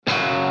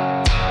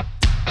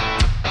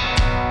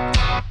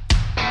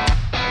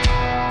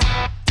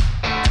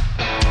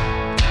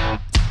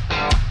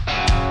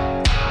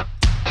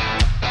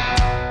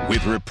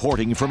Live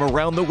reporting from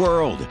around the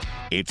world.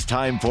 It's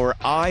time for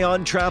Eye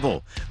on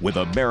Travel with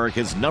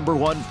America's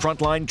 #1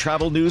 frontline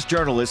travel news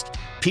journalist,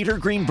 Peter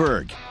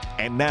Greenberg.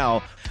 And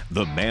now,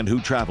 the man who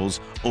travels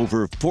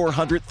over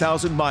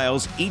 400,000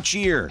 miles each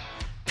year,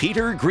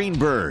 Peter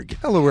Greenberg.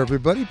 Hello,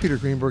 everybody. Peter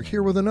Greenberg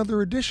here with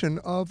another edition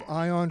of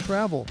Eye on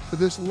Travel for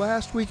this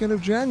last weekend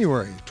of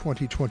January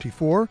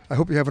 2024. I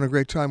hope you're having a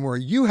great time where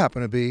you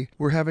happen to be.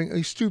 We're having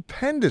a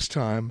stupendous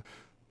time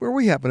where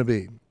we happen to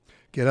be.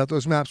 Get out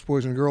those maps,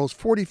 boys and girls.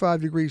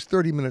 45 degrees,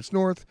 30 minutes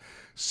north,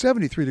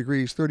 73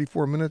 degrees,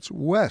 34 minutes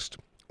west.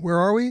 Where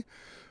are we?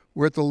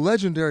 We're at the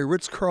legendary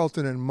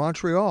Ritz-Carlton in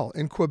Montreal,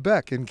 in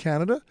Quebec, in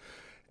Canada.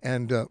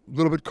 And a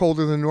little bit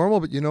colder than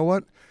normal, but you know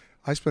what?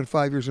 I spent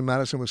 5 years in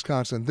Madison,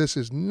 Wisconsin. This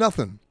is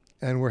nothing,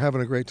 and we're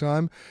having a great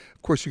time.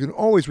 Of course, you can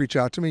always reach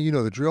out to me. You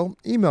know the drill.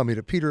 Email me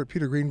to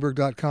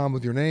peter@petergreenberg.com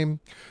with your name,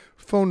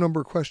 phone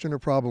number, question, or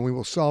problem. We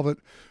will solve it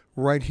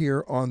right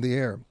here on the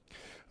air.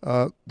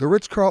 The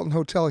Ritz-Carlton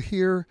Hotel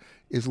here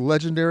is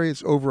legendary.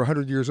 It's over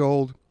 100 years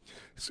old.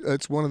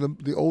 It's one of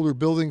the older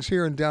buildings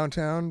here in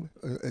downtown.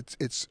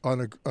 It's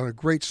on a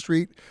great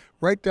street,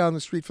 right down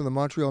the street from the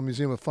Montreal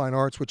Museum of Fine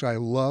Arts, which I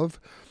love.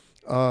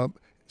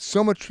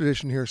 So much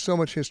tradition here, so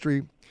much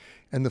history,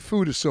 and the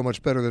food is so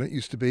much better than it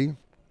used to be.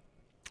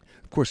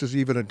 Of course, there's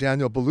even a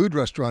Daniel Boulud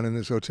restaurant in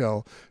this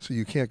hotel, so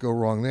you can't go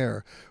wrong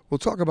there. We'll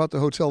talk about the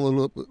hotel a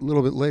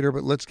little bit later,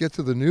 but let's get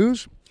to the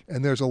news,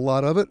 and there's a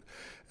lot of it.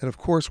 And of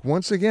course,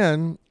 once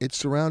again, it's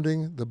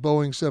surrounding the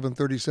Boeing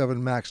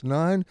 737 MAX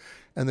 9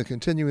 and the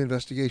continuing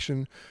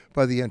investigation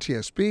by the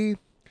NTSB,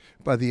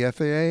 by the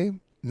FAA,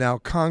 now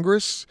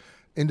Congress,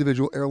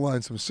 individual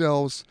airlines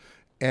themselves,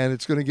 and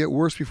it's going to get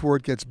worse before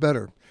it gets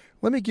better.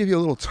 Let me give you a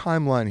little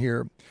timeline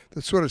here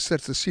that sort of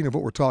sets the scene of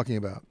what we're talking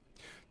about.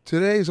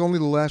 Today is only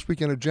the last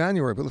weekend of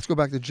January, but let's go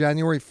back to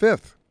January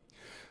 5th.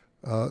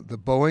 The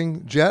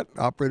Boeing jet,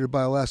 operated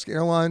by Alaska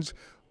Airlines,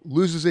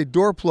 loses a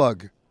door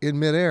plug in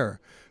midair.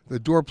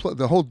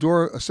 The whole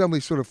door assembly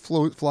sort of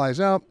flies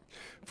out,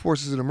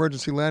 forces an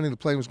emergency landing. The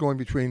plane was going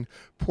between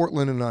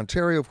Portland and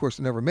Ontario. Of course,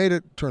 it never made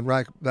it, turned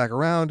right back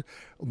around,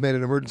 made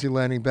an emergency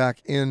landing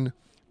back in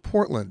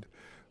Portland.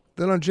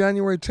 Then on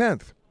January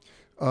 10th,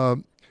 a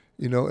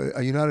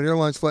United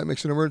Airlines flight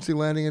makes an emergency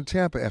landing in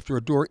Tampa after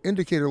a door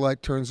indicator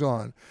light turns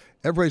on.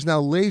 Everybody's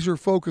now laser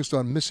focused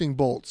on missing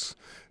bolts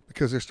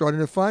because they're starting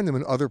to find them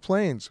in other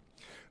planes.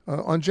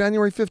 On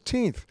January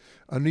 15th,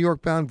 a New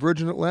York-bound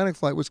Virgin Atlantic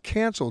flight was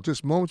canceled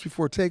just moments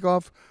before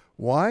takeoff.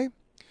 Why?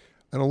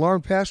 An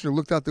alarmed passenger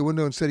looked out the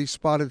window and said he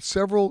spotted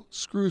several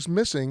screws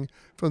missing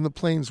from the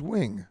plane's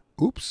wing.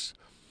 Oops.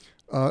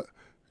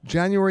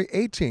 January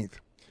 18th.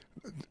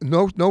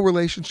 No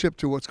relationship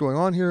to what's going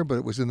on here, but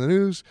it was in the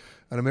news.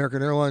 An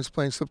American Airlines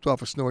plane slipped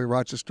off a snowy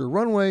Rochester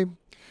runway.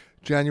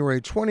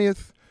 January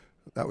 20th,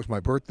 that was my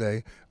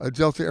birthday, a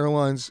Delta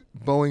Airlines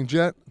Boeing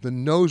jet, the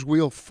nose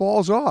wheel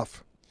falls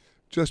off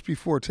just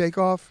before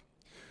takeoff.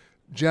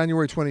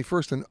 January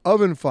 21st, an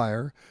oven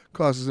fire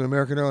causes an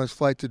American Airlines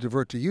flight to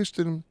divert to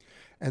Houston.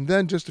 And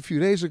then just a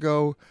few days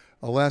ago,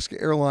 Alaska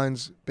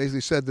Airlines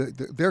basically said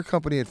that their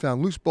company had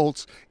found loose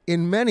bolts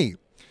in many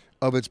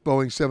of its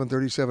Boeing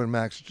 737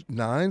 MAX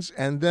 9s.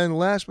 And then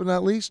last but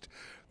not least,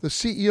 the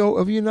CEO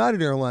of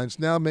United Airlines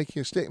now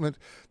making a statement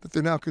that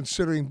they're now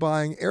considering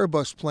buying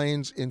Airbus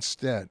planes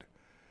instead.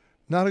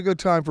 Not a good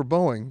time for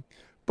Boeing,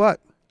 but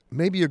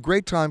maybe a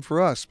great time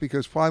for us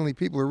because finally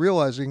people are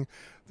realizing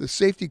the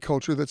safety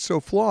culture that's so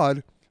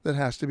flawed that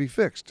has to be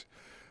fixed.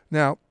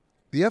 Now,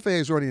 the FAA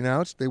has already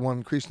announced they want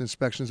increased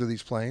inspections of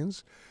these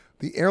planes.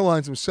 The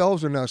airlines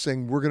themselves are now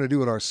saying we're going to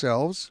do it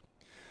ourselves.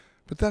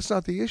 But that's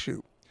not the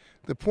issue.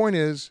 The point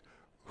is,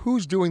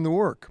 who's doing the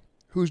work?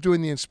 Who's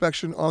doing the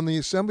inspection on the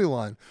assembly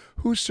line?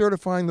 Who's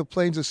certifying the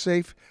planes as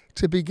safe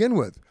to begin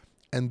with?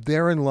 And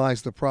therein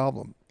lies the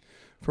problem.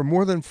 For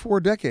more than 4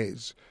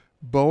 decades,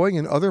 Boeing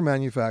and other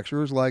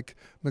manufacturers like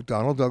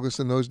McDonnell Douglas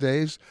in those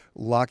days,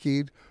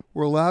 Lockheed,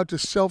 were allowed to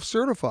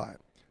self-certify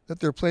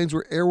that their planes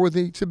were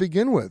airworthy to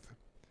begin with.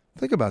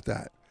 Think about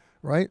that,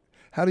 right?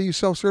 How do you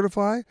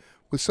self-certify?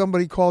 With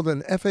somebody called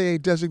an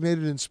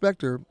FAA-designated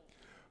inspector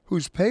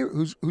who's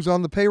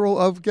on the payroll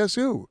of, guess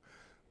who?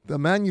 The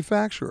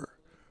manufacturer.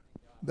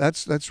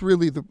 That's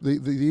really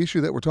the issue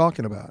that we're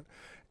talking about.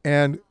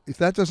 And if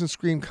that doesn't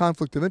scream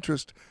conflict of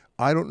interest,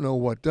 I don't know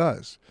what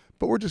does.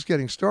 But we're just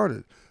getting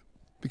started.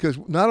 Because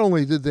not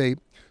only did they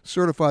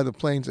certify the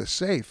planes as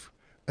safe,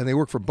 and they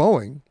work for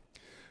Boeing,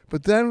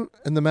 but then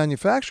in the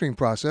manufacturing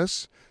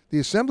process, the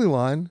assembly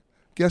line,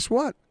 guess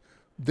what?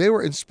 They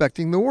were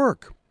inspecting the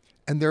work,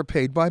 and they're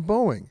paid by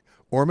Boeing,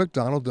 or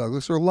McDonnell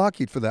Douglas, or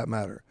Lockheed for that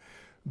matter.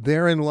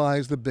 Therein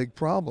lies the big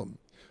problem.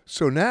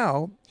 So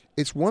now,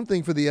 it's one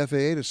thing for the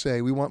FAA to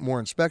say, we want more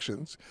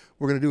inspections.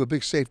 We're going to do a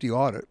big safety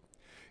audit.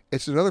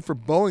 It's another for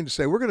Boeing to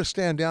say, we're going to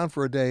stand down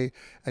for a day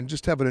and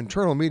just have an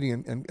internal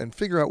meeting and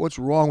figure out what's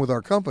wrong with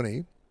our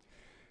company.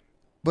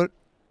 But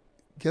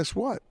guess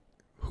what?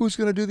 Who's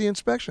going to do the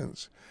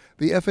inspections?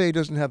 The FAA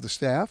doesn't have the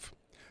staff,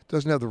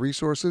 doesn't have the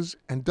resources,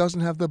 and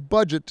doesn't have the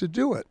budget to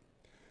do it.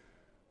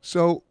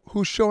 So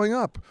who's showing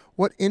up?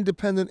 What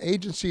independent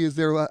agency is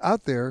there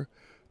out there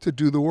to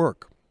do the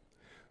work?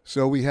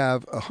 So we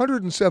have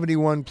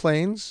 171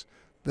 planes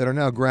that are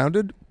now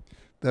grounded,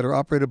 that are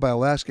operated by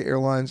Alaska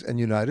Airlines and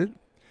United.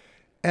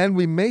 And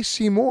we may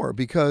see more,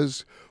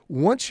 because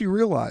once you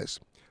realize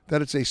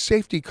that it's a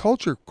safety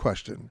culture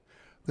question,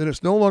 then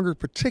it's no longer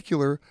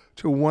particular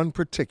to one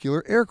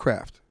particular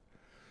aircraft.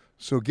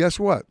 So guess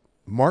what?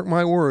 Mark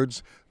my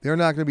words, they're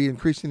not going to be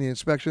increasing the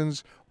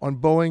inspections on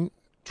Boeing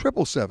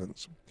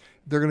 777s.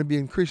 They're going to be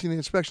increasing the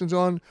inspections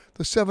on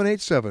the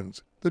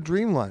 787s, the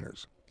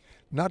Dreamliners.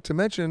 Not to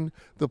mention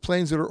the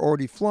planes that are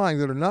already flying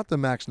that are not the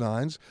MAX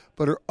 9s,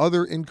 but are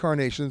other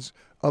incarnations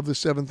of the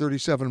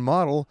 737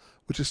 model,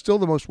 which is still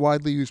the most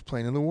widely used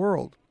plane in the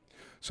world.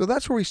 So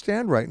that's where we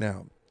stand right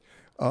now.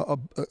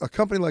 A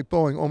company like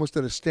Boeing almost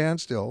at a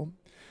standstill.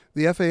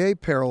 The FAA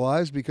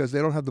paralyzed because they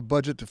don't have the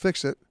budget to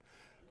fix it.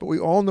 But we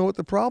all know what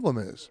the problem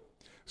is.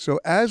 So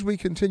as we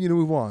continue to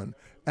move on,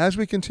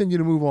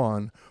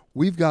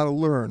 we've got to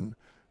learn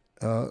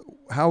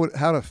how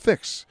to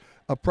fix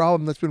a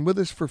problem that's been with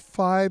us for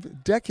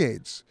 5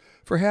 decades,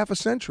 for half a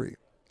century.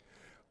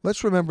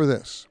 Let's remember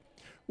this.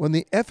 When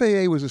the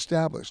FAA was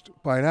established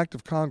by an act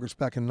of Congress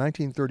back in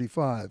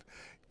 1935,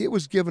 it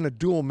was given a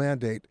dual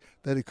mandate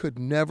that it could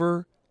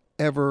never,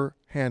 ever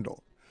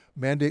handle.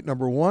 Mandate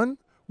number 1,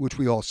 which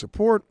we all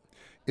support,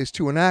 is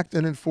to enact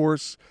and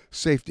enforce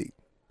safety,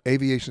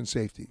 aviation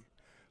safety.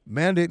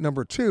 Mandate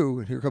number 2,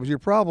 and here comes your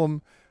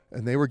problem,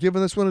 and they were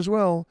given this one as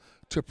well,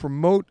 to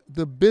promote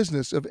the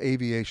business of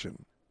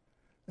aviation.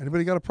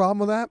 Anybody got a problem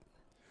with that?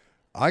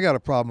 I got a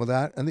problem with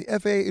that, and the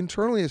FAA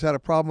internally has had a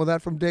problem with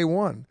that from day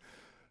one,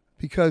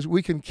 because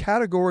we can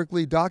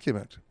categorically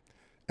document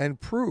and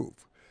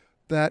prove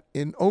that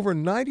in over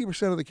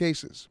 90% of the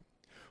cases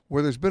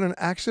where there's been an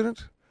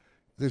accident,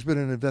 there's been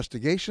an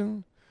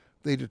investigation,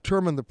 they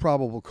determined the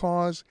probable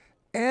cause,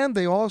 and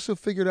they also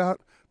figured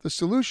out the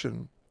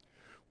solution.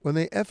 When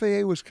the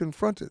FAA was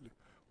confronted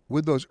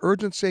with those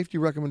urgent safety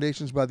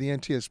recommendations by the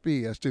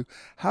NTSB as to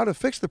how to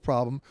fix the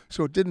problem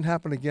so it didn't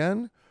happen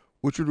again,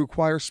 which would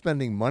require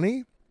spending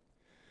money,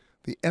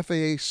 the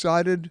FAA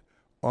sided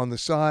on the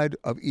side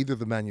of either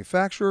the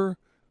manufacturer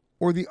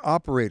or the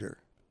operator.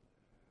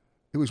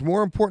 It was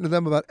more important to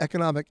them about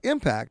economic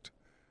impact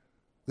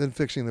than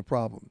fixing the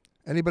problem.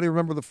 Anybody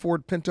remember the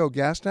Ford Pinto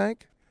gas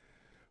tank?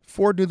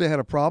 Ford knew they had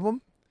a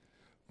problem.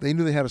 They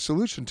knew they had a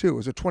solution too. It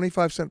was a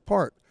 25-cent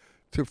part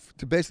to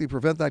basically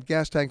prevent that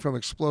gas tank from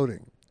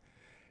exploding.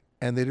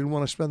 And they didn't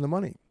want to spend the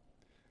money.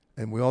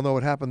 And we all know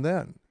what happened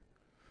then.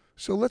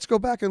 So let's go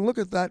back and look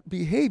at that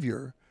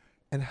behavior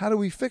and how do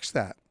we fix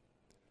that,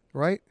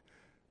 right?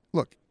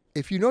 Look,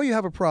 if you know you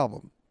have a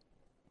problem,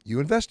 you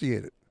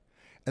investigate it.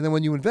 And then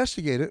when you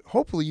investigate it,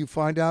 hopefully you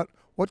find out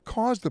what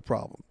caused the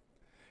problem.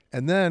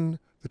 And then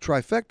the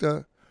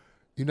trifecta,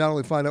 you not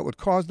only find out what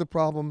caused the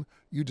problem,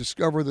 you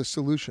discover the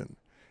solution.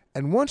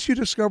 And once you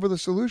discover the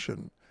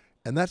solution,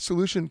 and that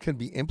solution can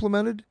be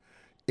implemented,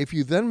 if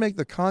you then make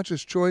the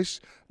conscious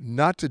choice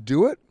not to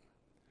do it,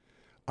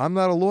 I'm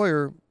not a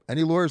lawyer.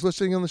 Any lawyers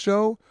listening on the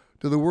show,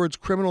 do the words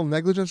criminal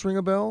negligence ring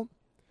a bell?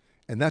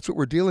 And that's what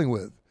we're dealing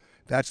with.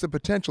 That's the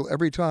potential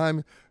every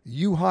time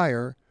you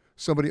hire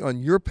somebody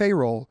on your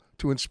payroll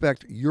to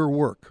inspect your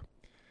work.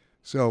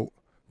 So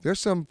there's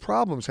some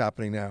problems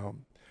happening now.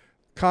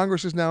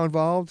 Congress is now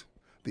involved.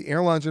 The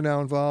airlines are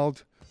now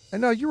involved.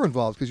 And now you're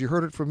involved because you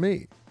heard it from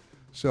me.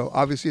 So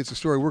obviously it's a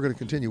story we're going to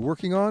continue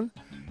working on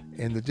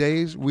in the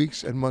days,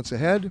 weeks, and months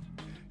ahead.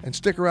 And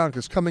stick around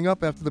because coming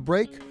up after the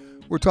break,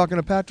 we're talking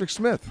to Patrick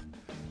Smith.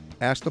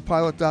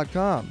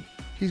 AskThePilot.com.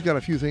 He's got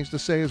a few things to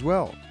say as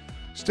well.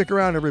 Stick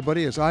around,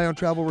 everybody, as Eye on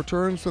Travel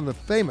returns from the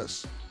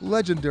famous,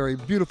 legendary,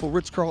 beautiful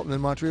Ritz-Carlton in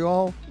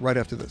Montreal right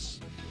after this.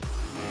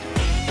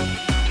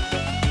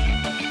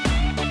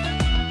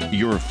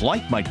 Your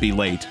flight might be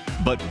late,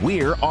 but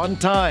we're on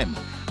time.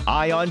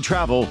 Eye on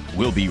Travel.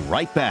 We'll be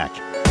right back.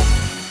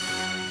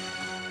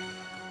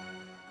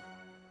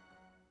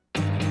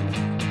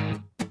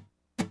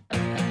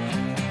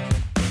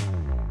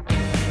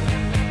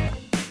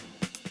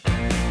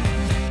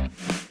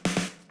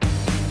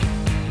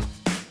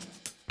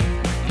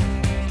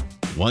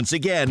 Once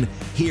again,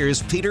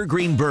 here's Peter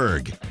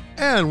Greenberg.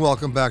 And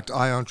welcome back to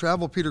Eye on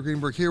Travel. Peter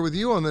Greenberg here with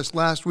you on this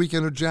last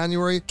weekend of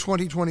January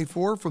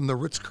 2024 from the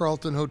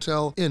Ritz-Carlton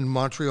Hotel in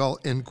Montreal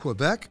in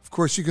Quebec. Of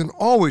course, you can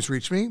always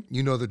reach me.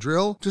 You know the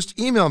drill. Just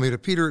email me to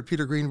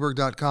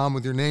peter@petergreenberg.com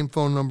with your name,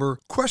 phone number,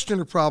 question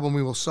or problem.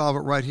 We will solve it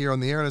right here on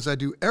the air. And as I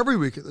do every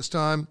week at this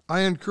time, I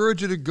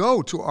encourage you to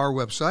go to our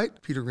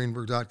website,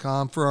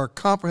 petergreenberg.com, for our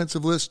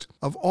comprehensive list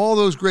of all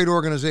those great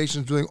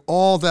organizations doing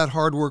all that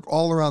hard work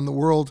all around the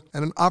world,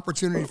 and an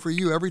opportunity for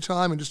you every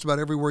time and just about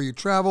everywhere you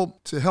travel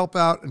to help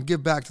out and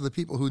give back to the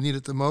people who need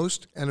it the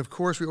most. And of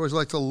course, we always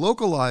like to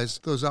localize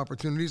those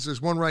opportunities.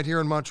 There's one right here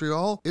in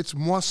Montreal. It's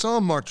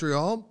Moisson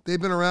Montreal.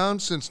 They've been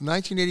around since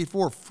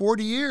 1984,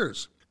 40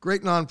 years.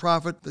 Great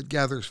nonprofit that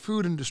gathers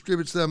food and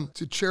distributes them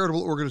to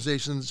charitable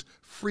organizations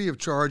free of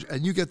charge,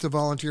 and you get to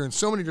volunteer in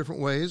so many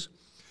different ways,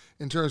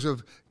 in terms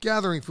of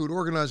gathering food,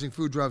 organizing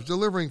food drives,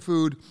 delivering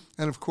food,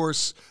 and of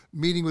course,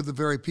 meeting with the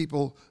very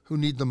people who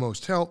need the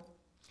most help.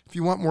 If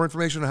you want more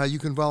information on how you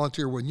can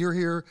volunteer when you're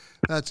here,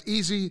 that's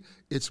easy.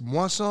 It's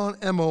Moisson,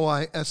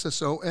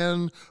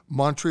 Moisson,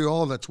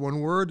 Montreal, that's one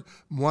word,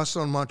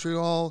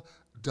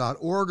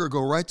 moissonmontreal.org, or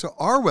go right to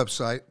our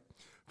website,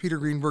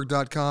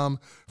 petergreenberg.com,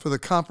 for the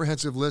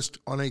comprehensive list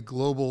on a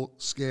global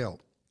scale.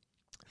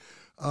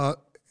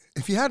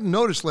 If you hadn't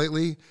noticed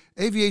lately,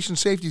 aviation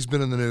safety has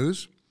been in the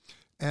news,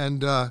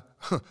 and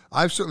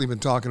I've certainly been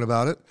talking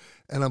about it,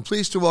 and I'm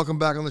pleased to welcome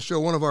back on the show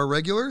one of our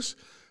regulars,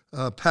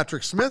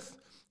 Patrick Smith.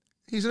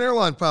 He's an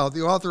airline pilot,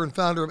 the author and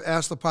founder of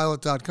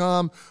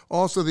AskThePilot.com,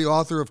 also the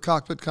author of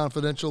Cockpit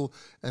Confidential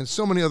and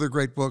so many other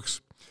great books.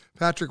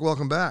 Patrick,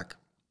 welcome back.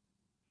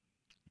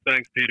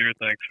 Thanks, Peter.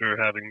 Thanks for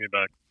having me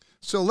back.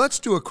 So let's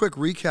do a quick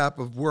recap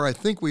of where I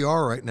think we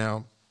are right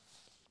now.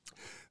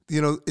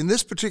 You know, in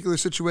this particular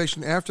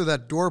situation, after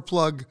that door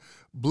plug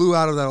blew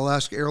out of that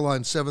Alaska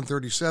Airlines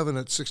 737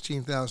 at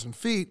 16,000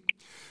 feet,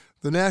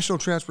 the National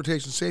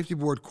Transportation Safety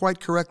Board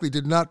quite correctly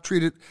did not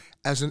treat it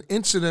as an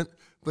incident,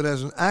 but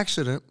as an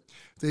accident.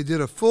 They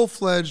did a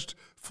full-fledged,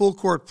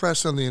 full-court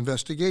press on the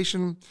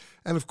investigation.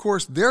 And, of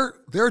course, their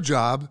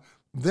job,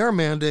 their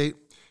mandate,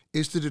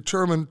 is to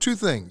determine two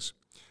things: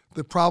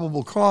 the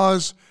probable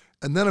cause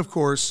and then, of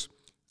course,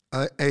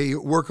 a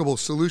workable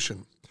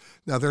solution.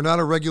 Now, they're not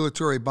a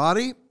regulatory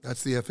body,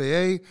 that's the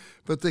FAA,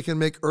 but they can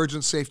make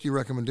urgent safety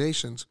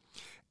recommendations.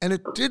 And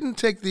it didn't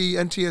take the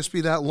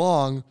NTSB that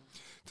long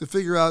to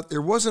figure out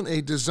there wasn't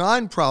a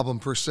design problem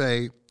per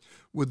se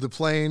with the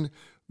plane.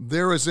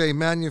 There is a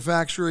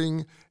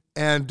manufacturing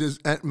and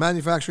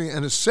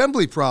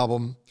assembly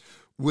problem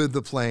with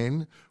the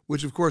plane,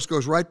 which of course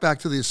goes right back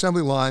to the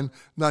assembly line,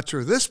 not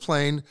for this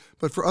plane,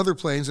 but for other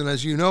planes. And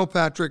as you know,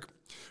 Patrick,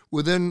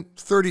 within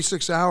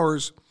 36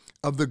 hours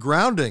of the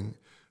grounding,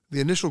 the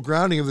initial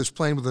grounding of this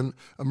plane with an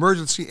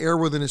emergency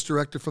airworthiness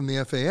directive from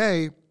the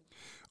FAA,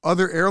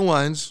 other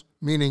airlines,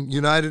 meaning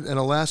United and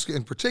Alaska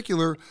in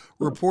particular,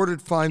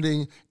 reported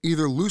finding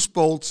either loose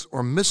bolts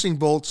or missing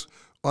bolts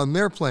on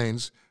their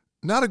planes.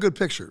 Not a good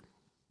picture.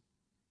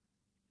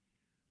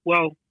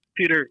 Well,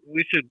 Peter,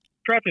 we should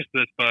preface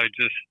this by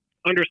just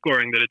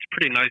underscoring that it's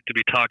pretty nice to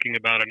be talking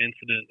about an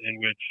incident in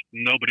which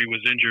nobody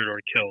was injured or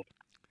killed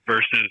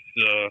versus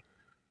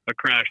a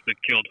crash that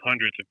killed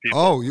hundreds of people.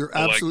 Oh, you're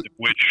absolutely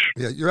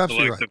you're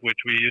absolutely right. Of which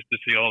we used to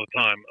see all the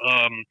time.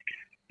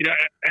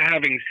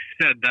 Having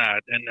said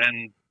that,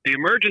 and the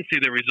emergency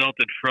that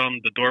resulted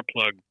from the door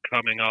plug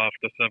coming off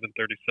the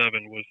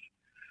 737 was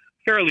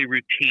fairly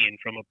routine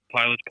from a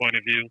pilot's point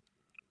of view.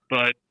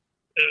 But,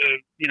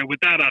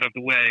 with that out of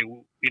the way,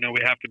 we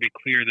have to be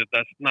clear that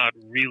that's not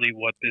really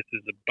what this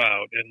is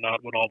about and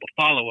not what all the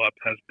follow-up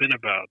has been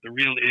about. The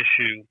real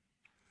issue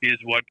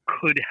is what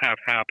could have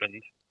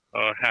happened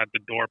had the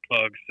door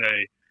plug,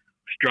 say,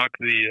 struck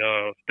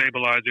the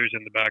stabilizers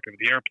in the back of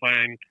the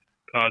airplane,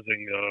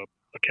 causing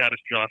a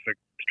catastrophic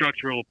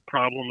structural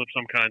problem of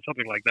some kind,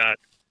 something like that.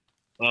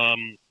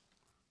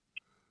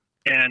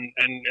 And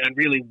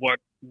really what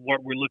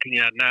we're looking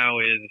at now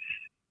is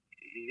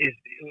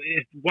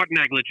what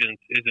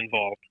negligence is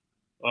involved.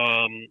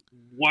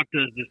 What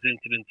does this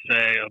incident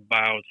say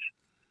about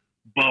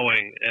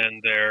Boeing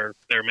and their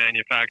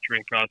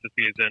manufacturing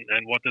processes,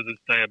 and what does it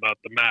say about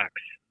the MAX,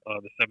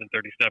 the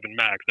 737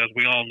 MAX? As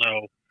we all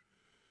know,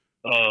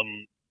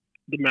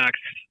 the MAX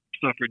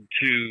suffered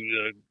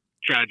two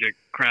tragic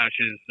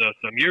crashes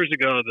some years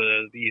ago,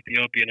 the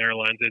Ethiopian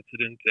Airlines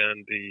incident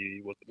and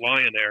the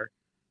Lion Air,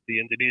 the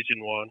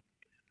Indonesian one.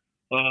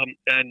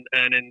 And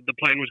the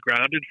plane was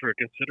grounded for a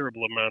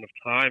considerable amount of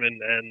time,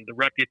 and the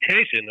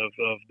reputation of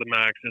the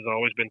MAX has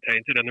always been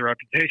tainted, and the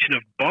reputation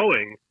of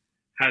Boeing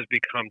has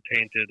become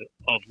tainted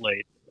of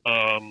late.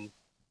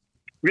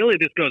 Really,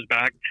 this goes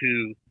back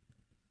to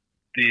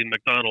the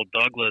McDonnell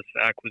Douglas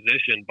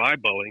acquisition by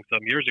Boeing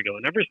some years ago,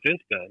 and ever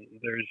since then,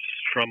 there's,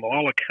 from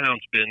all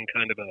accounts, been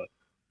kind of a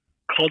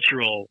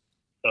cultural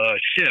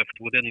shift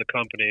within the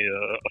company,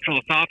 a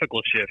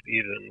philosophical shift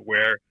even,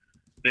 where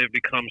they've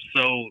become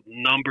so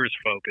numbers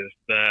focused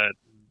that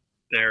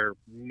their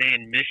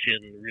main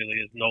mission really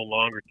is no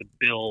longer to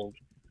build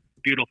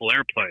beautiful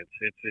airplanes.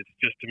 It's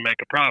just to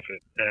make a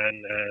profit,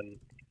 and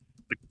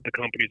the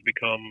company's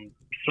become,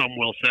 some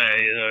will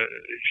say,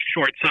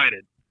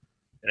 short-sighted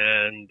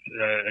and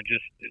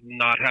just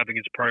not having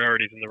its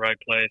priorities in the right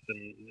place.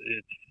 And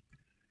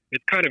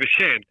it's kind of a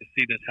shame to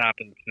see this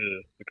happen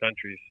to the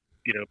country's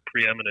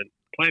preeminent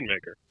plane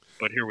maker.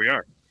 But here we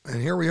are.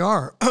 And here we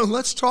are.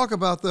 Let's talk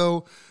about,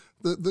 though,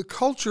 the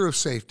culture of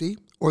safety,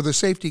 or the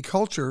safety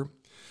culture,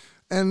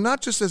 and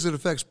not just as it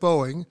affects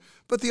Boeing,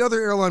 but the other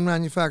airline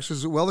manufacturers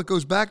as well. It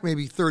goes back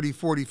maybe 30,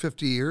 40,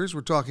 50 years.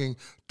 We're talking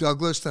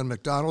Douglas, then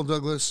McDonnell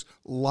Douglas,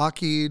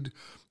 Lockheed,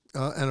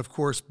 and of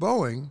course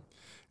Boeing.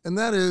 And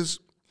that is,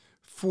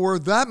 for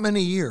that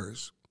many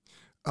years,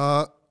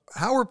 how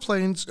were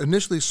planes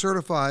initially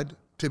certified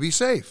to be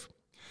safe?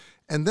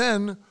 And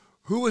then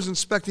who was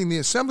inspecting the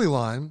assembly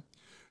line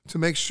to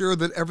make sure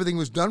that everything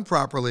was done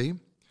properly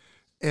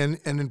and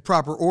in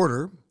proper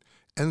order?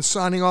 and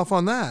signing off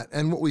on that.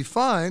 And what we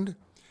find,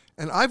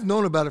 and I've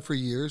known about it for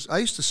years, I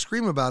used to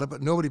scream about it,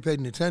 but nobody paid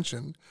any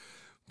attention,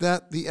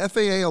 that the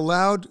FAA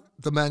allowed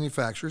the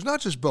manufacturers,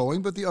 not just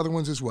Boeing, but the other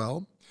ones as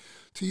well,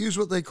 to use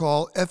what they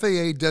call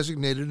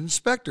FAA-designated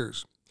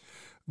inspectors.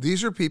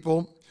 These are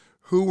people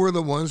who were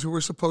the ones who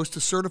were supposed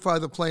to certify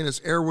the plane as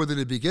airworthy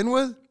to begin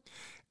with,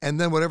 and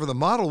then whatever the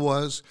model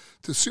was,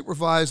 to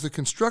supervise the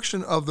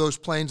construction of those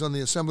planes on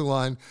the assembly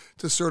line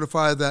to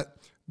certify that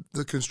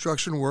the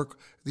construction work,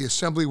 the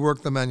assembly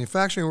work, the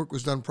manufacturing work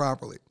was done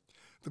properly.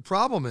 The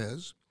problem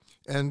is,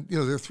 and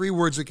there are three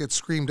words that get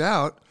screamed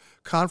out,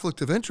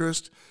 conflict of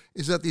interest,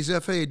 is that these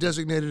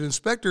FAA-designated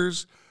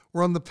inspectors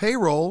were on the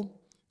payroll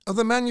of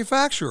the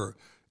manufacturer.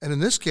 And in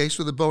this case,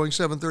 with the Boeing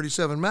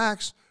 737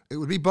 MAX, it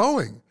would be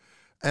Boeing.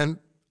 And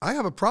I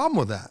have a problem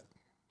with that.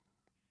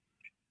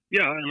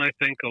 Yeah, and I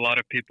think a lot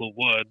of people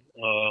would.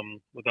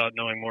 Without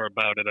knowing more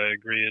about it, I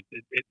agree.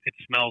 It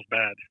smells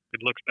bad.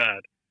 It looks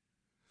bad.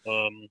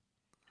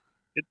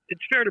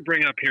 It's fair to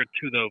bring up here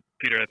too, though,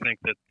 Peter. I think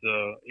that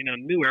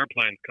new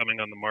airplanes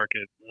coming on the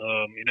market.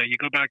 You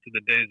go back to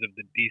the days of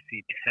the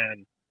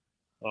DC-10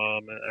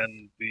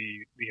 and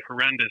the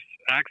horrendous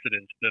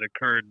accidents that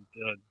occurred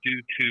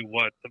due to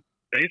what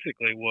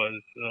basically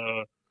was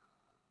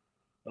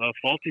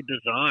faulty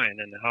design,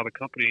 and how the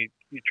company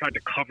tried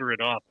to cover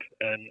it up,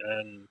 and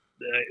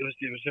it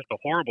was just a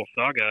horrible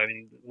saga. I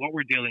mean, what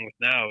we're dealing with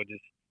now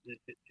just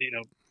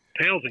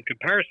pales in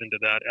comparison to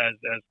that,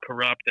 as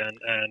corrupt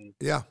and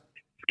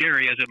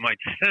scary as it might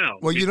sound.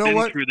 Well, we've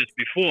been through this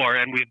before,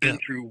 and we've been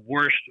through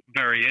worse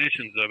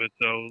variations of it.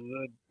 So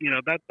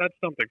that's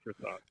something for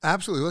thought.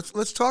 Absolutely.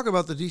 Let's talk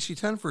about the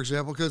DC-10, for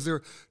example, because there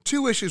are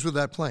two issues with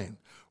that plane.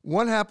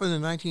 One happened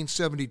in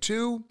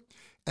 1972,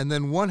 and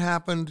then one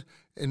happened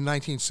in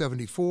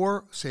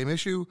 1974, same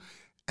issue,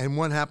 and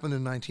one happened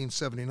in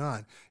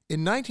 1979.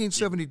 In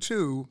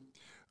 1972,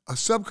 a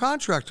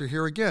subcontractor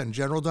here again,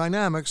 General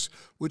Dynamics,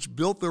 which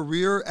built the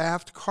rear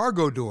aft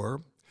cargo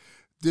door,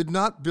 did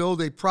not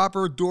build a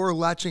proper door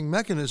latching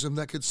mechanism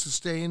that could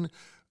sustain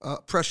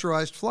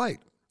pressurized flight.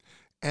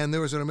 And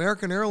there was an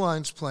American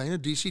Airlines plane, a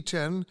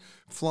DC-10,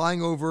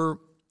 flying over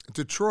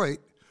Detroit,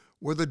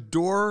 where the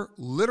door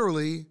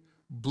literally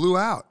blew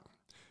out.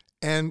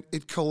 And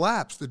it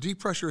collapsed. The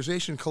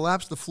depressurization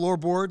collapsed the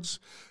floorboards,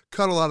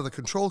 cut a lot of the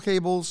control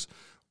cables.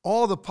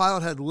 All the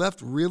pilot had left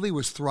really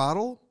was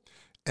throttle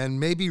and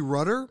maybe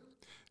rudder.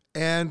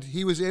 And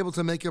he was able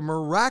to make a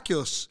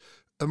miraculous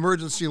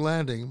emergency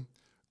landing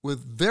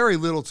with very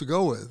little to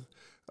go with,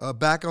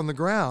 back on the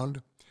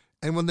ground.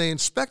 And when they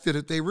inspected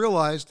it, they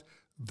realized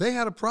they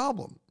had a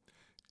problem.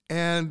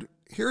 And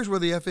here's where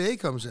the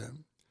FAA comes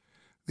in.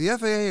 The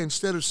FAA,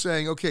 instead of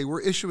saying, okay, we're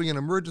issuing an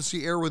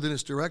emergency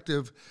airworthiness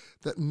directive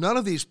that none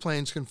of these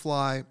planes can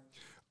fly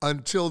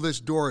until this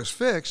door is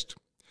fixed,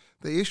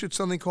 they issued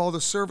something called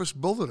a service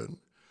bulletin,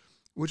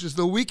 which is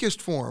the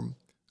weakest form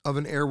of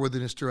an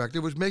airworthiness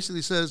directive, which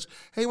basically says,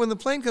 hey, when the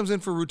plane comes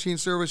in for routine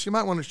service, you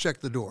might want to check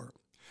the door.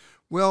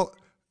 Well,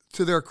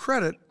 to their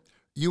credit,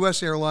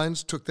 U.S.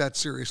 Airlines took that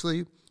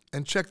seriously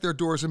and checked their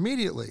doors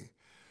immediately.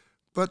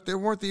 But they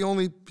weren't the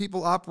only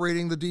people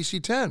operating the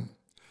DC-10.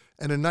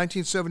 And in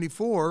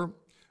 1974,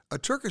 a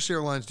Turkish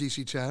Airlines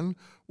DC-10,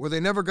 where they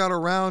never got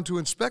around to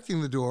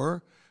inspecting the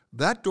door,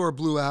 that door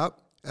blew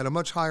out at a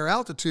much higher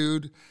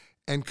altitude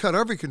and cut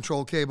every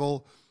control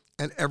cable,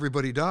 and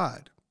everybody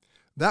died.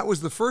 That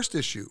was the first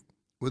issue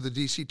with the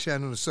DC-10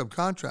 and a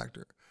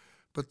subcontractor.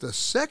 But the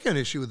second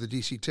issue with the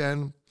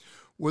DC-10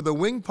 were the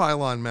wing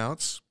pylon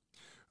mounts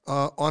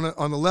on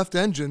the left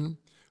engine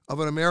of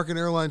an American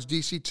Airlines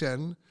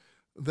DC-10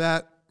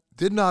 that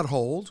did not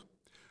hold,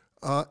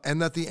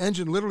 and that the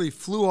engine literally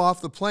flew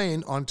off the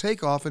plane on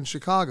takeoff in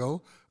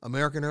Chicago,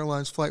 American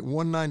Airlines Flight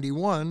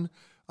 191.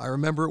 I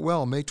remember it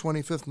well, May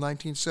 25th,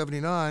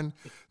 1979.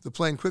 The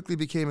plane quickly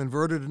became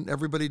inverted and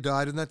everybody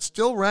died, and that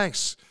still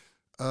ranks,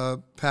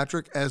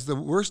 Patrick, as the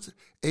worst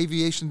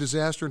aviation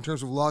disaster in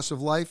terms of loss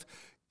of life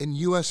in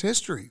U.S.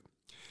 history.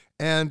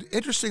 And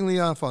interestingly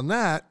enough on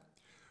that,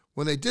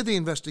 when they did the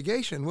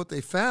investigation, what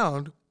they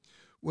found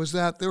was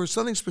that there was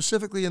something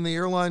specifically in the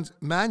airline's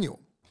manual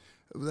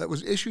that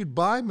was issued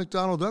by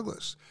McDonnell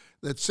Douglas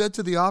that said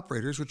to the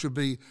operators, which would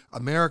be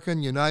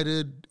American,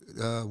 United,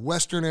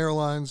 Western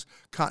Airlines,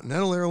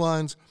 Continental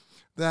Airlines,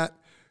 that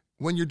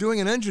when you're doing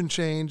an engine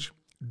change,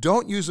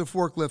 don't use a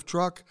forklift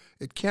truck.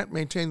 It can't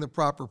maintain the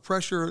proper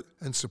pressure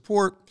and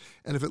support,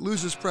 and if it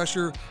loses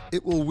pressure,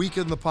 it will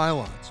weaken the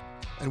pylons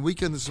and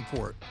weaken the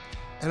support.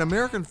 And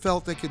American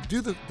felt they could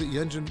do the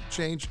engine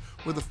change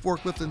with a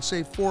forklift and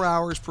save 4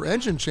 hours per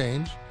engine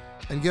change.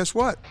 And guess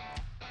what?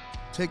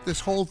 Take this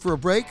hold for a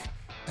break,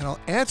 and I'll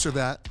answer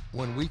that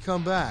when we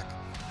come back.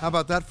 How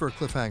about that for a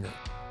cliffhanger?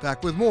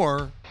 Back with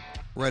more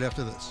right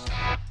after this.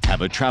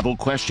 Have a travel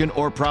question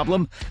or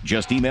problem?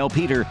 Just email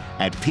Peter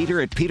at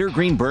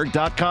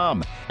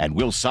peter@petergreenberg.com, and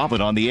we'll solve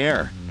it on the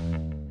air.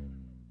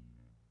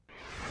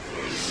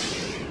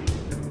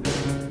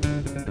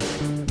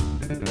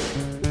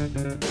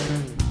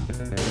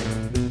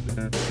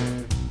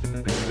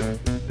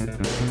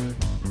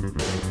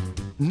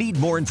 Need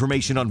more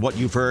information on what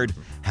you've heard?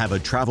 Have a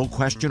travel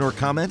question or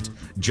comment?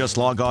 Just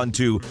log on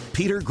to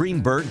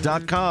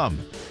petergreenberg.com.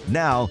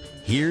 Now,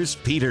 here's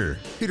Peter.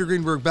 Peter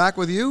Greenberg back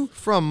with you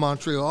from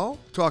Montreal,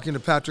 talking to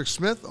Patrick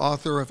Smith,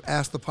 author of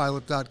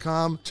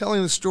AskThePilot.com,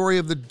 telling the story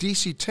of the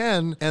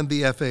DC-10 and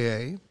the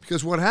FAA.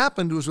 Because what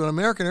happened was when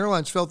American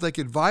Airlines felt they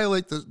could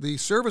violate the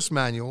service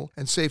manual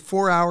and save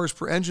 4 hours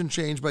per engine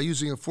change by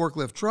using a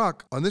forklift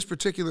truck, on this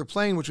particular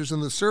plane, which was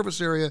in the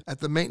service area at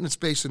the maintenance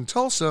base in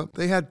Tulsa,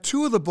 they had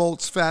 2 of the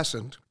bolts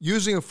fastened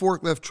using a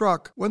forklift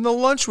truck when the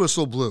lunch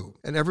whistle blew.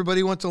 And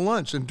everybody went to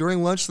lunch. And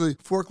during lunch, the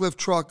forklift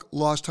truck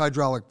lost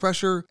hydraulic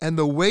pressure, and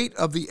the weight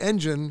of the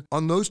engine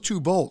on those 2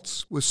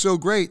 bolts was so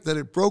great that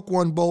it broke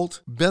one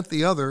bolt, bent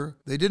the other.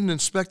 They didn't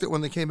inspect it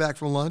when they came back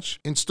from lunch,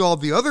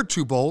 installed the other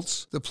 2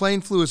 bolts. The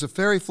plane flew as a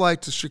ferry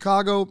flight to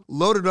Chicago,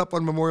 loaded up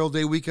on Memorial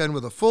Day weekend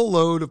with a full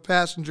load of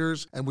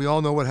passengers, and we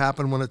all know what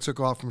happened when it took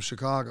off from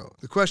Chicago.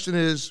 The question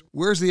is,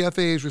 where's the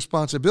FAA's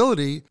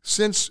responsibility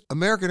since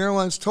American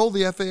Airlines told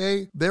the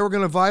FAA they were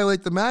going to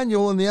violate the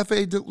manual and the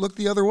FAA looked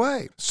the other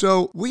way?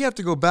 So we have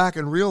to go back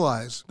and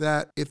realize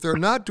that if they're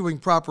not doing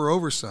proper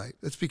oversight,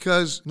 it's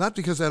not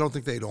because I don't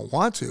think they don't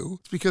want to,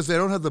 it's because they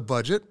don't have the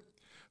budget,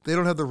 they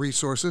don't have the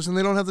resources, and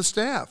they don't have the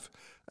staff.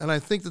 And I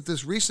think that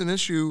this recent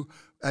issue,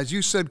 as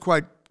you said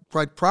quite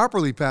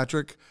properly,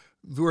 Patrick,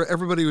 where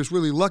everybody was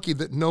really lucky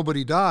that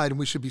nobody died, and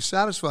we should be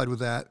satisfied with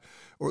that,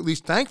 or at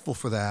least thankful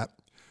for that,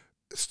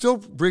 still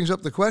brings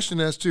up the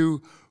question as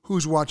to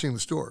who's watching the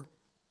store.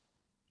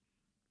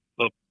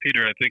 Well,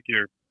 Peter, I think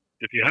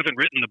if you haven't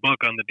written the book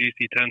on the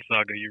DC-10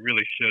 saga, you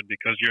really should,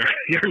 because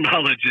your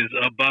knowledge is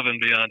above and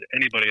beyond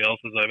anybody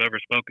else's I've ever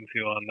spoken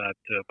to on that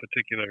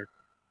particular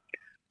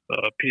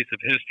piece of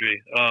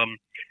history.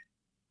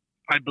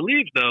 I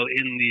believe, though,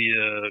 in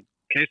the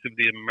case of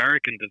the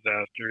American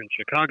disaster in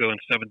Chicago in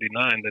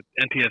 '79, that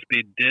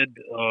NTSB did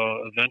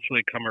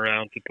eventually come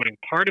around to putting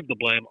part of the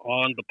blame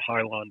on the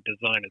pylon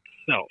design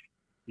itself,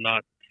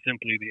 not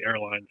simply the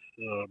airline's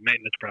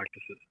maintenance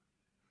practices.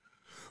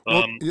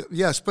 Well,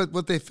 yes, but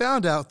what they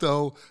found out,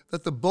 though,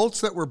 that the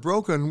bolts that were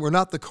broken were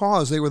not the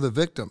cause, they were the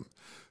victim.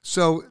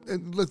 So,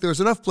 look,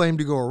 there's enough blame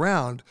to go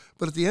around,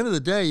 but at the end of the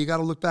day, you got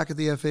to look back at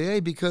the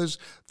FAA because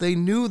they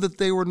knew that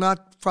they were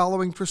not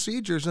following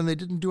procedures and they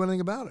didn't do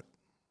anything about it.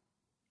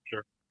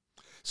 Sure.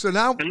 So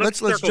now let's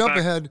jump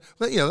ahead.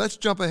 Let's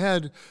jump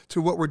ahead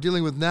to what we're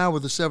dealing with now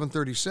with the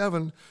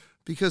 737,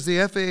 because the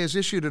FAA has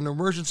issued an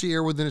emergency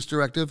airworthiness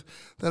directive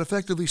that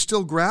effectively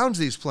still grounds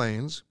these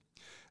planes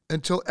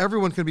until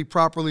everyone can be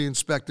properly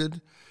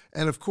inspected.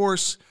 And of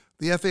course,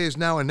 the FAA has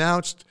now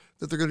announced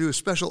that they're going to do a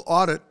special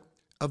audit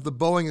of the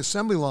Boeing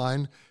assembly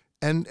line,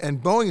 and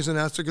Boeing has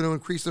announced they're going to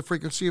increase the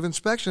frequency of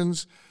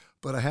inspections.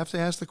 But I have to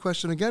ask the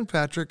question again,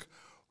 Patrick,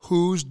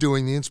 who's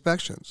doing the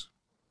inspections?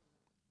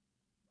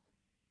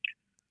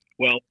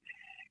 Well,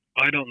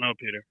 I don't know,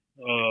 Peter.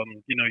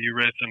 You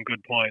raised some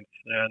good points.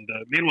 And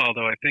meanwhile,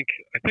 though, I think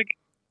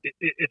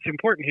it's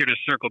important here to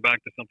circle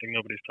back to something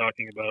nobody's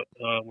talking about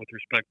with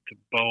respect to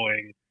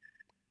Boeing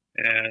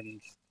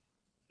and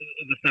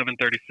the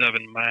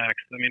 737 MAX.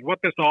 I mean, what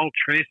this all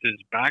traces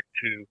back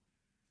to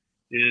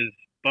is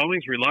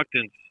Boeing's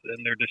reluctance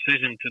and their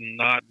decision to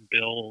not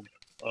build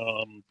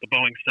the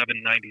Boeing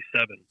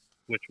 797,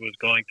 which was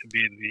going to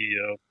be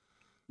the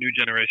new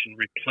generation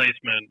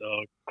replacement,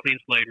 clean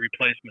slate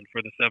replacement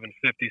for the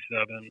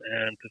 757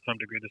 and to some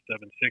degree the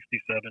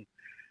 767.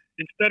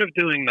 Instead of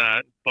doing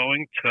that,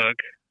 Boeing took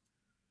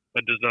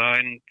a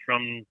design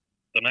from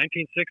the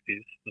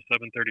 1960s, the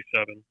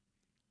 737,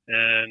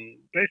 and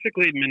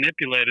basically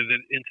manipulated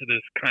it into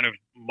this kind of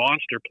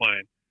monster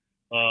plane,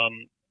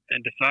 and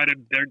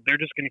decided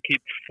they're just going to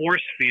keep force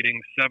feeding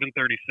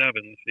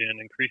 737s in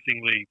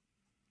increasingly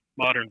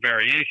modern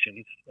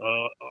variations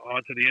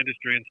onto the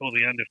industry until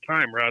the end of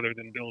time, rather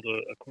than build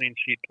a clean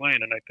sheet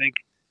plane. And I think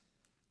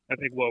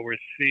what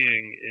we're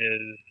seeing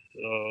is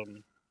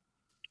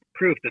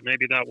proof that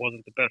maybe that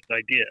wasn't the best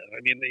idea. I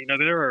mean,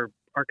 there are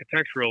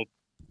architectural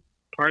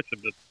parts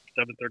of the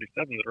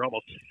 737 that are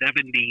almost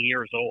 70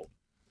 years old.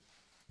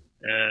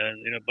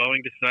 And, Boeing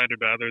decided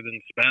rather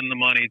than spend the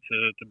money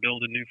to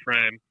build a new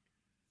frame,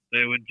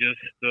 they would just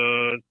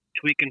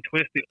tweak and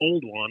twist the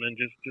old one and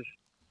just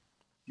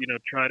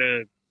try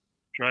to,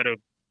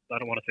 I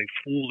don't want to say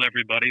fool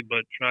everybody,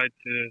 but try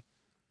to,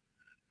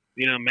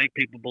 make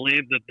people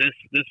believe that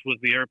this was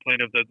the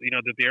airplane of that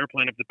the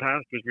airplane of the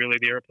past was really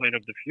the airplane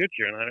of the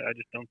future. And I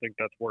just don't think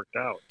that's worked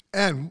out.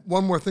 And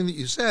one more thing that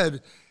you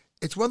said,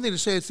 it's one thing to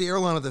say it's the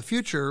airline of the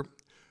future,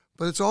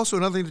 but it's also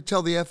another thing to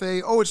tell the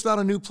FAA, it's not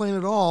a new plane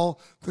at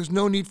all. There's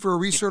no need for a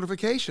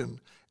recertification.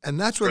 And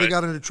that's where They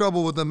got into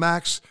trouble with the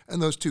MAX and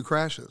those 2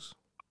 crashes.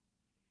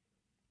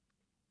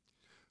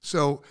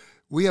 So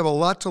we have a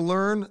lot to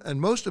learn, and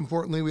most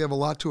importantly, we have a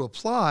lot to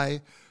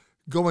apply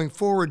going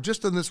forward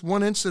just in this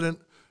one incident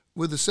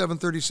with the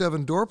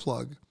 737 door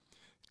plug.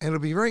 And it'll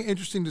be very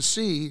interesting to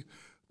see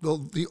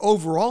the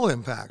overall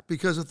impact,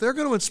 because if they're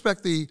going to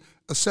inspect the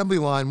assembly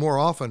line more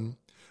often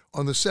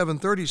on the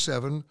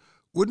 737,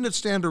 wouldn't it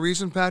stand to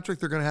reason, Patrick,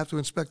 they're going to have to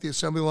inspect the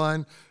assembly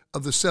line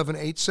of the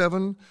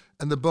 787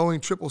 and the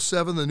Boeing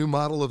 777, the new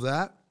model of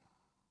that?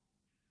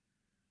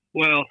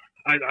 Well,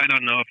 I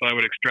don't know if I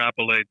would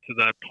extrapolate to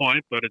that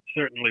point, but it's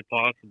certainly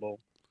possible.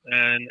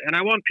 And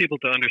I want people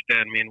to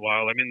understand,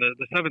 meanwhile, I mean, the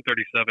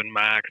 737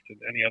 MAX and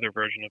any other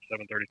version of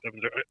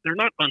 737s, they're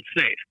not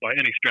unsafe by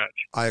any stretch.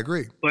 I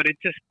agree. But it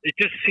just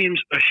seems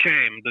a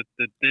shame that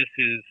this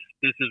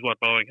is what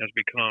Boeing has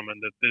become,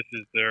 and that this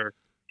is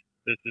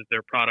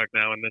their product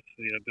now, and this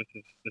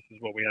is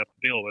what we have to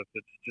deal with.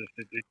 It's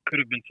just it could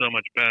have been so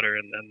much better,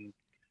 and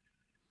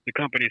the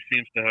company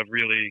seems to have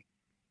really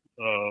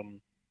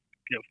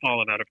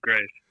fallen out of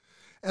grace.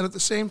 And at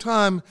the same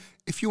time,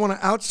 if you want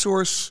to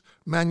outsource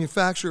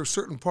manufacture of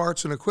certain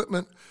parts and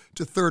equipment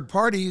to third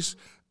parties,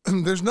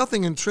 there's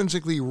nothing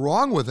intrinsically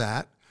wrong with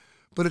that,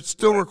 but it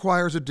still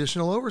requires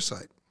additional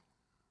oversight.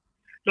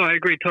 No, I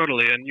agree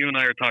totally. And you and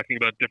I are talking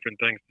about different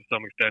things to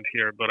some extent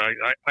here, but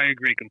I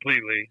agree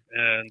completely.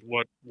 And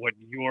what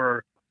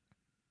your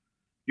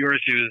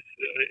issue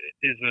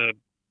is a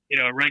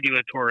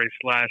regulatory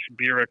 /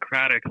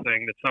 bureaucratic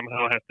thing that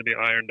somehow has to be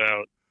ironed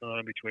out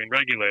between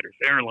regulators,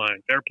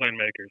 airlines, airplane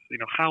makers.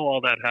 How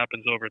all that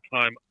happens over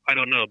time, I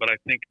don't know, but I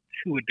think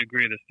to a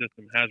degree the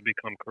system has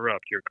become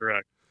corrupt. You're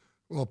correct.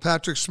 Well,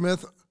 Patrick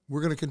Smith,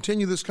 we're going to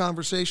continue this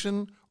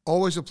conversation.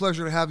 Always a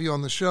pleasure to have you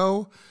on the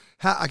show.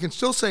 I can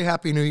still say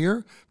Happy New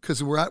Year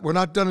because we're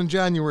not done in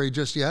January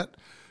just yet.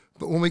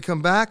 But when we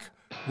come back,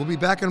 we'll be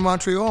back in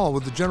Montreal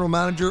with the general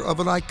manager of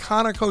an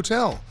iconic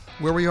hotel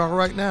where we are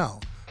right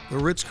now, the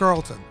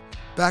Ritz-Carlton.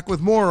 Back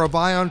with more of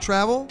Eye on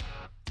Travel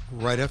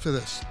right after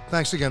this.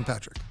 Thanks again,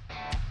 Patrick.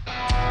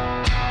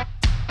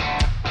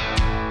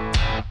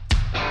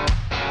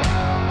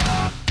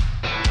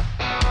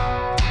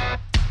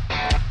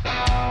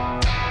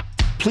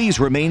 Please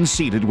remain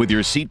seated with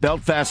your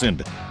seatbelt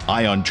fastened.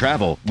 Eye on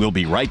Travel will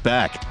be right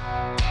back.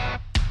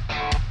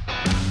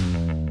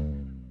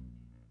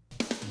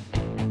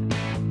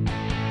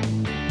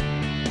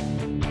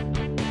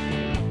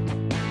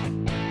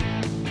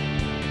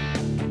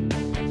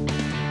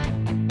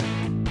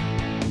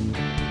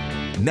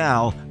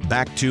 Now,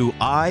 back to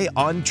Eye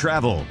on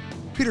Travel.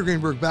 Peter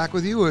Greenberg back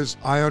with you as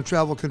Eye on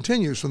Travel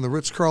continues from the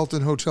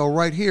Ritz-Carlton Hotel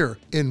right here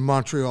in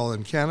Montreal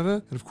in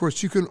Canada. And of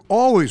course, you can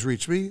always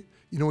reach me.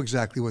 You know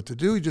exactly what to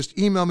do. You just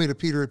email me to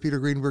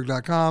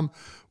peter@petergreenberg.com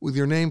with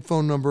your name,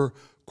 phone number,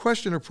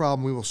 question or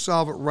problem. We will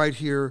solve it right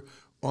here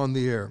on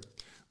the air.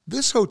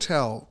 This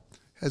hotel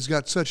has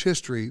got such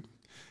history,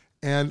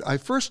 and I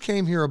first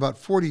came here about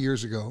 40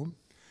 years ago.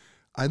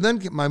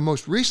 My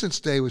most recent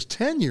stay was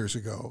 10 years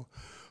ago.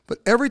 But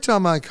every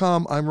time I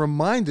come, I'm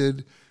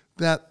reminded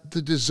that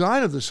the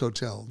design of this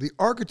hotel, the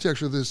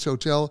architecture of this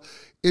hotel,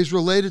 is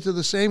related to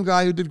the same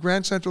guy who did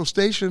Grand Central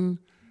Station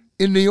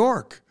in New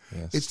York.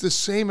 Yes. It's the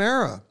same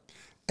era.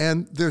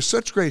 And there's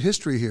such great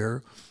history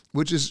here,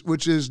 which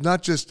is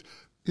not just,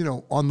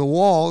 on the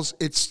walls,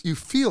 you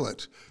feel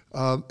it.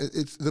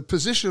 It's the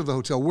position of the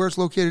hotel, where it's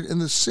located in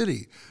the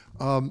city.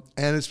 And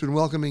it's been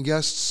welcoming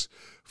guests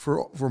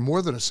for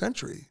more than a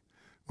century.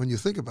 When you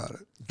think about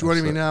it.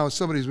 Joining me now is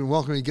somebody who's been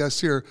welcoming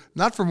guests here,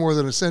 not for more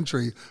than a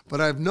century,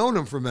 but I've known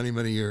him for many,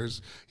 many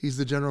years. He's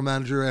the general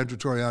manager, Andrew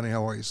Toriani.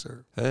 How are you,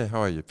 sir? Hey, how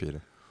are you,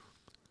 Peter?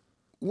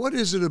 What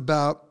is it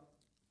about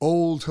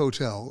old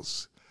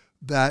hotels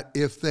that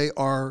if they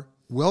are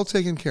well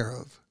taken care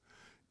of,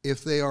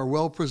 if they are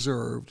well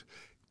preserved,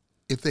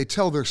 if they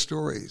tell their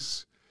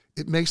stories,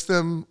 it makes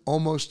them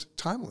almost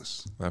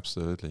timeless?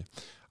 Absolutely.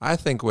 I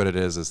think what it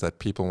is that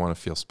people want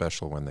to feel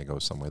special when they go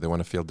somewhere. They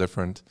want to feel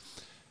different.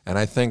 And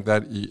I think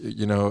that,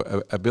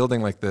 a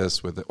building like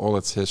this with all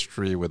its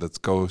history, with its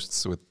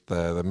ghosts, with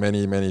the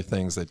many, many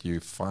things that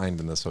you find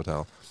in this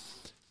hotel,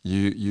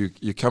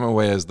 you come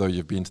away as though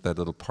you've been to that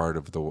little part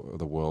of the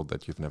world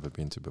that you've never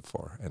been to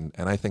before. And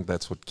I think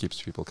that's what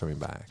keeps people coming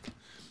back.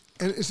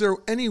 And is there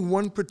any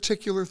one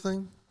particular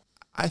thing?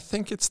 I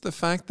think it's the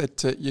fact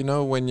that,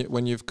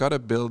 when you've got a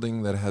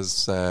building that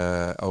has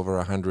over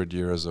 100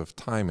 years of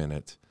time in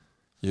it,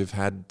 you've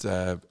had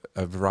a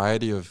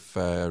variety of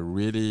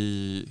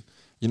really...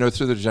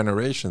 through the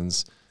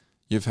generations,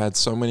 you've had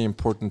so many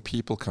important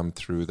people come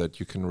through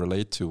that you can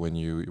relate to when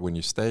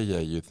you stay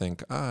here. You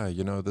think,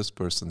 this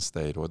person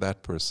stayed or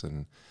that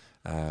person,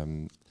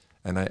 and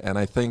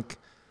I think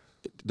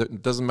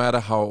it doesn't matter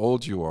how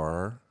old you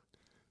are,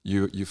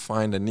 you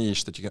find a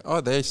niche that you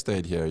can. They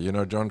stayed here.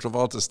 John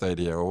Travolta stayed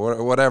here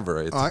or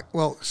whatever. All right.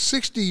 Well,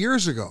 60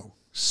 years ago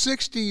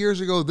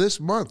this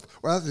month,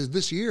 or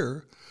this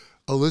year,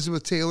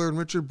 Elizabeth Taylor and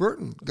Richard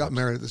Burton got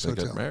married at this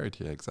hotel. They got married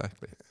here,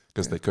 exactly.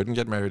 Because they couldn't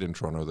get married in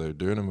Toronto. They were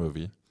doing a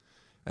movie,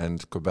 and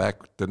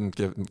Quebec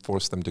didn't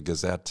force them to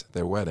gazette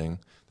their wedding.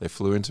 They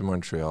flew into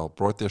Montreal,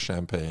 brought their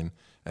champagne,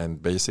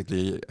 and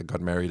basically got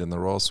married in the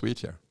Royal Suite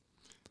here.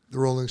 The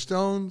Rolling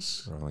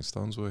Stones. The Rolling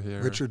Stones were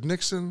here. Richard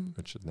Nixon.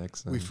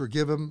 We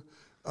forgive him.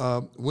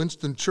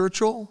 Winston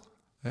Churchill.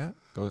 Yeah.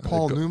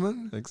 Paul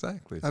Newman.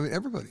 Exactly. I mean,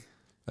 everybody.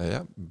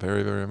 Yeah,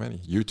 very, very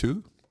many. You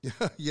too?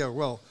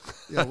 We'll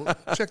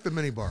check the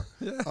minibar.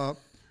 Yeah.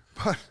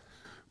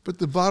 But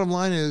the bottom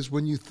line is,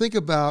 when you think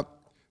about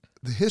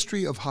the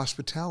history of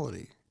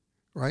hospitality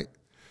right?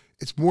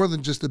 It's more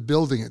than just the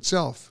building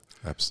itself.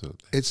 Absolutely.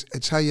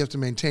 It's how you have to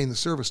maintain the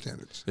service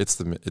standards. It's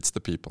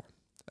the people.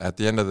 At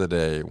the end of the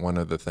day, one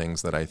of the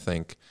things that I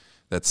think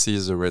that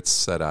Caesar Ritz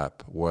set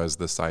up was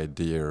this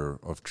idea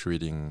of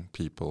treating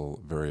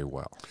people very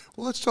well.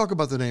 Well, let's talk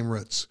about the name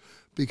Ritz,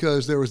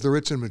 because there was the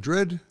Ritz in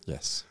Madrid.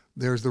 Yes.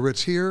 There's the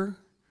Ritz here,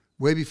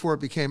 way before it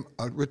became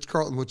a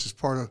Ritz-Carlton, which is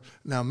part of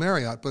now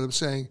Marriott. But I'm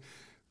saying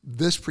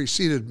this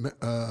preceded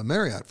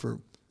Marriott for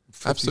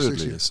 50, Absolutely.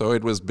 60 years. So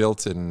it was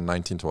built in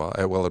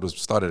 1912. Well, it was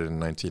started in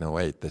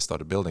 1908. They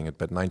started building it,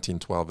 but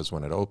 1912 is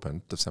when it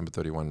opened, December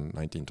 31,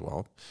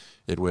 1912.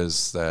 It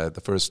was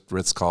the first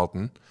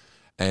Ritz-Carlton,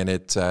 and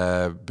it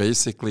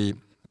basically,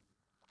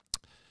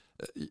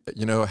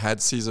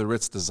 had Caesar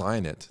Ritz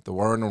design it. The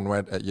Warren and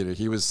Wet,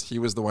 he was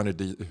the one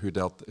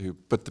who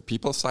put the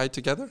people side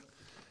together.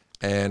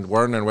 And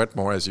Warren and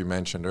Wetmore, as you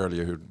mentioned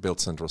earlier, who built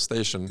Central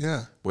Station,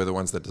 were the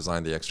ones that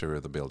designed the exterior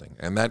of the building.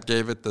 And that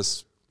gave it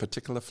this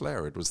particular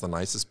flair. It was the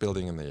nicest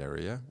building in the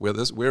area.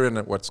 We're in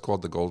what's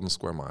called the Golden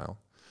Square Mile.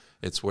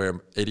 It's where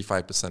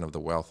 85% of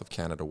the wealth of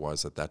Canada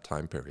was at that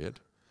time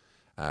period.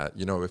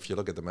 If you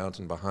look at the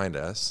mountain behind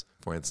us,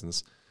 for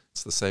instance,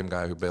 it's the same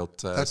guy who built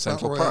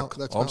Central Park,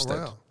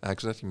 Olmsted.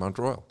 Actually,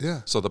 Montreal.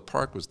 Yeah. So the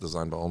park was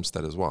designed by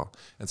Olmsted as well.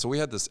 And so we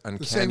had this uncanny...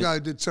 The same guy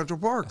who did Central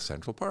Park.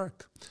 Central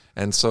Park.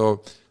 And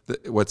so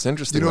what's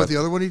interesting... You know what the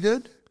other one he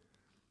did?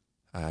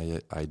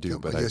 I do,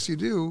 but yes, you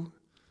do.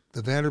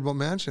 The Vanderbilt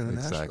Mansion in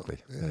exactly.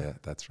 Nashville. Yeah,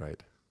 that's right.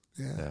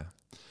 Yeah.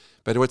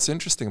 But what's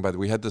interesting about it,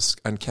 we had this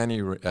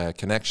uncanny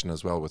connection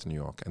as well with New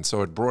York. And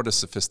so it brought a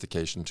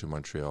sophistication to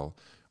Montreal.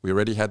 We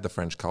already had the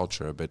French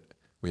culture, but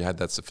we had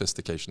that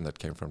sophistication that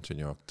came from New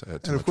York to And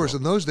of Montreal. course,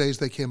 in those days,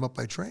 they came up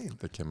by train.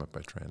 They came up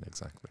by train,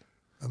 exactly.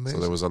 Amazing.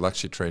 So there was a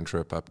luxury train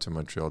trip up to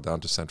Montreal,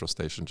 down to Central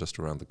Station, just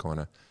around the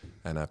corner,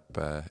 and up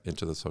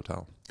into this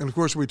hotel. And of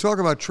course, when we talk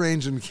about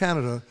trains in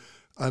Canada,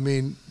 I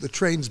mean, the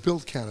trains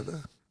built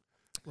Canada,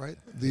 right?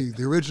 The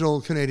original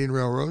Canadian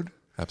Railroad.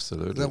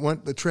 Absolutely. That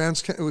went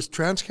it was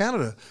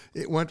Trans-Canada.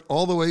 It went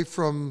all the way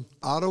from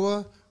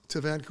Ottawa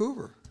to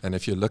Vancouver. And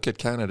if you look at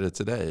Canada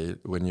today,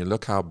 when you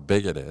look how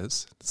big it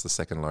is, it's the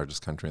second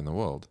largest country in the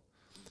world.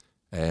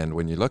 And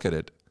when you look at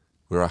it,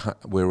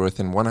 we're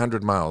within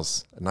 100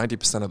 miles.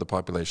 90% of the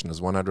population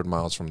is 100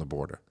 miles from the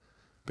border,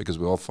 because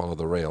we all follow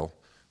the rail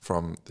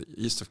from the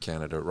east of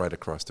Canada right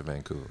across to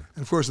Vancouver.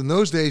 And of course, in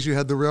those days, you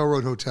had the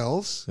railroad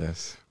hotels.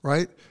 Yes.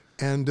 Right?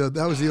 And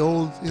that was the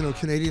old,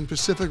 Canadian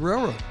Pacific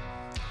Railroad.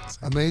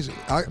 Amazing.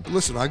 I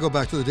go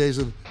back to the days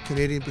of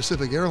Canadian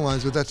Pacific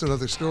Airlines, but that's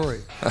another story.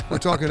 We're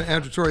talking to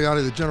Andrew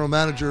Toriani, the general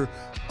manager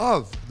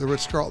of the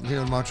Ritz-Carlton here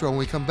in Montreal. When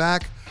we come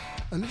back,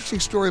 an interesting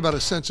story about a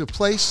sense of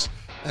place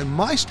and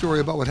my story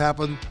about what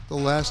happened the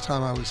last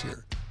time I was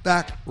here.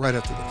 Back right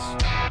after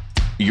this.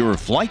 Your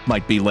flight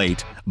might be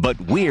late, but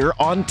we're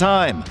on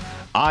time.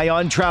 Eye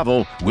on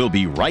Travel will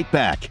be right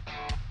back.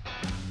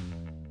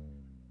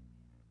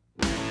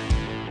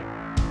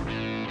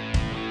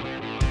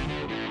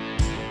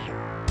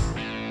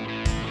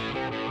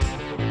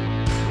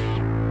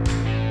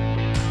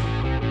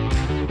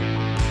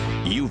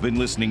 You've been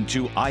listening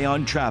to Eye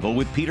on Travel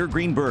with Peter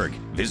Greenberg.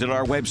 Visit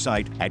our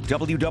website at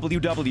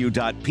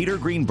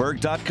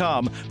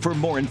www.petergreenberg.com for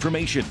more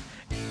information.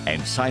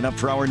 And sign up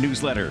for our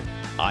newsletter.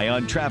 Eye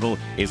on Travel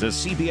is a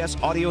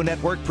CBS Audio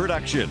Network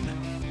production.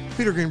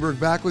 Peter Greenberg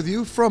back with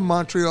you from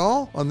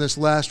Montreal on this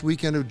last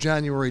weekend of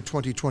January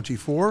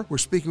 2024. We're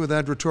speaking with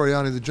Andrew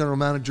Toriani, the general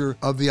manager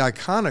of the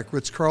iconic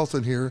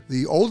Ritz-Carlton here,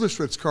 the oldest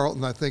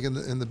Ritz-Carlton, I think,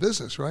 in the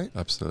business, right?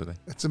 Absolutely.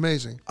 It's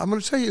amazing. I'm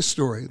going to tell you a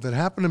story that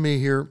happened to me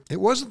here. It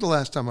wasn't the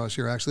last time I was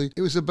here, actually.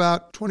 It was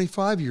about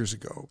 25 years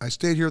ago. I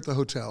stayed here at the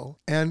hotel,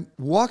 and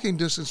walking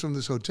distance from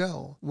this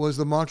hotel was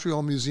the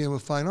Montreal Museum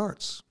of Fine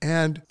Arts.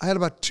 And I had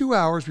about 2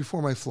 hours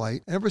before my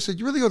flight, and everybody said,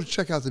 you really ought to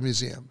check out the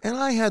museum. And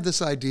I had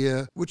this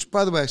idea, which,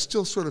 by the way, I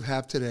still sort of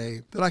have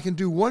today, that I can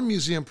do one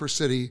museum per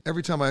city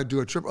every time I do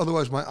a trip.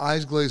 Otherwise, my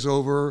eyes glaze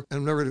over, and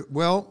I'm never...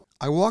 Well,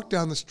 I walked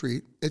down the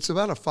street. It's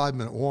about a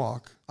 5-minute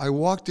walk. I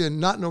walked in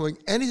not knowing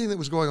anything that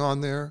was going on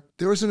there.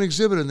 There was an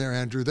exhibit in there,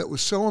 Andrew, that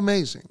was so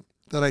amazing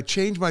that I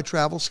changed my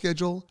travel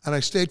schedule, and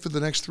I stayed for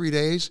the next 3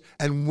 days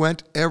and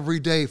went every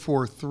day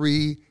for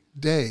 3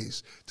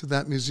 days to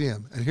that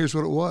museum. And here's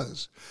what it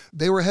was.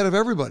 They were ahead of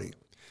everybody.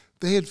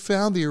 They had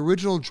found the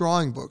original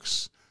drawing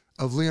books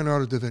of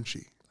Leonardo da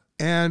Vinci.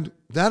 And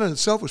that in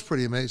itself was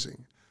pretty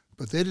amazing.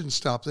 But they didn't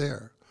stop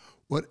there.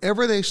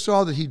 Whatever they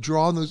saw that he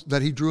drew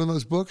in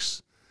those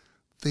books,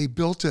 they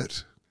built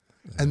it.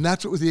 Yeah. And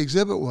that's what the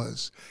exhibit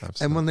was.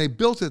 Absolutely. And when they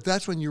built it,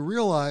 that's when you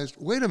realized,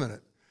 wait a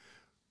minute,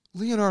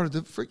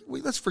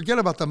 let's forget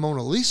about the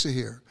Mona Lisa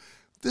here.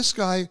 This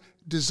guy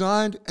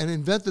designed and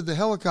invented the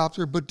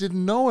helicopter but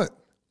didn't know it.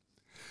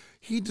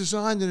 He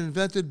designed and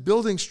invented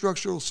building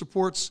structural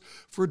supports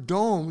for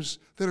domes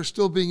that are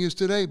still being used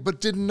today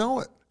but didn't know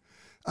it.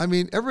 I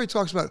mean, everybody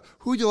talks about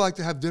who would you like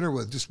to have dinner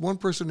with? Just one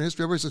person in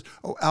history. Everybody says,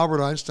 oh,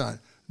 Albert Einstein.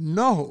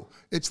 No,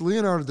 it's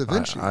Leonardo da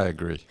Vinci. I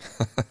agree.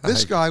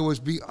 This guy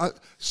was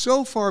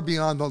so far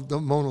beyond the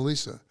Mona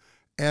Lisa,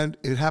 and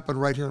it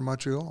happened right here in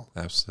Montreal.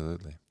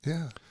 Absolutely.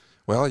 Yeah.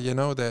 Well, you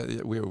know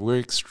that we're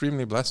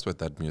extremely blessed with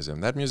that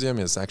museum. That museum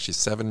is actually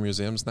 7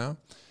 museums now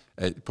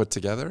put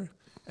together,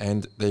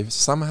 and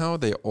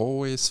they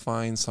always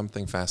find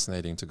something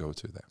fascinating to go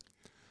to there.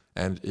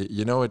 And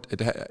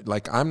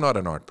like I'm not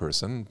an art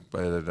person,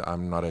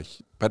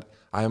 but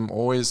I'm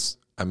always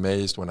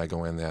amazed when I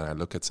go in there and I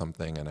look at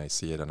something and I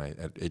see it, and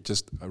it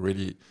just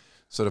really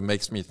sort of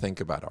makes me think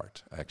about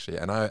art, actually.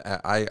 And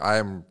I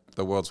am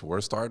the world's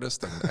worst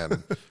artist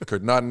and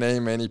could not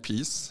name any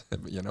piece,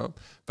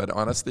 But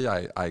honestly,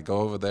 I go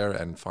over there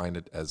and find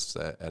it as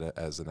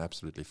an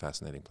absolutely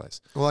fascinating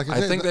place. Well,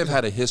 I think they've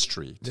had a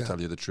history, to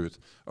tell you the truth,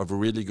 of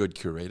really good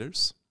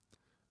curators,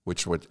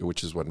 which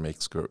is what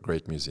makes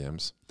great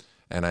museums.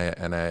 And I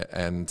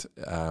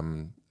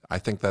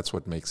think that's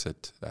what makes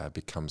it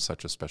become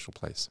such a special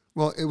place.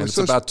 Well, it's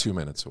about 2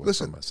 minutes away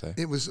from us.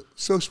 It was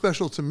so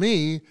special to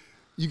me.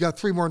 You got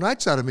 3 more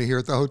nights out of me here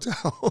at the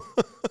hotel.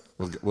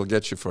 We'll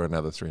get you for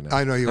another 3 nights.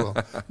 I know you will.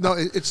 No,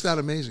 it's that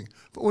amazing.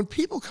 But when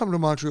people come to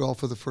Montreal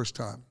for the first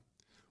time,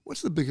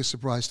 what's the biggest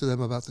surprise to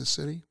them about this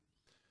city?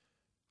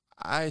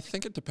 I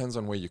think it depends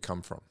on where you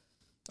come from.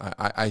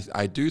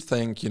 I do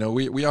think,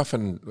 we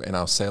often, in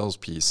our sales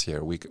piece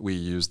here, we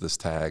use this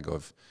tag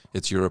of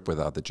it's Europe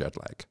without the jet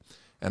lag.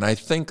 And I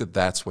think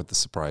that's what the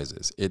surprise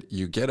is.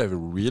 You get a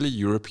really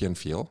European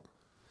feel.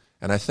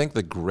 And I think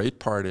the great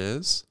part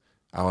is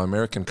our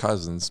American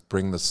cousins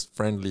bring this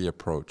friendly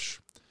approach.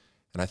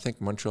 And I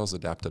think Montreal's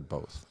adapted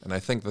both. And I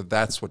think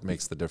that's what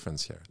makes the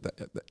difference here.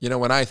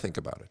 When I think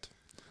about it.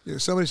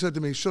 Somebody said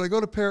to me, should I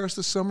go to Paris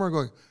this summer? I'm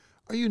going,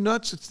 are you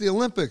nuts? It's the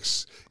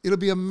Olympics. It'll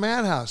be a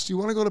madhouse. Do you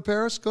want to go to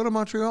Paris? Go to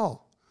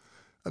Montreal.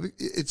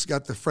 It's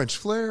got the French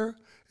flair.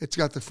 It's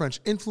got the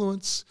French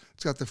influence.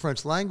 It's got the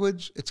French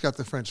language. It's got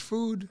the French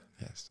food.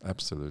 Yes,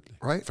 absolutely.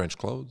 Right? French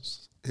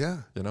clothes. Yeah.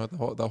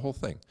 The whole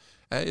thing.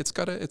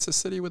 It's a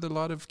city with a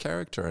lot of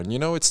character, and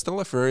it's still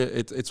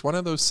it's one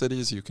of those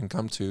cities you can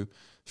come to,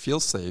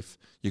 feel safe.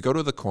 You go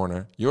to the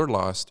corner, you're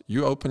lost.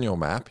 You open your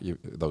map.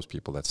 Those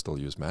people that still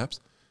use maps,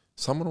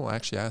 someone will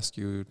actually ask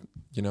you,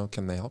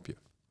 can they help you?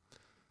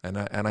 And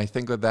I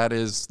think that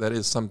is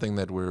something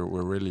that we're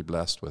really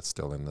blessed with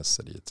still in this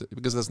city.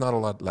 Because there's not a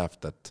lot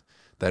left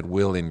that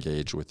will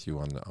engage with you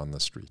on the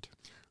street.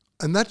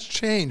 And that's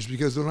changed,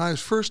 because when I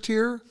was first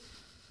here,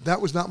 that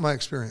was not my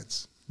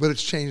experience. But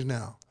it's changed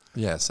now.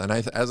 Yes, and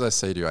as I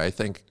say to you, I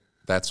think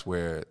that's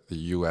where the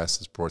U.S.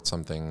 has brought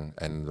something,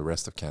 and the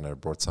rest of Canada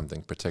brought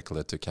something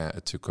particular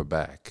to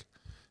Quebec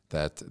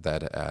that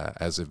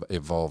has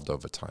evolved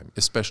over time,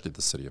 especially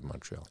the city of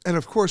Montreal. And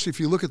of course,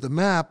 if you look at the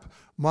map,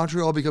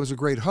 Montreal becomes a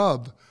great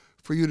hub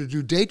for you to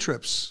do day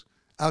trips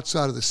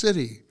outside of the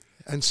city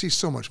and see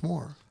so much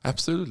more.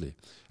 Absolutely.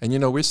 And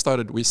we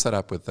set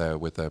up with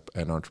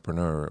an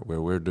entrepreneur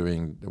where we're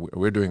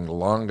doing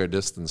longer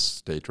distance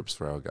day trips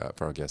for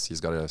our guests.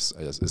 He's got a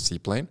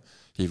seaplane.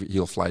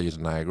 He'll fly you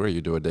to Niagara.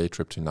 You do a day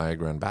trip to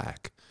Niagara and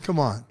back. Come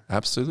on.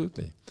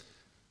 Absolutely.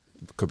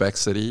 Quebec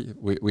City,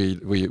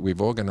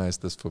 we've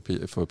organized this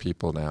for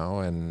people now,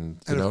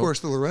 and of course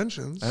the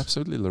Laurentians.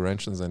 Absolutely,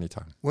 Laurentians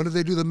anytime. When do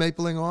they do the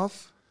mapling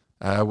off?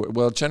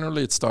 Well,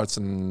 generally it starts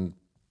in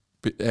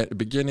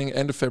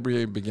end of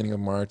February, beginning of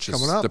March.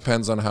 Coming up.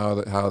 Depends on how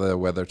the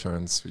weather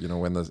turns.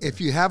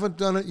 If you haven't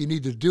done it, you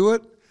need to do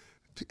it.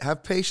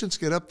 Have patience.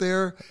 Get up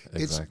there.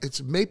 Exactly.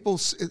 It's maple.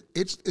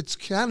 It's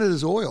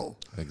Canada's oil.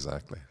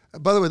 Exactly.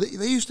 By the way,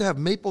 they used to have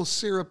maple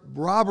syrup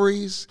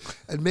robberies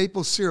and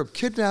maple syrup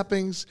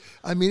kidnappings.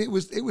 I mean, it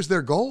was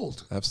their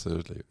gold.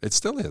 Absolutely, it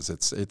still is.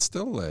 It's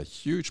still a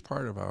huge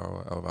part of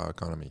our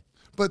economy.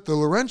 But the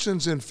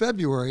Laurentians in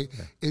February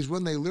is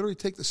when they literally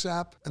take the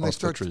sap and they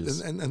start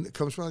and it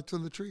comes right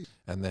from the trees.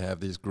 And they have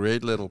these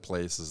great little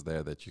places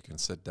there that you can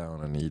sit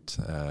down and eat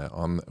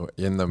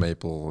in the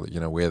maple.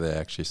 Where they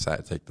actually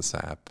take the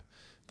sap.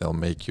 They'll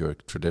make you a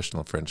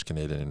traditional French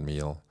Canadian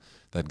meal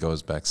that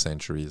goes back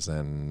centuries,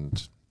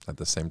 and at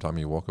the same time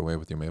you walk away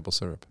with your maple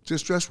syrup.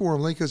 Just dress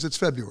warmly because it's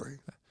February.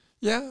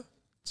 Yeah,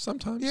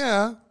 sometimes.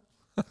 Yeah.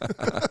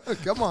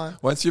 Come on.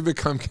 Once you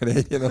become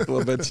Canadian a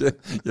little bit, you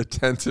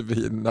tend to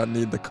not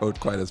need the coat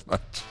quite as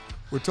much.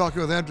 We're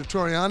talking with Andrew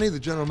Toriani, the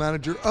general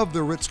manager of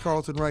the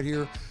Ritz-Carlton right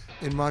here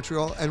in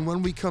Montreal. And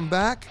when we come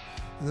back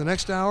in the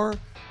next hour,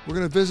 we're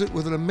going to visit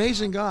with an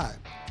amazing guy.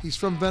 He's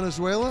from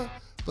Venezuela,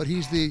 but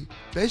he's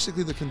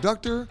basically the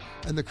conductor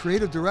and the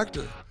creative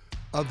director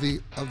of the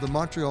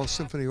Montreal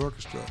Symphony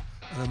Orchestra.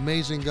 An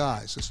amazing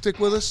guy. So stick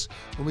with us.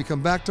 When we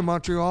come back to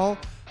Montreal,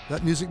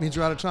 that music means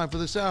we're out of time for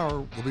this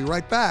hour. We'll be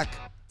right back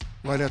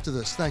right after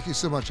this. Thank you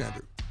so much,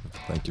 Andrew.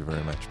 Thank you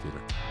very much, Peter.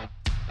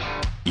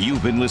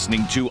 You've been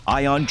listening to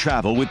Eye on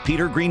Travel with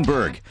Peter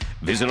Greenberg.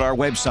 Visit our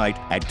website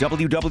at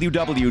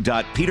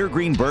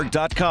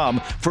www.petergreenberg.com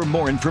for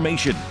more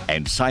information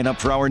and sign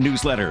up for our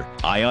newsletter.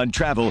 Eye on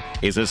Travel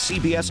is a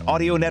CBS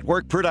Audio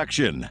Network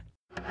production.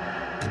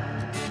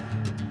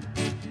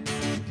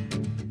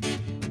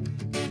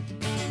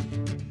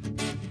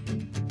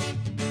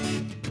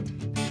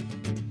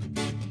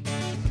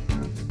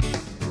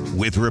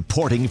 With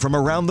reporting from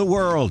around the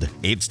world,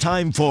 it's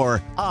time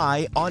for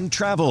Eye on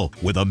Travel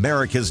with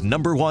America's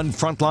 #1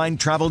 frontline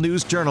travel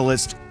news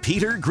journalist,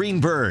 Peter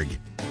Greenberg.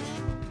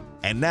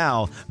 And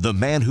now, the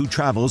man who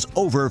travels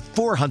over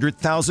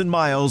 400,000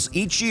 miles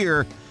each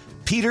year,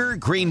 Peter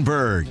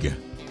Greenberg.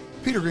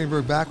 Peter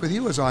Greenberg back with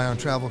you as Eye on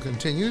Travel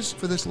continues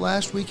for this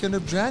last weekend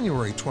of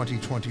January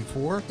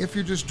 2024. If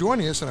you're just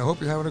joining us, and I hope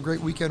you're having a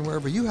great weekend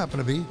wherever you happen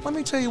to be, let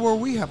me tell you where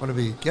we happen to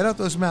be. Get out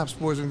those maps,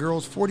 boys and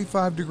girls.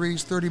 45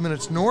 degrees, 30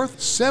 minutes north,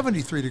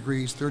 73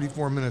 degrees,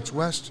 34 minutes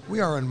west.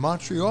 We are in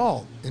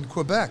Montreal, in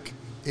Quebec,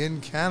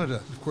 in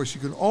Canada. Of course, you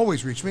can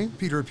always reach me,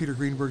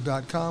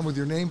 peter@petergreenberg.com, with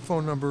your name,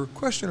 phone number,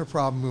 question or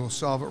problem. We will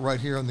solve it right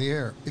here on the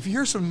air. If you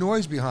hear some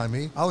noise behind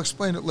me, I'll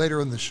explain it later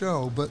in the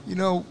show, but you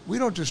know, we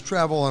don't just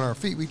travel on our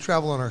feet, we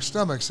travel on our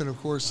stomachs, and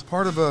of course,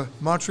 part of a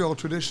Montreal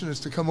tradition is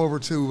to come over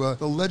to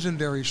the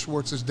legendary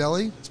Schwartz's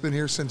Deli. It's been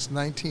here since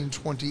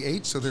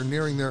 1928, so they're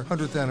nearing their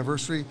 100th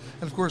anniversary.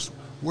 And of course,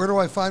 where do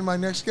I find my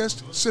next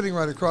guest? Sitting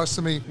right across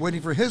from me,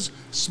 waiting for his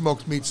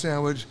smoked meat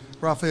sandwich,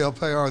 Raphael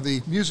Payar,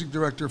 the music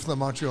director for the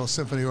Montreal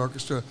Symphony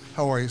Orchestra.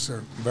 How are you,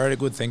 sir? Very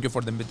good. Thank you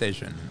for the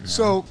invitation.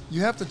 So you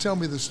have to tell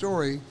me the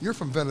story. You're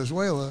from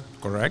Venezuela.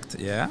 Correct,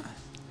 yeah.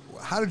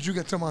 How did you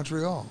get to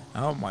Montreal?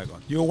 Oh, my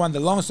God. You want the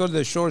long story,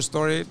 the short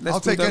story? I'll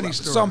take any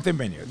story. Something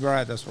many.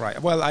 Right, that's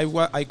right. Well,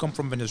 I come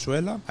from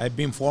Venezuela. I've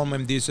been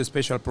forming this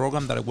special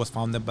program that was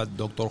founded by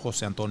Dr.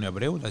 Jose Antonio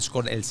Abreu. That's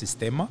called El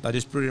Sistema. That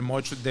is pretty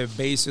much the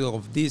basis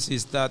of this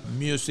is that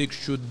music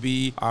should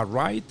be a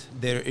right.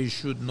 It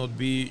should not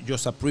be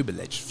just a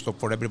privilege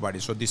for everybody.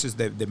 So this is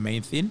the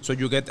main thing. So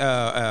you get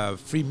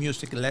free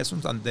music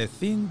lessons. And the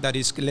thing that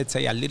is, let's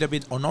say, a little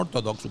bit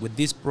unorthodox with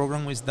this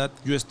program is that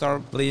you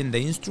start playing the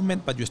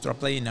instrument, but you start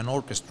playing an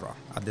orchestra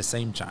at the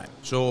same time.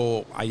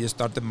 So I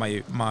started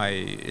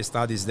my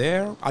studies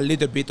there a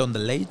little bit on the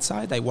late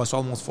side. I was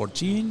almost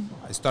 14.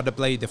 I started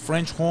playing the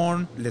French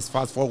horn. Let's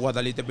fast forward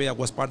a little bit. I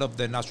was part of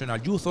the National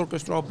Youth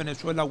Orchestra of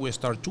Venezuela. We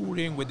started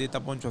touring. We did a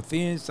bunch of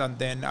things, and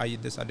then I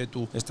decided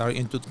to start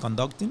into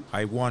conducting.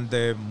 I won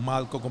the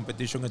Malco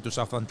competition in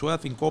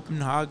 2012 in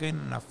Copenhagen,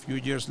 and a few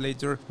years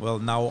later, well,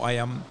 now I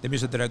am the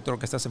music director of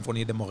Orchestra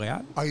Symphonie de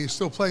Montréal. Are you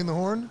still playing the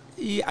horn?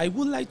 I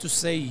would like to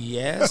say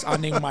yes,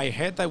 and in my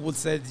head I would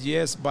say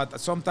yes, but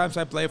sometimes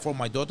I play for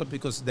my daughter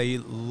because they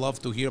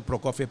love to hear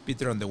Prokofiev,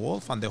 Peter and the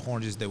Wolf, and the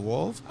horn is the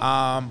wolf.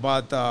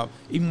 But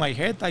in my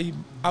head,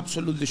 I'm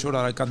absolutely sure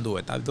that I can do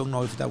it. I don't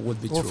know if that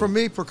would be true. Well, for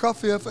me,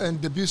 Prokofiev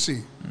and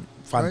Debussy.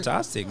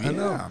 Fantastic, right?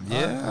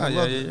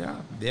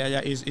 Yeah.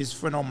 It's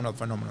phenomenal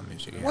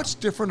music. Yeah. What's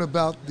different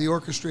about the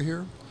orchestra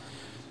here?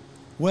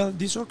 Well,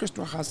 this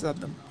orchestra has that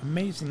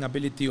amazing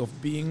ability of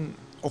being.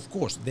 Of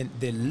course,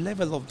 the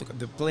level of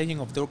the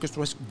playing of the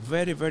orchestra is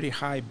very, very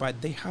high,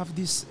 but they have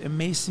this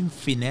amazing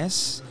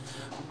finesse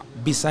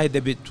beside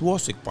the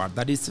virtuosic part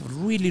that is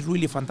really,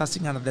 really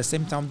fantastic, and at the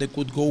same time they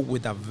could go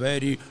with a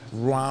very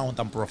round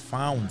and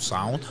profound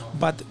sound,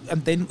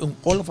 and then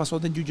all of a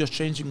sudden you just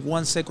change in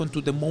 1 second to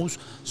the most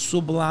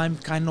sublime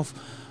kind of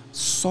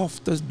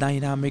softest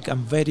dynamic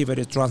and very,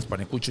 very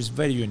transparent, which is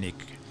very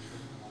unique.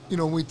 You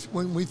know,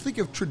 when we think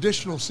of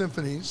traditional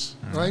symphonies,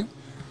 right?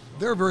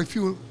 There are very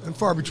few and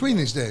far between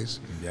these days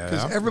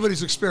because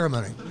everybody's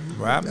experimenting.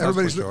 Right,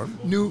 everybody's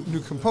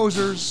new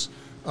composers,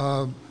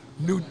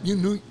 new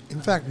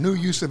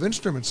use of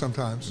instruments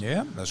sometimes.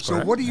 Yeah, that's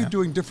correct. So what are you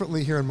doing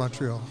differently here in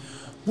Montreal?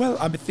 Well,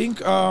 I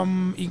think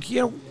in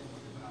here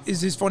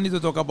it's funny to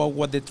talk about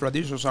what the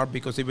traditions are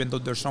because even though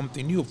there's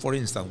something new, for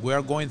instance, we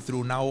are going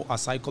through now a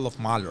cycle of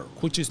Mahler,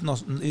 which is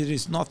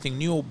nothing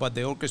new, but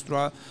the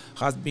orchestra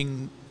has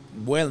been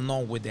well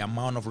known with the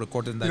amount of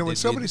recording that when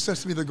somebody says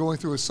to me they're going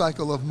through a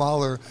cycle of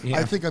Mahler,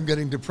 I think I'm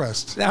getting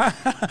depressed.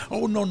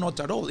 Oh, no,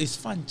 not at all. It's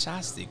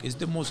fantastic. It's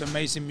the most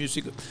amazing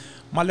music.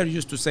 Mahler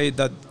used to say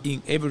that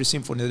in every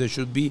symphony there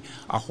should be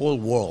a whole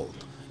world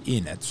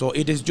in it. So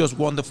it is just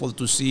wonderful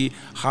to see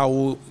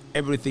how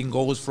everything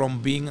goes from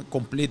being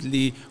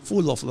completely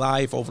full of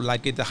life, of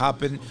like it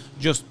happened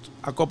just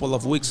a couple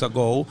of weeks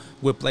ago.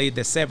 We played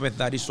the 7th,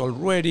 that is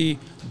already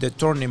the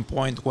turning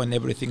point when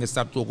everything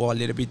starts to go a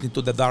little bit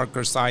into the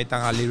darker side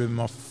and a little bit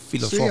more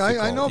philosophical. See,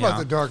 I know about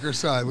the darker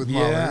side with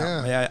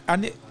Mahler. Yeah.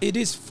 And it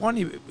is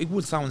funny, it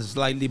would sound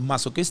slightly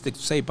masochistic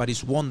to say, but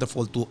it's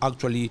wonderful to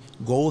actually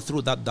go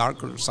through that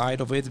darker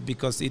side of it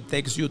because it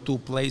takes you to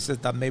places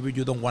that maybe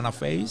you don't want to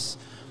face,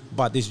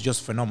 but it's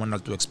just phenomenal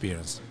to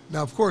experience.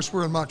 Now, of course,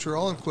 we're in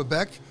Montreal, in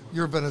Quebec.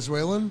 You're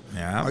Venezuelan.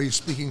 Yeah. Are you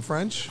speaking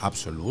French?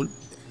 Absolutely.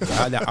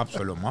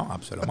 Absolutely.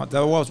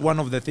 That was one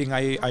of the things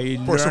I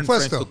learned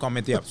French to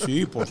comment. Yeah,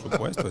 sí, por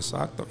supuesto,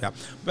 exacto. Yeah.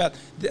 But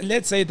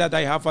let's say that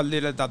I have a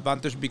little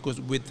advantage because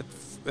with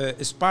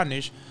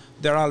Spanish,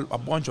 there are a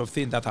bunch of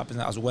things that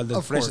happen as well.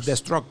 The French, the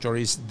structure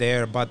is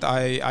there, but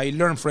I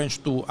learned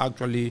French to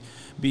actually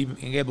be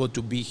able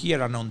to be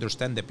here and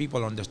understand the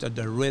people, understand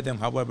the rhythm,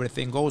 how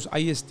everything goes.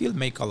 I still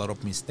make a lot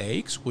of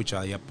mistakes, which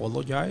I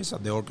apologize.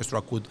 The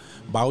orchestra could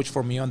vouch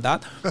for me on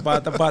that,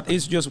 but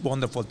it's just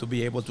wonderful to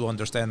be able to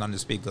understand and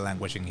speak the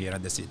language in here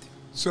at the city.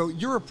 So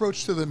your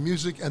approach to the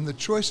music and the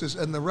choices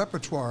and the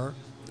repertoire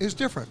is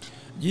different.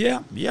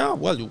 Yeah.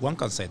 Well, one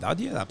can say that.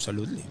 Yeah,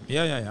 absolutely.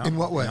 Yeah. In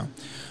what way?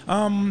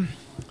 Yeah.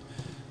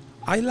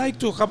 I like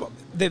to have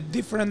the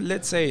different,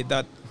 let's say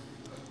that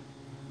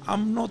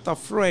I'm not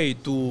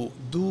afraid to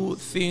do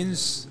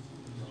things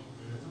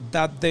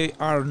that they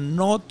are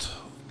not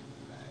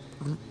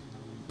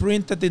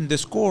printed in the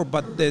score,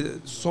 but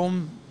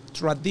some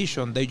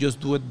tradition, they just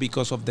do it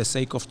because of the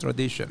sake of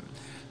tradition.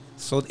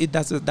 So it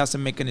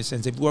doesn't make any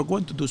sense. If we are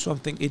going to do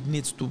something,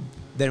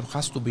 there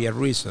has to be a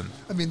reason.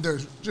 I mean,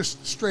 there's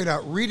just straight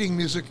out reading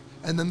music,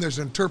 and then there's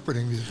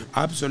interpreting music.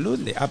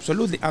 Absolutely.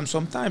 And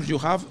sometimes we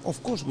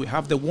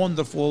have the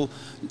wonderful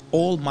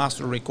old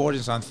master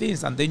recordings and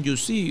things, and then you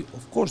see,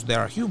 of course, they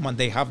are human.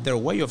 They have their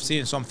way of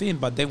seeing something,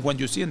 but then when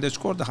you see in the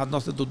score, that has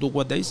nothing to do with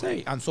what they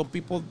say. And some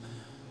people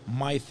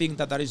might think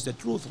that is the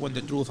truth when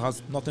the truth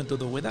has nothing to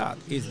do with that.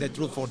 It's the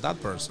truth for that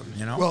person,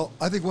 Well,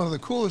 I think one of the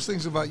coolest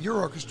things about your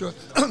orchestra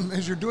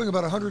is you're doing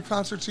about 100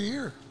 concerts a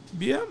year.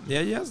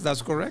 Yes,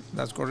 that's correct.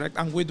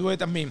 And we do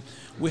it,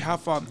 we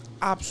have an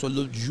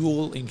absolute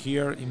jewel in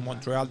here in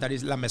Montreal, that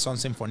is La Maison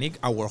Symphonique,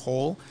 our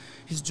hall.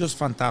 It's just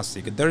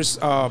fantastic.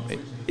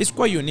 It's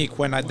quite unique.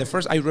 When I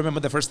remember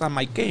the first time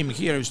I came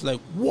here, it's like,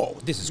 whoa,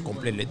 this is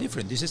completely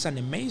different. This is an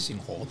amazing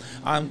hall.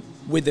 And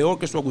with the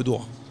orchestra, we do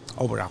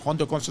over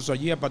 100 concerts a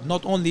year, but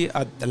not only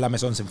at the La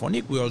Maison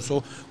Symphonique, we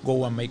also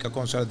go and make a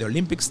concert at the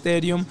Olympic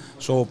Stadium,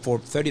 so for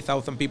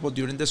 30,000 people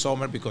during the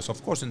summer, because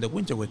of course in the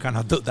winter we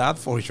cannot do that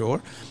for sure.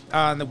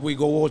 And we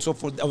go also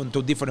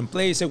to different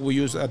places. We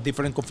use a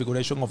different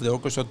configuration of the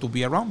orchestra to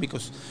be around,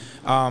 because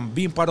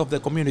being part of the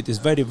community is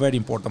very, very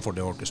important for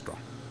the orchestra.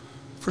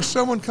 For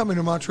someone coming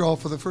to Montreal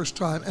for the first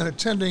time and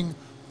attending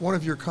one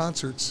of your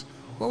concerts,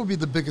 what would be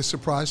the biggest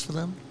surprise for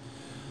them?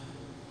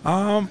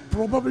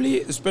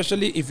 Probably,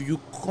 especially if you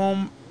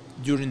come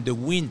during the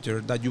winter,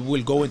 that you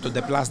will go into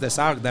the Place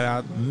des Arcs. There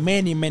are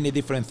many, many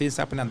different things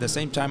happening at the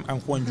same time.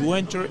 And when you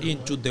enter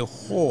into the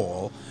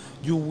hall,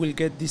 you will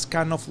get this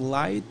kind of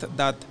light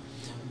that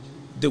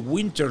the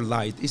winter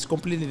light is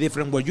completely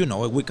different.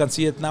 Where, we can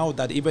see it now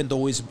that even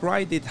though it's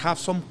bright, it has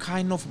some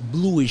kind of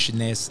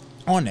bluishness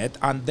on it.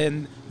 And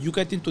then you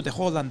get into the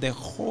hall, and the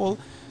hall,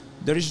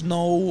 there is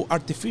no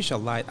artificial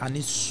light, and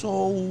it's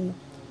so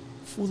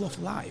full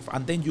of life,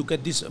 and then you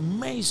get this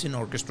amazing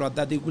orchestra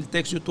that it will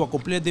take you to a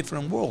completely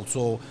different world.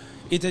 So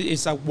it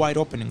is a wide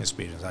opening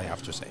experience, I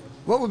have to say.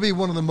 What would be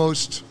one of the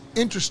most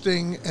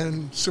interesting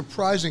and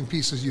surprising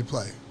pieces you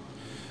play?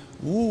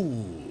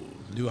 Ooh,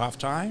 do you have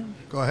time?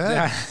 Go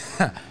ahead.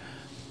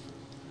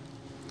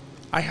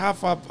 I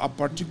have a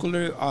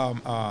particular,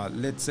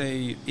 let's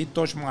say, it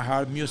touched my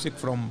heart, music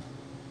from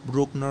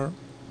Bruckner,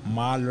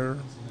 Mahler,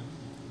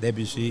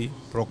 Debussy,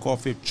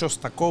 Prokofiev,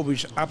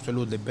 Shostakovich,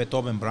 absolutely,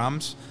 Beethoven,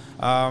 Brahms,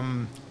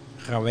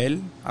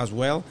 Ravel as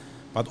well,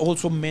 but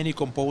also many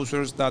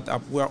composers that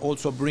we are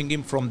also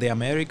bringing from the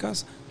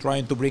Americas,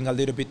 trying to bring a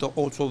little bit of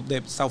also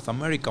the South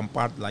American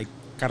part, like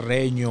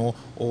Carreño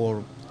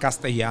or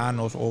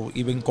Castellanos, or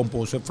even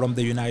composers from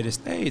the United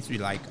States,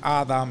 like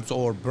Adams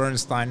or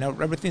Bernstein,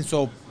 everything.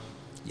 So,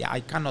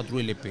 I cannot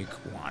really pick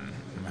one.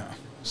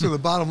 So the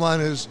bottom line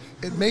is,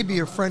 it may be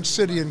a French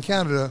city in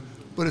Canada,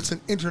 but it's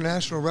an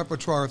international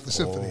repertoire of the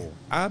symphony.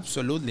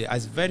 Absolutely.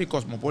 It's very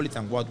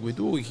cosmopolitan. What we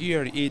do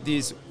here, it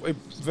is a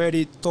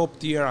very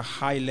top-tier,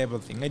 high-level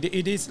thing.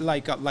 It is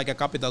like a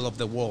capital of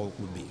the world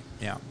would be.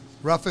 Yeah.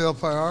 Raphael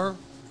Payar,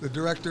 the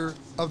director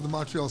of the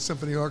Montreal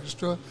Symphony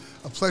Orchestra.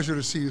 A pleasure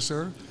to see you,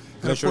 sir.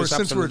 And of course,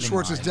 since we're at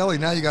Schwartz's Deli,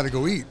 now you got to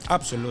go eat.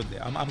 Absolutely.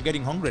 I'm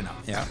getting hungry now.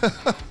 Yeah.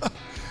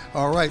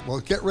 All right, well,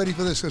 get ready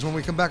for this, because when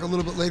we come back a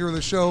little bit later in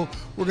the show,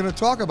 we're going to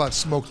talk about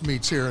smoked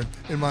meats here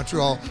in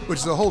Montreal, which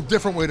is a whole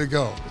different way to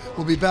go.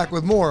 We'll be back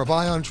with more of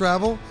Eye on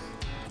Travel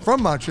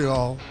from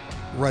Montreal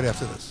right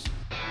after this.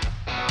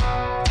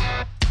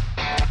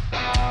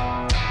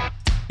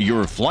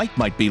 Your flight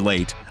might be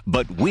late,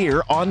 but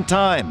we're on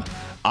time.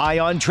 Eye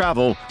on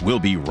Travel will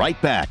be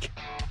right back.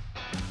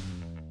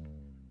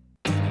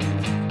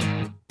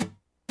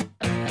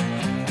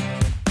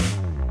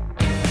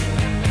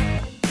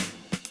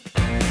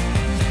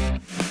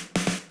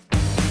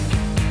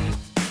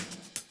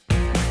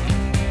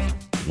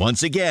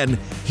 Once again,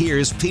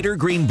 here's Peter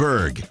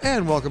Greenberg.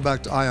 And welcome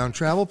back to Eye on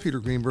Travel. Peter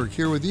Greenberg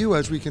here with you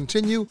as we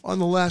continue on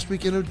the last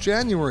weekend of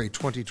January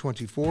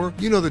 2024.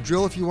 You know the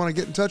drill. If you want to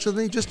get in touch with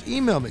me, just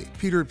email me,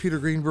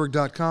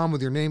 peter@petergreenberg.com,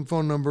 with your name,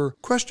 phone number,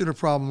 question, or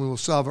problem. We will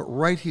solve it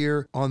right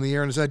here on the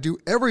air. And as I do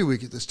every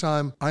week at this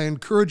time, I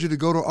encourage you to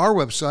go to our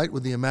website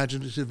with the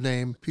imaginative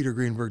name,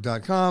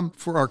 petergreenberg.com,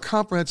 for our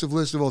comprehensive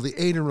list of all the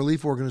aid and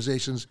relief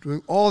organizations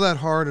doing all that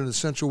hard and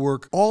essential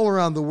work all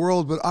around the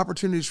world, but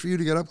opportunities for you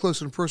to get up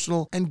close and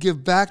personal and and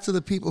give back to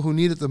the people who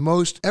need it the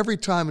most every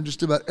time and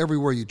just about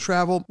everywhere you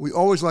travel. We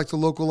always like to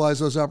localize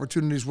those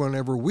opportunities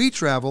whenever we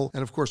travel,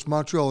 and of course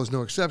Montreal is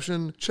no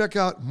exception. Check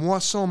out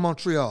Moisson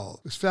Montreal.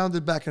 It was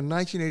founded back in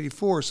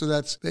 1984, so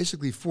that's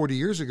basically 40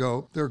 years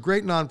ago. They're a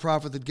great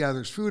nonprofit that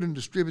gathers food and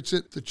distributes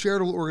it to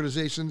charitable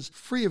organizations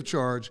free of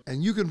charge,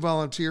 and you can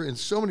volunteer in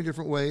so many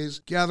different ways,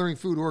 gathering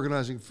food,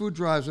 organizing food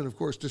drives, and of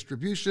course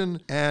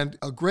distribution, and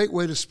a great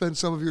way to spend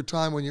some of your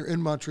time when you're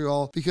in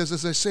Montreal, because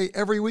as I say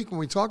every week when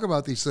we talk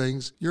about these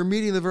things, you're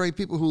meeting the very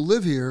people who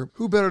live here.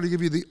 Who better to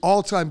give you the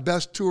all-time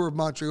best tour of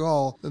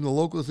Montreal than the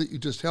locals that you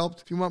just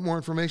helped? If you want more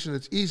information,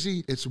 it's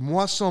easy. It's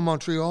Moisson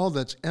Montreal.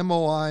 That's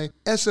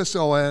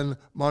MOISSON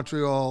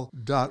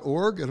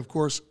Montreal.org. And of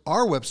course,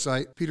 our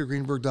website,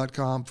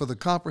 petergreenberg.com, for the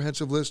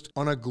comprehensive list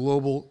on a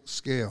global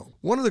scale.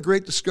 One of the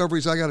great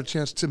discoveries I got a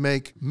chance to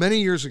make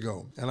many years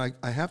ago, and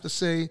I have to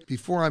say,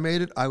 before I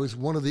made it, I was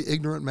one of the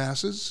ignorant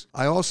masses.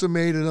 I also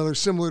made another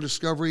similar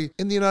discovery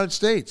in the United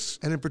States,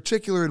 and in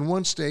particular in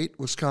one state,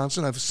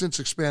 Wisconsin. I've since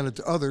expanded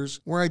to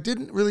others, where I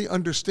didn't really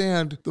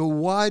understand the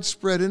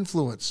widespread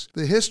influence,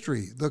 the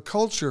history, the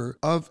culture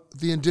of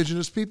the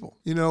indigenous people.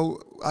 You know,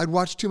 I'd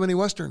watched too many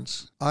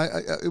Westerns.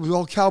 It was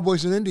all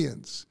cowboys and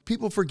Indians.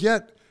 People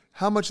forget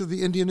how much of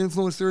the Indian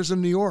influence there is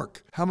in New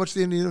York, how much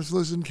the Indian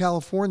influence is in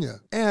California.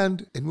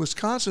 And in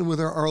Wisconsin, where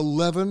there are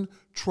 11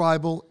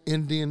 tribal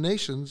Indian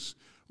nations,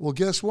 well,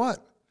 guess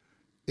what?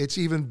 It's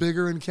even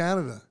bigger in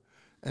Canada.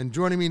 And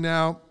joining me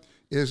now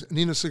is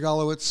Nina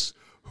Segalowitz,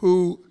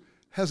 who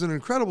has an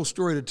incredible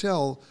story to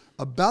tell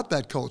about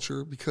that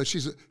culture, because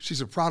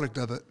she's a product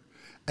of it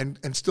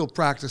and still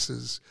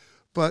practices.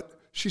 But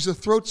she's a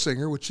throat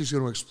singer, which she's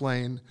going to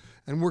explain,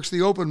 and works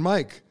the open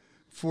mic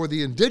for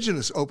the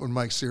Indigenous Open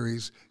Mic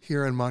Series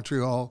here in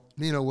Montreal.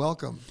 Nina,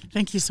 welcome.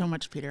 Thank you so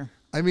much, Peter.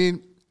 I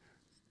mean,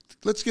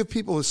 let's give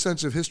people a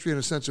sense of history and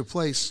a sense of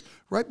place.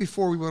 Right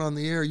before we went on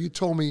the air, you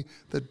told me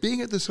that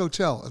being at this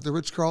hotel, at the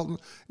Ritz-Carlton,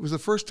 it was the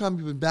first time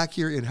you've been back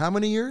here in how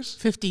many years?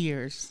 50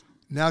 years.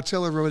 Now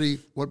tell everybody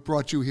what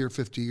brought you here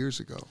 50 years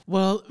ago.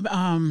 Well,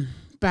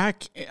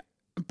 back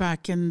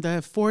in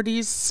the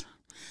 40s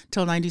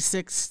till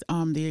 96,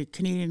 the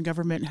Canadian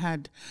government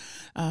had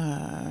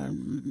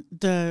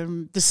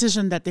the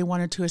decision that they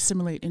wanted to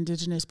assimilate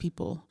Indigenous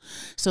people.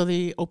 So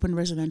they opened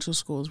residential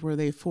schools where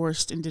they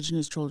forced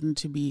Indigenous children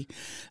to be,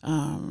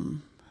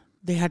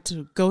 they had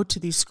to go to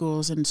these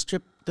schools and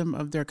strip them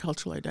of their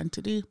cultural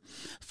identity.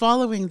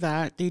 Following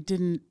that,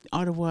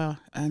 Ottawa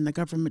and the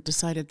government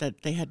decided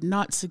that they had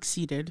not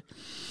succeeded.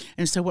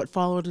 And so what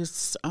followed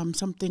is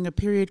a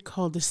period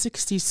called the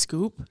 60s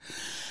Scoop.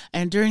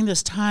 And during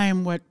this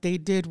time, what they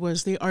did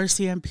was the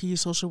RCMP,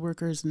 social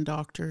workers and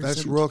doctors.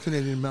 That's Royal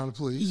Canadian Mounted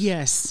Police.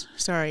 Yes,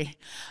 sorry.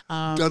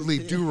 Dudley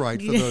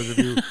Do-Right, for those of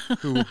you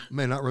who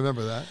may not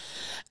remember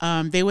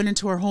that. They went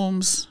into our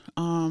homes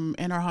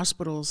and our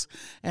hospitals,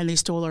 and they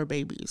stole our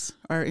babies,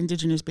 our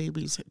Indigenous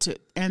babies.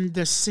 And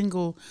the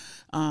single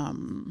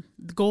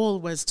goal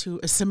was to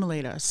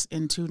assimilate us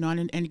into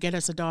and get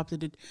us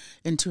adopted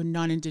into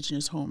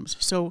non-Indigenous homes.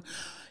 So,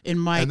 in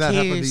my case, and that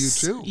happened to you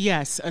too.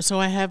 Yes. So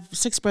I have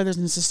 6 brothers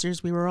and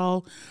sisters. We were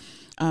all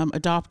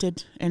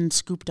adopted and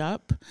scooped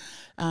up.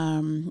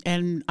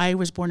 And I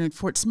was born in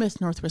Fort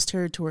Smith, Northwest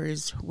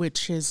Territories,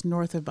 which is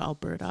north of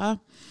Alberta.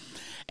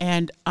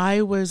 And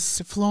I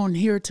was flown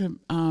here to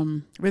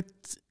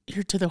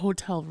the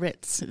Hotel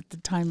Ritz. At the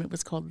time, it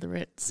was called the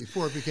Ritz.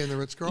 Before it became the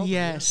Ritz-Carlton.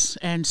 Yes.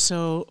 And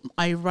so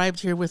I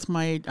arrived here with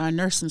my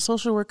nurse and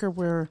social worker,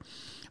 where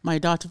my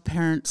adoptive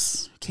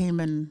parents came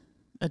and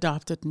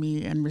adopted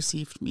me and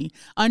received me,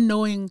 not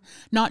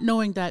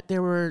knowing that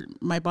there were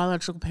my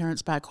biological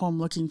parents back home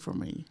looking for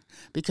me,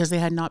 because they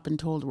had not been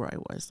told where I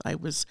was.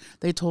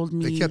 They told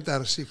me. They kept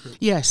that a secret.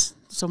 Yes.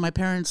 So my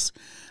parents,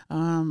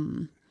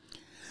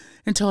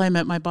 until I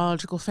met my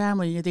biological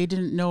family, they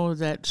didn't know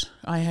that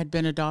I had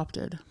been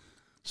adopted.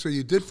 So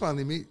you did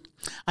finally meet.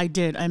 I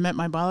did. I met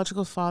my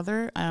biological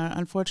father,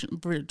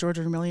 unfortunately, George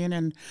Vermillion,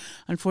 and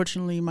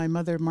unfortunately my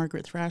mother,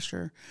 Margaret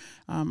Thrasher.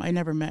 I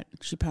never met.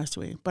 She passed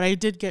away. But I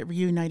did get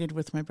reunited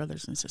with my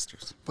brothers and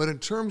sisters. But in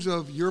terms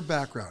of your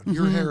background,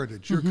 your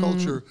heritage, your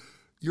culture,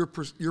 you're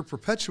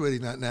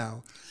perpetuating that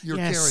now. You're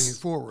carrying it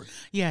forward.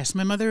 Yes.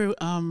 My mother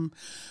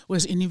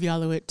was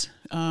Inuvialuit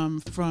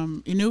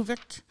from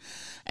Inuvik.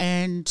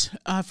 And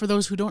for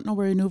those who don't know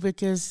where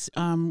Inuvik is,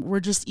 we're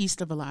just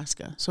east of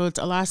Alaska. So it's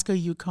Alaska,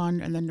 Yukon,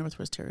 and then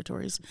Northwest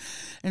Territories.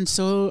 And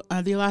so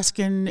the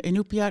Alaskan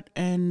Inupiat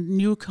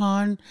and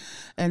Yukon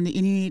and the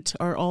Inuit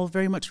are all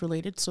very much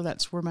related. So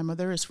that's where my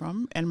mother is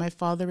from. And my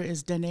father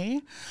is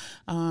Dene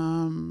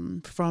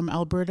from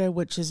Alberta,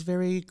 which is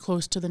very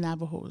close to the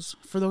Navajos.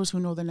 For those who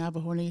know the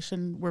Navajo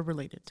Nation, we're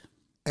related.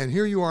 And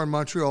here you are in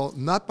Montreal,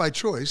 not by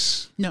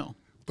choice. No.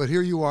 But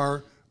here you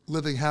are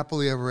living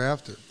happily ever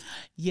after.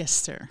 Yes,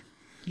 sir.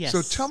 Yes.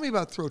 So tell me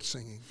about throat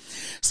singing.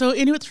 So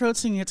Inuit throat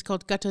singing, it's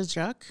called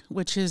Gatazjak,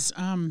 which is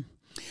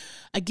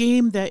a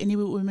game that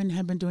Inuit women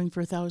have been doing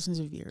for thousands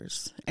of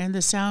years. And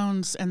the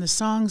sounds and the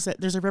songs, that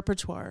there's a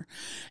repertoire,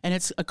 and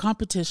it's a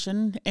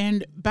competition.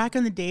 And back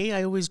in the day,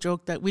 I always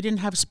joked that we didn't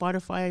have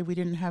Spotify, we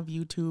didn't have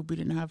YouTube,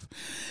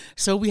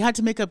 so we had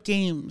to make up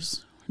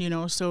games.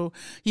 So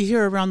you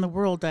hear around the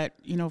world that,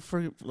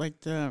 for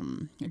like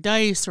the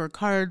dice or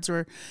cards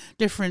or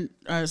different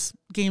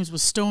games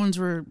with stones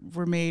were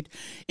made.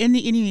 In the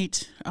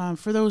Inuit,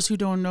 for those who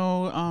don't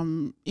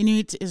know,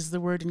 Inuit is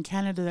the word in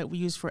Canada that we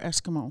use for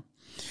Eskimo.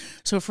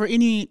 So for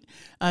Inuit,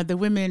 the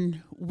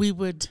women, we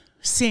would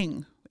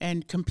sing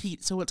and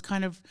compete. So it's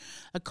kind of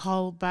a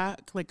call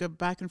back, like a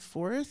back and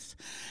forth.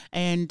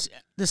 And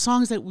the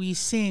songs that we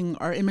sing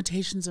are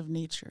imitations of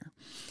nature.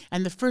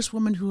 And the first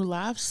woman who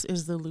laughs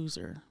is the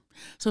loser.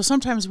 So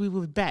sometimes we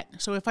would bet.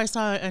 So if I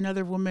saw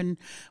another woman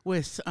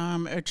with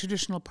a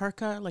traditional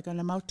parka, like an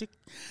amautik,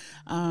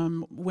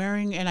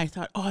 wearing, and I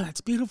thought, oh, that's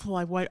beautiful,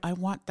 I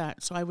want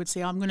that. So I would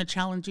say, I'm going to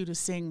challenge you to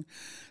sing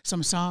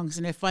some songs.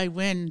 And if I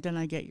win, then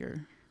I get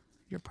your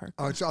parka.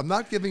 All right, so I'm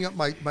not giving up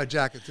my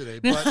jacket today,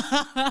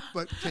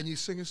 but can you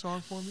sing a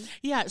song for me?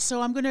 Yeah,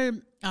 so I'm gonna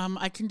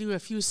I can do a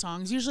few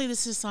songs. Usually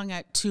this is sung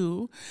at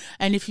 2,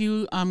 and if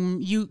you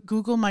you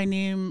Google my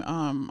name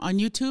on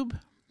YouTube,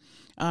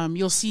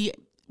 you'll see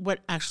what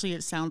actually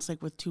it sounds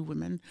like with 2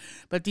 women.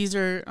 But these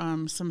are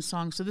some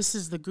songs. So this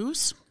is the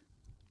goose.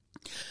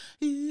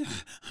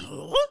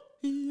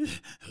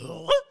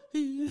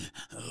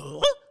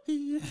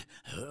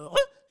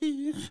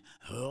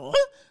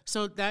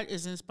 So that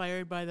is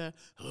inspired by the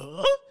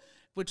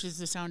which is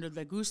the sound that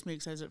the goose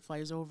makes as it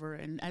flies over.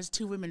 And as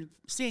 2 women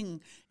sing,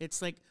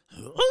 it's like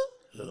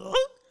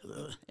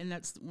and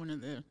that's one of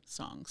the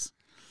songs.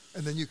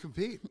 And then you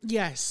compete.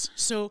 Yes.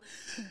 So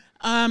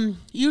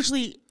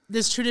usually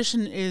this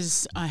tradition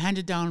is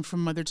handed down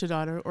from mother to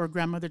daughter or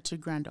grandmother to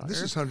granddaughter.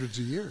 This is hundreds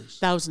of years.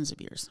 Thousands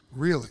of years.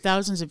 Really?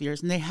 Thousands of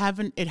years. And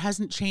it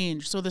hasn't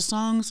changed. So the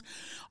songs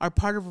are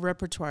part of a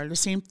repertoire. The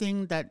same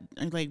thing that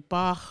like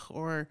Bach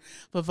or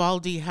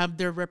Vivaldi have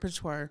their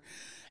repertoire.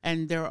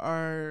 And there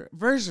are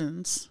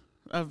versions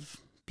of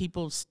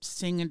people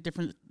sing in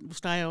different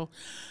style.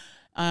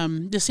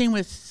 The same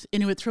with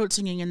Inuit throat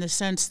singing in the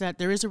sense that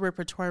there is a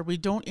repertoire. We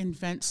don't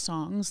invent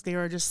songs. They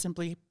are just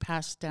simply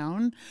passed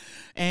down.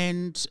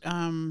 And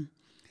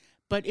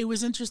but it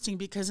was interesting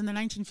because in the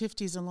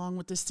 1950s, along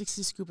with the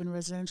 60 Scoop and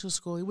residential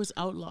school, it was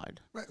outlawed.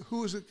 Right.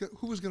 Who was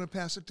going to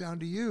pass it down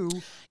to you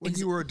when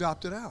you were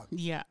adopted out?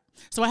 Yeah.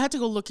 So I had to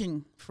go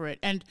looking for it.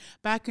 And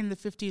back in the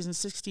 50s and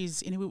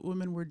 60s, Inuit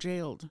women were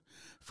jailed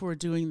for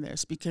doing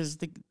this because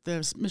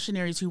the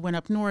missionaries who went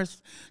up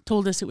north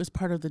told us it was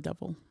part of the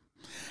devil.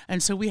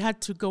 And so we had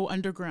to go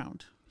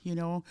underground.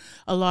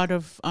 A lot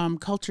of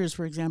cultures,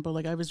 for example,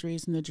 like I was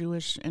raised in the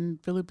Jewish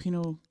and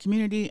Filipino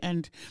community,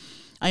 and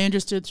I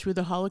understood through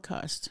the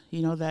Holocaust,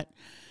 that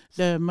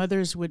the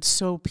mothers would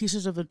sew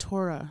pieces of the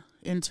Torah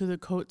into the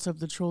coats of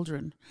the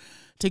children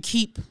to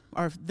keep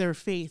their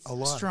faith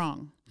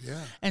strong.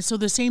 Yeah. And so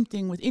the same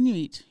thing with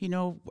Inuit,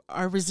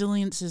 our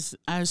resilience is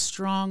as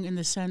strong in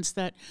the sense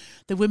that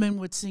the women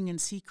would sing in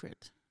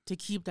secret to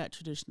keep that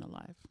tradition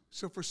alive.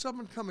 So for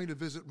someone coming to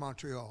visit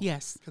Montreal,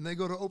 yes, can they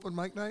go to open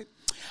mic night?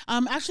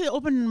 Actually,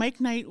 open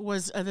mic night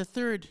was the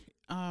 3rd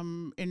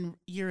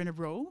year in a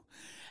row,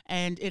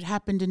 and it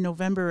happened in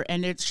November,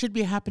 and it should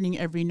be happening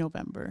every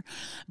November.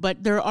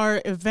 But there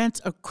are events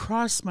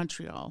across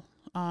Montreal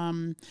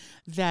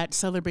that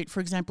celebrate. For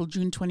example,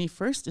 June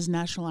 21st is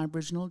National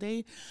Aboriginal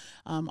Day.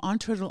 On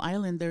Turtle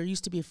Island, there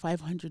used to be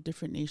 500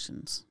 different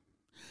nations.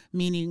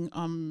 Meaning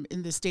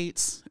in the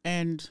States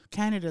and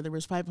Canada, there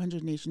was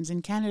 500 nations.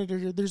 In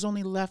Canada, there's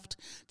only left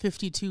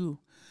 52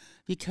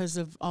 because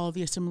of all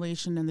the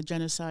assimilation and the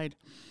genocide.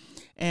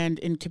 And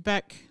in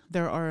Quebec,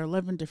 there are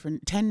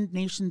 10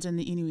 nations in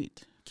the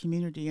Inuit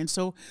community. And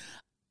so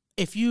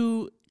if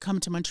you come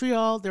to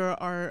Montreal, there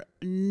are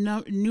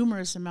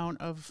numerous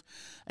amount of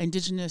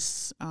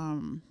Indigenous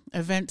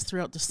events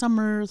throughout the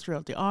summer,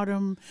 throughout the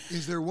autumn.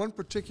 Is there one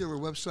particular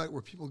website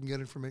where people can get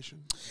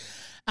information?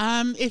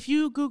 If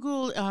you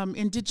Google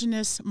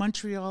Indigenous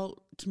Montreal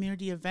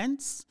community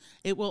events,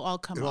 it will all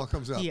come up. It all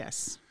comes up?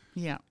 Yes.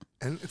 Yeah.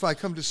 And if I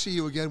come to see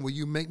you again, will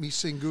you make me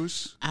sing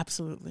Goose?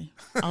 Absolutely.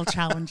 I'll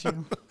challenge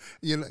you.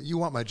 You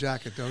want my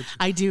jacket, don't you?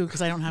 I do,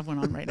 because I don't have one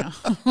on right now.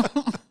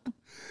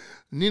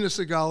 Nina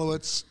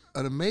Segalowitz,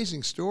 an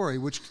amazing story,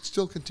 which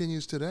still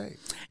continues today.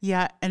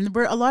 Yeah, and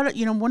we're a lot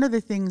of, one of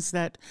the things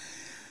that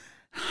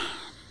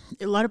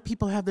a lot of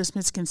people have this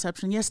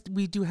misconception. Yes,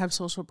 we do have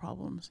social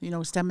problems,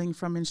 stemming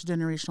from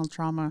intergenerational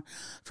trauma,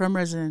 from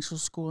residential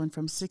school, and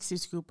from 60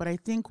 Scoop. But I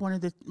think one of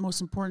the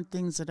most important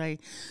things that I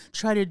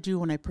try to do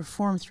when I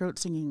perform throat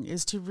singing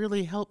is to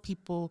really help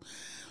people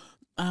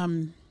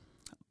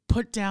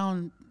put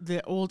down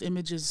the old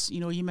images.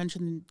 You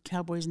mentioned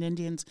cowboys and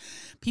Indians.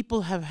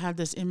 People have had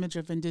this image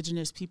of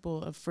Indigenous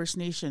people, of First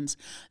Nations,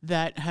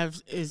 that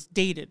is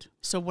dated.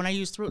 So when I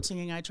use throat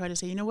singing, I try to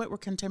say, we're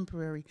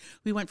contemporary.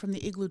 We went from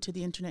the igloo to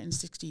the internet in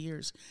 60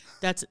 years.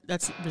 That's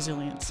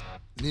resilience.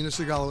 Nina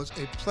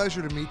Segalowitz, a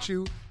pleasure to meet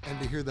you and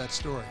to hear that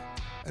story.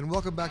 and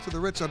welcome back to the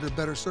Ritz under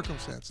better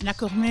circumstances.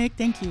 Nakormek,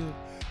 thank you.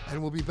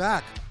 And we'll be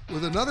back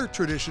with another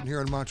tradition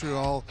here in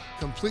Montreal,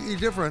 completely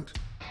different,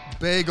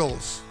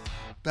 bagels.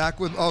 Back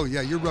with, oh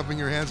yeah, you're rubbing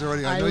your hands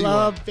already. I know you are.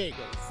 love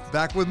bagels.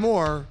 Back with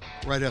more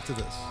right after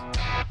this.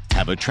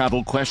 Have a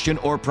travel question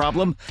or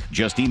problem?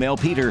 Just email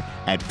Peter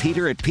at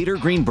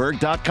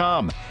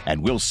petergreenberg.com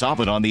and we'll solve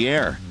it on the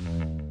air.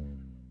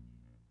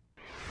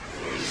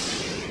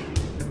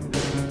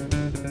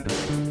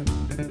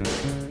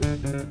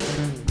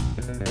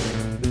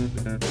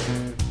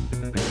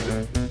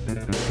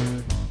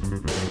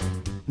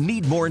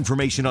 Need more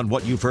information on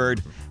what you've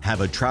heard?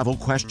 Have a travel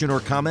question or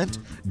comment?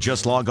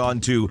 Just log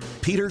on to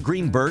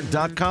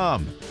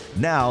petergreenberg.com.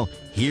 Now,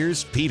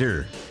 here's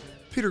Peter.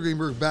 Peter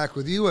Greenberg back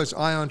with you as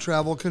Ion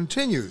Travel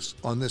continues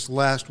on this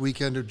last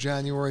weekend of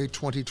January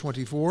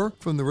 2024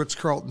 from the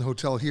Ritz-Carlton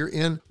Hotel here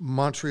in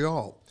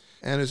Montreal.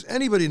 And as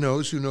anybody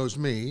knows who knows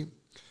me,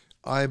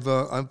 I've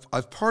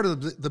part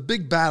of the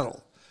big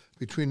battle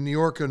between New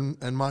York and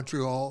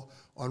Montreal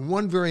on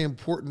one very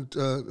important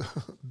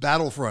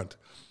battlefront,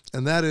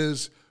 and that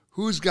is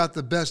who's got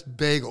the best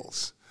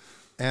bagels.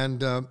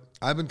 And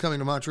I've been coming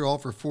to Montreal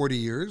for 40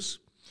 years.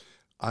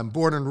 I'm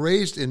born and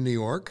raised in New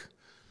York.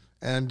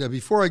 And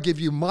before I give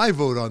you my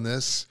vote on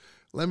this,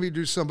 let me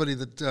do somebody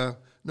that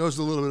knows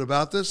a little bit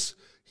about this.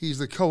 He's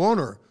the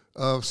co-owner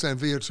of Saint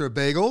Viateur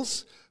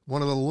Bagels,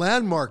 one of the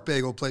landmark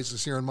bagel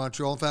places here in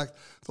Montreal. In fact,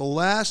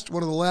 one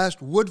of the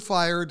last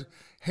wood-fired,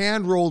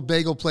 hand-rolled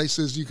bagel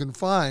places you can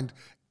find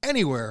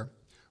anywhere.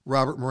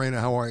 Robert Moreno,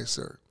 how are you,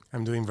 sir?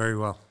 I'm doing very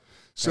well.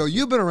 So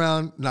you've been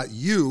around, not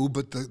you,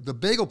 but the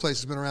bagel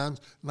place has been around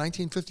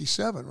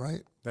 1957,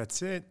 right?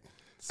 That's it.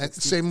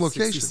 Same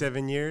location.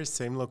 67 years,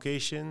 same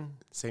location,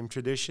 same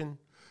tradition.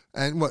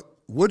 And what,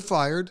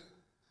 wood-fired?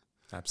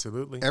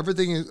 Absolutely.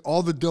 Everything is,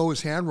 all the dough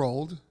is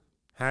hand-rolled.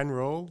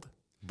 Hand-rolled,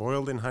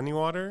 boiled in honey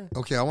water.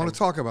 Okay, I want to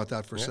talk about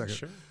that for a second.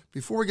 Sure.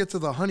 Before we get to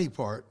the honey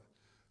part,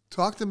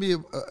 talk to me,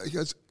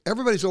 because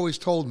everybody's always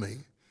told me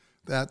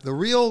that the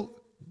real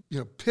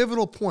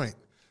pivotal point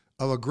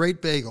of a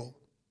great bagel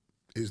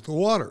is the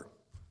water.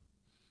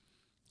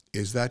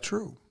 Is that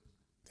true?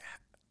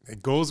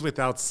 It goes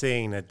without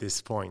saying at this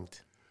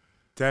point.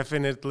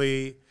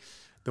 Definitely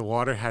the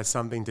water has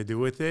something to do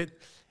with it.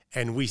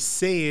 And we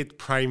say it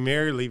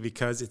primarily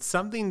because it's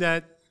something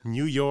that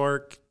New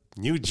York,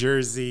 New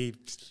Jersey,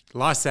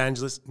 Los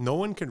Angeles, no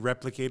one can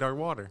replicate our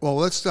water. Well,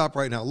 let's stop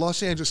right now.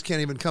 Los Angeles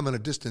can't even come in a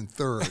distant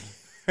third.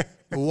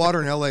 The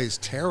water in LA is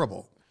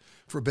terrible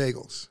for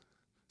bagels.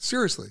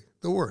 Seriously,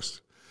 the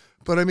worst.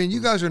 But I mean,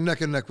 you guys are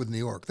neck and neck with New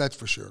York, that's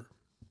for sure.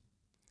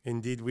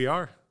 Indeed, we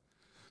are.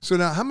 So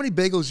now, how many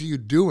bagels are you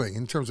doing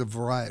in terms of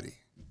variety?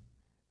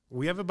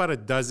 We have about a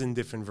dozen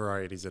different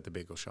varieties at the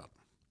bagel shop.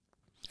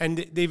 And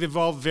they've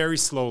evolved very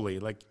slowly.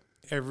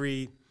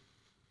 We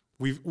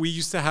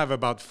used to have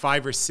about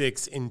 5 or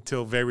 6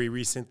 until very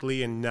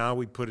recently, and now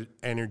we put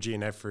energy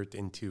and effort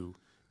into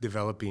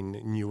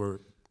developing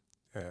newer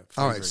flavors.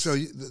 All right, so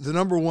the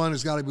number one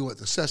has got to be what,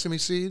 the sesame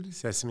seed?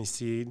 Sesame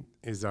seed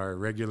is our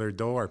regular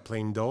dough, our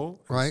plain dough.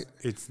 Right.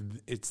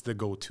 It's the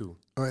go-to.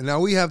 All right, now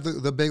we have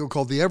the bagel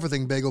called the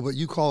everything bagel, but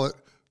you call it,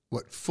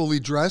 what, fully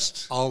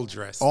dressed? All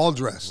dressed. All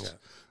dressed. Yeah.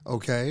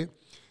 Okay.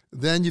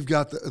 Then you've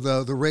got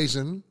the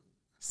raisin.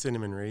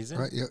 Cinnamon raisin.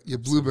 Right, your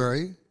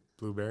blueberry.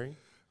 Blueberry.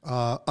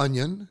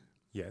 Onion.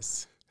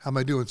 Yes. How am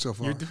I doing so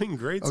far? You're doing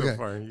great so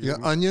far. Yeah,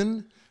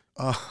 onion.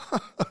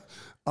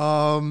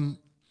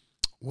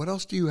 What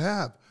else do you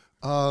have?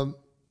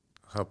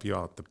 Help you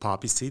out. The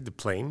poppy seed, the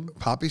plain.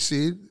 Poppy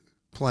seed,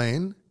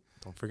 plain.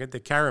 Don't forget the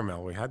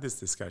caramel. We had this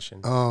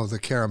discussion. Oh, the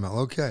caramel.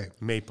 Okay.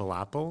 Maple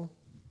apple.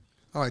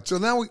 All right. So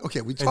now we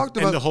talked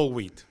about and the whole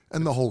wheat.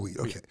 And the whole wheat.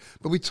 Okay.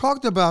 But we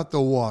talked about the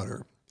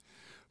water.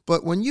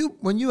 But when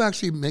you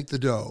actually make the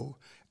dough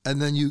and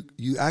then you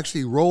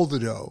actually roll the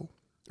dough,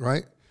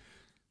 right?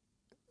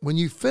 When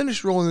you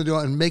finish rolling the dough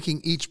and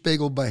making each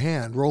bagel by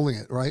hand, rolling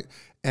it, right?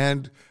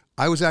 And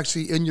I was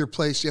actually in your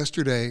place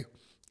yesterday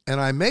and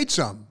I made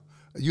some.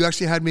 You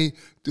actually had me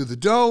do the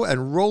dough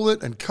and roll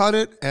it and cut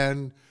it.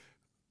 And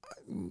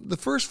the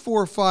first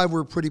 4 or 5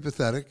 were pretty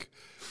pathetic.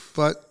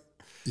 But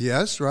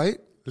yes, right?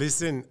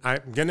 Listen,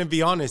 I'm going to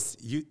be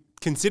honest.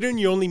 Considering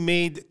you only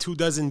made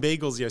 24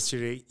 bagels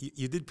yesterday,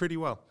 you did pretty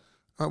well.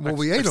 Well,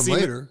 we ate them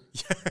later.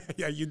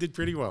 Yeah, you did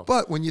pretty well.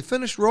 But when you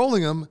finish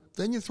rolling them,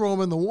 then you throw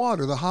them in the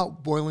water, the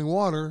hot boiling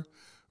water,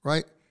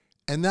 right?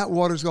 And that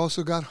water's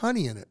also got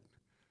honey in it.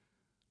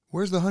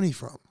 Where's the honey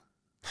from?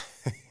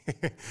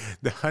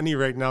 The honey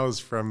right now is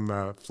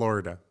from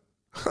Florida.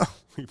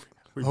 we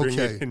bring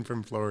it in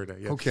from Florida.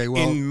 Yeah. Okay,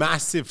 well, in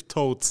massive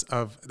totes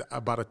of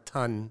about a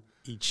ton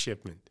each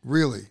shipment.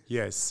 Really?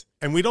 Yes.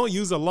 And we don't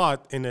use a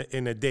lot in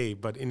a day,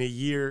 but in a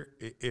year,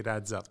 it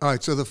adds up. All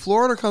right, so the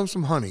Florida comes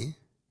from honey.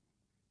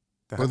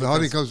 The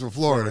honey comes from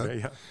Florida.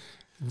 Yeah.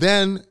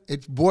 Then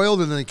it's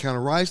boiled and then it kind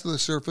of rises to the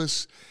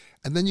surface.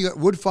 And then you got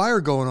wood fire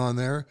going on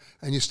there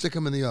and you stick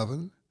them in the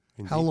oven.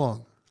 Indeed. How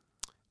long?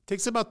 It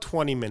takes about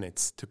 20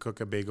 minutes to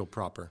cook a bagel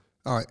proper.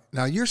 All right.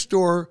 Now your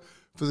store,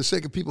 for the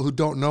sake of people who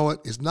don't know it,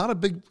 is not a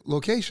big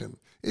location.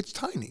 It's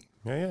tiny.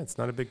 Yeah, it's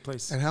not a big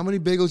place. And how many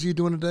bagels are you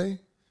doing a day?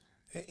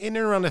 In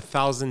and around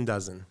 1,000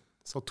 dozen.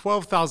 So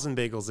 12,000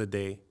 bagels a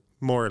day,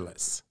 more or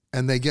less.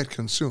 And they get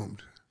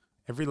consumed.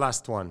 Every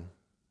last one.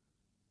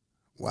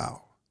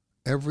 Wow.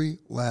 Every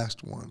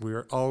last one. We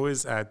are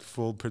always at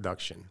full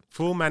production,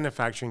 full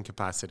manufacturing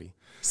capacity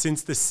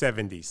since the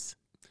 70s.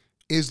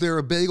 Is there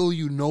a bagel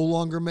you no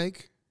longer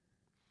make?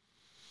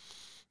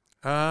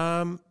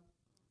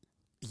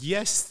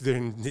 Yes,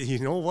 then you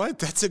know what?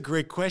 That's a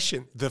great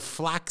question. The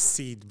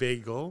flaxseed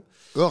bagel.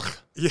 Ugh.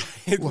 Yeah,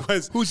 it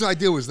was. Whose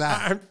idea was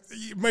that?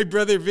 My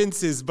brother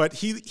Vince's, but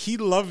he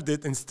loved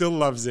it and still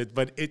loves it,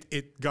 but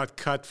it got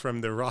cut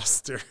from the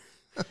roster.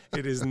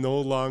 It is no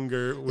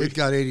longer. It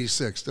got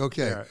 86th.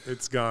 Okay. Yeah,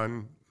 it's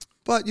gone.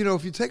 But, you know,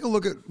 if you take a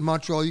look at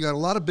Montreal, you got a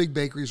lot of big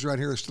bakeries around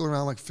here. They're still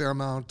around, like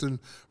Fairmount, and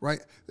right?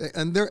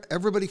 And there,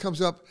 everybody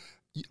comes up.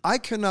 I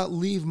cannot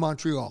leave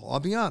Montreal. I'll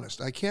be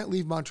honest. I can't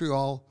leave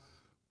Montreal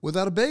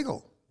without a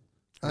bagel.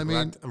 I'm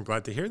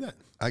glad to hear that.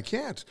 I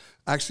can't.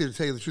 Actually, to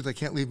tell you the truth, I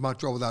can't leave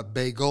Montreal without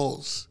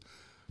bagels.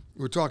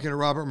 We're talking to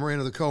Robert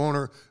Moreno, the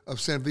co-owner of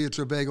St.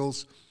 Viateur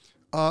Bagels.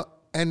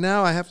 And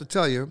now I have to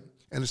tell you,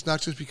 and it's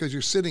not just because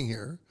you're sitting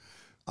here,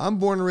 I'm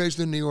born and raised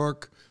in New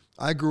York.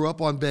 I grew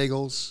up on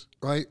bagels,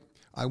 right?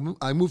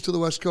 I moved to the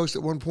West Coast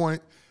at one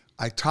point.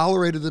 I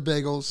tolerated the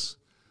bagels.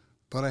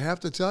 But I have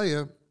to tell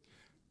you,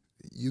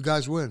 you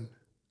guys win.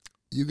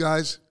 You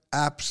guys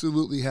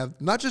absolutely have,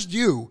 not just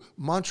you,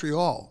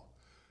 Montreal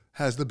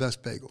has the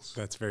best bagels.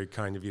 That's very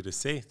kind of you to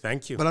say.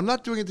 Thank you. But I'm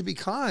not doing it to be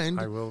kind.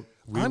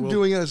 I'm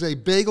doing it as a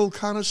bagel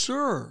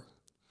connoisseur.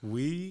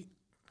 We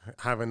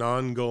have an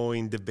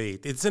ongoing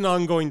debate. It's an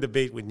ongoing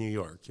debate with New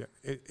York. Yeah.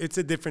 It's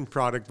a different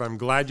product, but I'm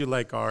glad you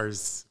like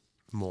ours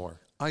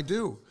more. I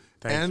do.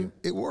 Thank you.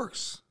 It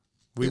works.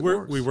 We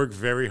work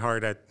very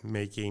hard at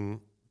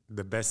making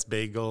the best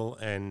bagel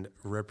and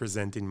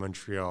representing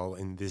Montreal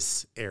in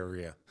this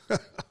area.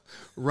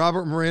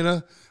 Robert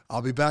Moreno,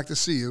 I'll be back to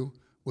see you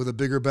with a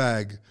bigger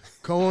bag.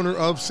 Co-owner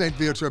of St.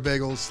 Viateur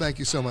Bagels. Thank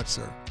you so much,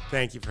 sir.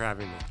 Thank you for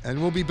having me. And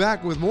we'll be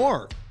back with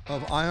more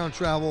of Eye on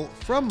Travel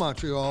from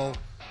Montreal.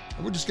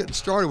 And we're just getting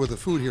started with the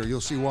food here.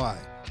 You'll see why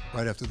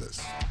right after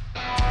this.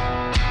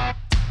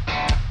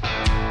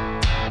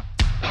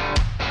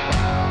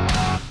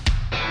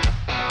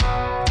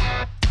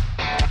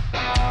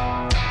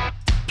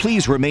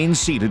 Please remain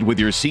seated with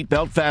your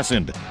seatbelt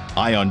fastened.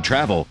 Eye on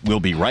Travel will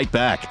be right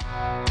back.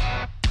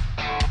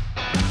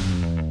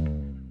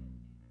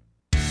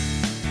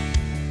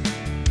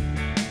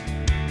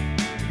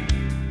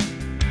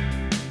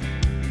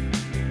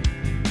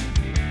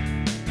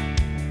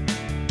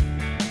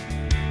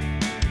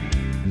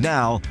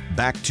 Now,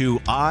 back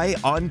to Eye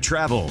on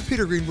Travel.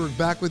 Peter Greenberg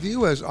back with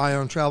you as Eye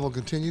on Travel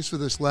continues for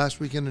this last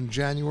weekend in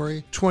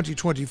January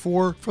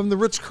 2024 from the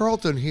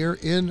Ritz-Carlton here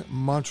in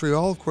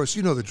Montreal. Of course,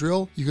 you know the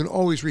drill. You can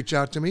always reach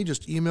out to me.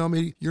 Just email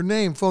me your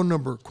name, phone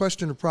number,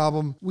 question or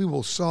problem. We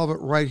will solve it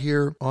right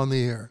here on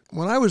the air.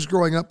 When I was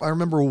growing up, I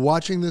remember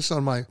watching this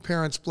on my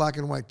parents' black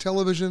and white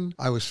television.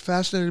 I was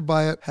fascinated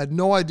by it, had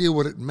no idea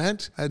what it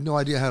meant, had no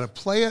idea how to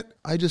play it.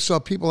 I just saw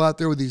people out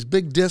there with these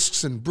big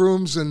discs and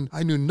brooms, and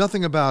I knew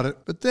nothing about it.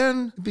 But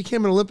then it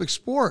became an Olympic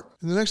sport.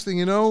 And the next thing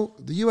you know,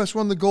 the U.S.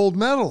 won the gold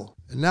medal.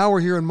 And now we're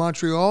here in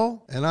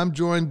Montreal, and I'm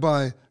joined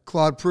by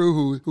Claude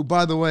Proulx, who,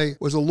 by the way,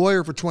 was a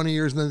lawyer for 20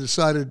 years and then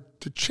decided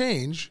to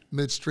change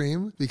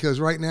midstream because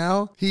right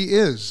now he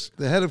is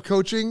the head of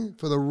coaching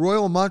for the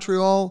Royal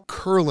Montreal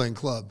Curling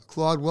Club.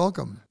 Claude,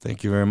 welcome.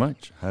 Thank you very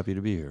much. Happy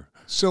to be here.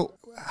 So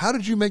how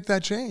did you make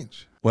that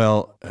change?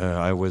 Well,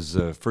 I was,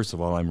 first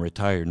of all, I'm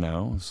retired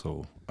now,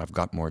 so I've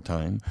got more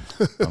time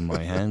on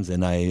my hands.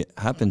 And I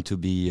happened to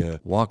be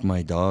walk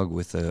my dog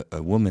with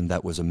a woman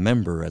that was a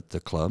member at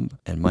the club.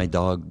 And my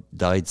dog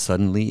died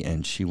suddenly,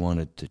 and she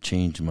wanted to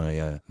change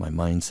my my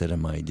mindset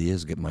and my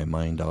ideas, get my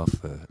mind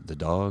off the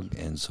dog.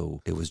 And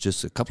so it was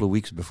just a couple of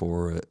weeks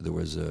before there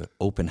was an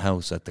open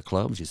house at the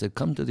club. She said,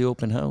 come to the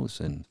open house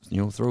and,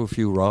 throw a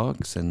few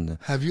rocks. And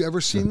have you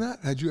ever seen that?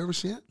 Had you ever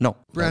seen it? No.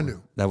 Brand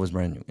new? That was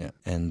brand new, yeah.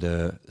 And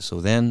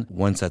so then,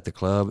 once at the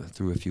club,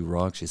 threw a few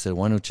rocks. She said,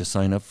 why don't you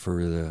sign up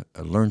for the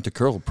Learn to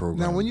Curl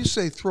program? Now, when you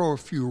say throw a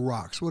few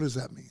rocks, what does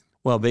that mean?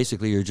 Well,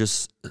 basically, you're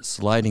just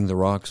sliding the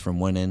rocks from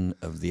one end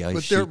of the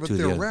ice sheet to the other. But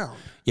they're round.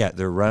 Yeah,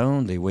 they're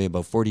round. They weigh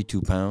about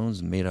 42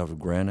 pounds, made out of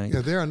granite.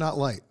 Yeah, they are not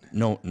light.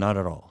 No, not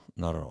at all.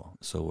 Not at all.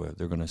 So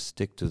they're going to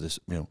stick to this,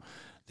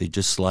 they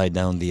just slide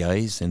down the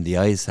ice, and the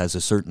ice has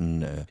a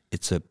certain,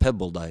 it's a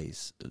pebbled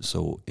ice,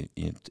 so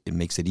it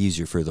makes it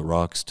easier for the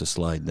rocks to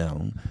slide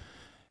down.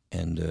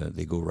 And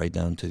they go right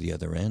down to the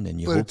other end.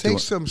 And but it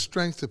takes some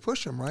strength to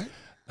push them, right?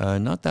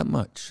 Not that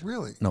much.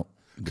 Really? No.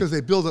 Because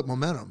they build up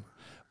momentum.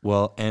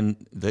 Well, and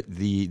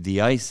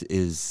the ice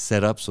is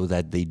set up so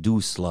that they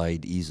do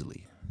slide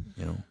easily,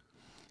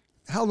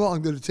 How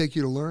long did it take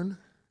you to learn?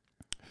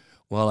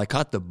 Well, I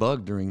caught the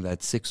bug during that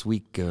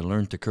 6-week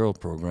Learn to Curl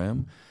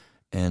program,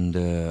 and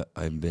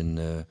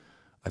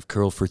I've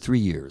curled for 3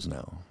 years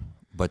now.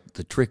 But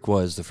the trick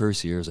was, the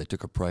first years, I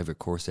took a private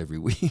course every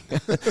week.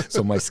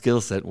 So my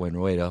skill set went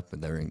right up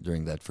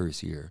during that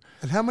first year.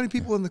 And how many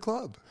people in the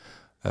club?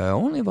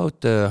 Only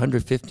about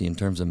 150 in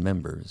terms of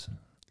members.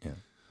 Yeah.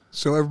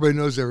 So everybody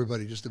knows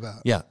everybody, just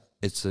about. Yeah.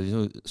 It's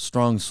a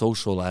strong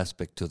social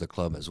aspect to the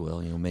club as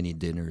well. Many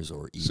dinners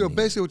or evenings. So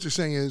basically what you're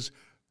saying is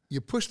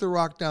you push the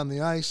rock down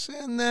the ice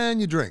and then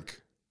you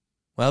drink.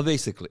 Well,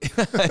 basically.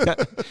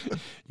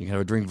 You can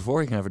have a drink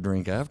before, you can have a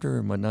drink after,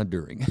 but not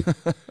during.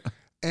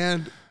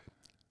 And,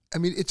 I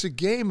mean, it's a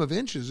game of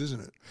inches,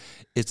 isn't it?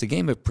 It's a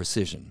game of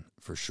precision,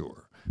 for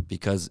sure,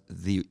 because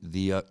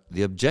the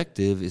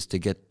objective is to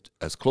get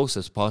as close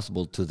as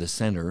possible to the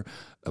center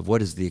of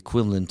what is the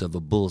equivalent of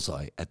a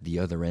bullseye at the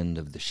other end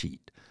of the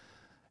sheet.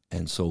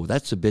 And so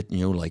that's a bit,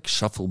 like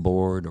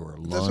shuffleboard or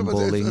lawn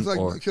bowling. It's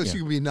like, because you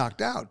can be knocked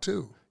out,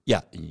 too.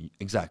 Yeah,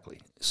 exactly.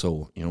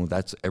 So,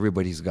 that's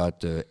everybody's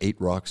got 8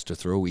 rocks to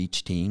throw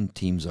each team.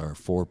 Teams are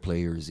 4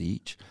 players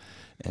each,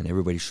 and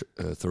everybody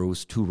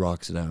throws 2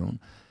 rocks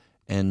down.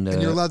 And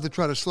you're allowed to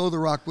try to slow the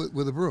rock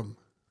with a broom.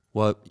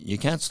 Well, you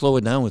can't slow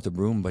it down with a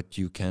broom, but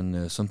you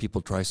can. Some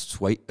people try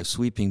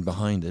sweeping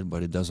behind it,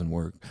 but it doesn't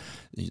work.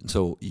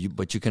 So,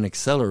 but you can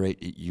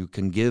accelerate. You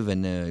can give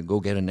and go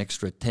get an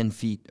extra 10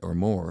 feet or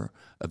more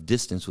of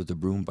distance with the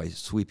broom by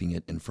sweeping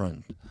it in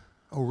front.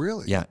 Oh,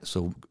 really? Yeah.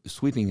 So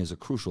sweeping is a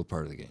crucial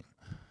part of the game.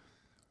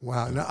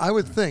 Wow. Now, I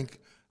would think.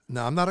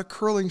 Now, I'm not a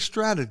curling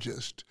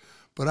strategist,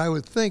 but I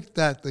would think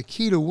that the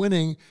key to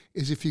winning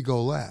is if you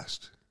go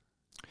last.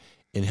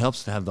 It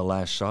helps to have the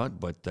last shot,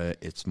 but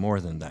it's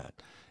more than that.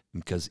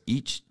 Because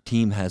each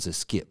team has a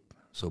skip,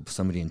 so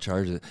somebody in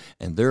charge of it,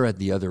 and they're at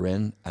the other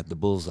end at the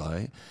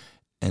bullseye,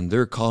 and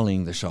they're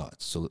calling the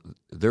shots. So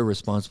they're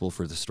responsible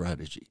for the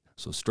strategy.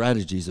 So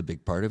strategy is a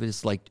big part of it.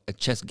 It's like a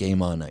chess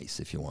game on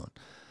ice, if you want.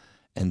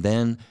 And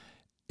then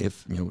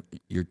if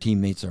your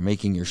teammates are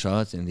making your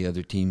shots and the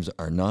other teams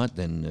are not,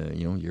 then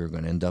you're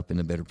going to end up in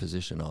a better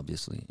position,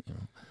 obviously.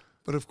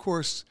 But of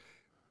course,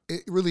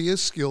 it really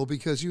is skill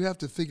because you have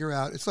to figure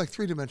out. It's like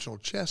 3-dimensional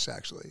chess,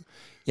 actually.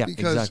 Yeah,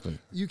 because exactly.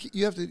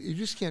 You have to. You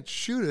just can't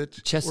shoot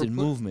it. Chess in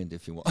movement,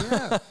 if you want.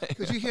 Yeah,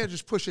 because you can't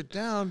just push it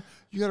down.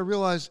 You got to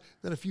realize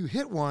that if you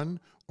hit one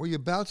or you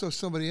bounce off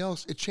somebody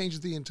else, it changes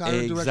the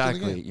entire direction of the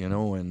game.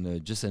 Exactly.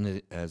 And just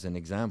as an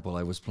example,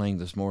 I was playing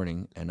this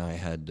morning, and I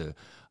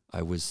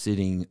was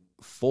sitting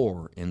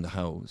 4 in the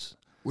house.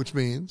 Which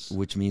means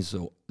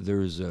so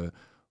there's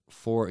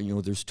 4.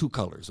 There's 2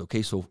 colors.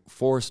 Okay, so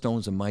 4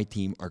 stones in my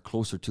team are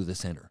closer to the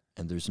center,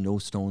 and there's no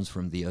stones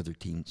from the other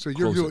team. So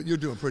you're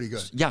doing pretty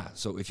good. Yeah.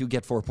 So if you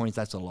get 4 points,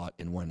 that's a lot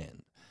in one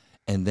end.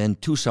 And then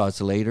 2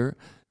 shots later,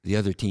 the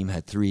other team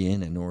had 3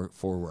 in and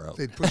 4 were out.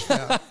 They'd pushed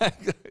out.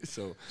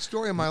 So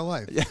story of my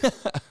life. Yeah.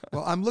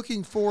 Well, I'm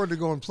looking forward to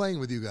going playing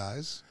with you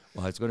guys.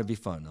 Well, it's going to be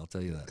fun. I'll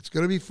tell you that. It's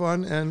going to be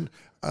fun. And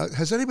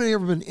has anybody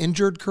ever been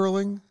injured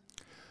curling?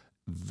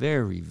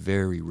 Very,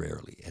 very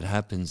rarely. It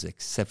happens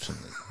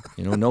exceptionally.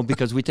 No,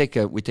 because we take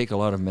a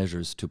lot of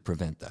measures to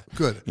prevent that.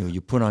 Good.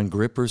 You put on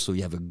grippers so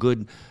you have a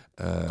good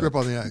grip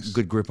on the ice.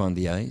 Good grip on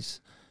the ice,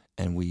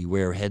 and we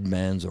wear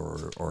headbands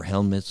or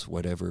helmets,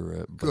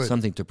 whatever, but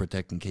something to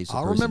protect in case a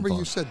person falls. I'll remember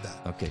you said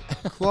that. Okay.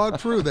 Claude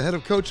Proulx, the head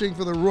of coaching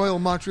for the Royal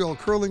Montreal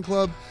Curling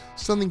Club,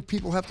 something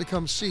people have to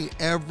come see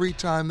every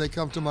time they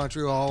come to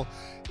Montreal.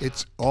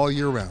 It's all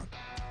year round.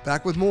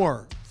 Back with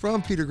more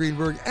from Peter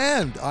Greenberg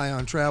and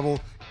Ion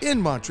Travel in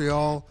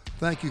Montreal.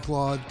 Thank you,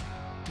 Claude.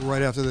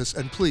 Right after this,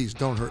 and please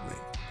don't hurt me.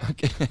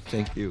 Okay,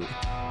 thank you.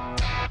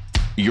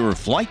 Your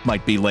flight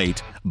might be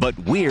late, but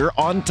we're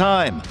on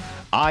time.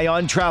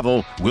 Ion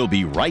Travel will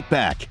be right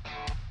back.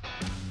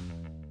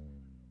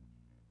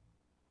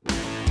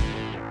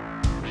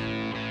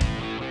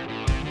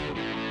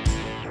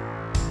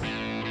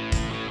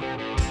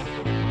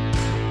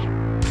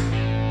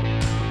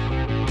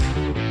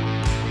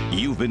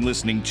 You've been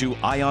listening to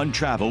Ion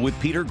Travel with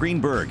Peter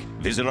Greenberg.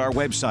 Visit our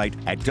website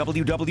at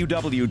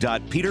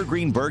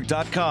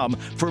www.petergreenberg.com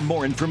for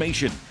more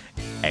information.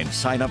 And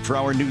sign up for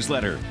our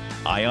newsletter.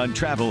 Ion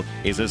Travel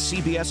is a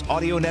CBS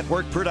Audio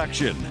Network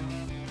production.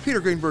 Peter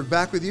Greenberg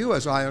back with you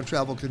as Ion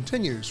Travel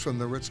continues from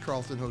the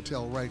Ritz-Carlton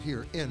Hotel right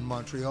here in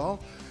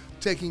Montreal.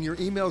 Taking your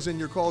emails and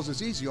your calls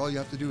is easy. All you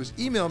have to do is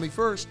email me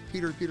first,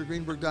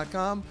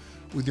 peter@petergreenberg.com,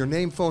 with your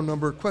name, phone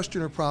number,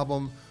 question, or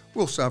problem.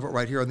 We'll solve it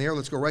right here on the air.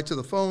 Let's go right to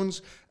the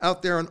phones.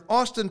 Out there in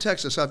Austin,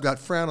 Texas, I've got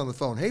Fran on the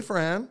phone. Hey,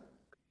 Fran.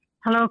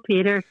 Hello,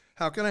 Peter.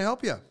 How can I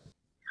help you?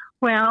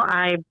 Well,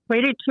 I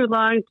waited too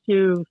long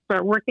to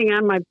start working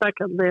on my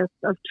bucket list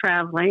of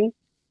traveling.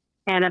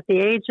 And at the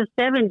age of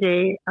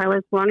 70, I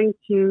was wanting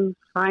to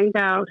find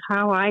out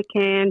how I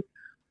can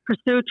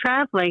pursue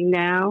traveling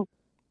now,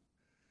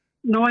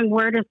 knowing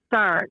where to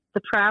start.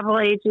 The travel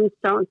agents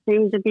don't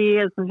seem to be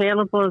as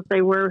available as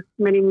they were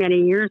many,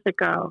 many years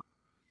ago.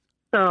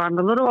 So I'm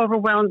a little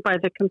overwhelmed by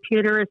the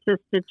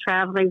computer-assisted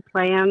traveling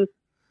plans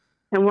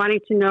and wanting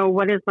to know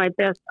what is my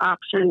best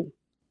option.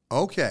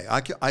 Okay,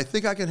 I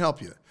think I can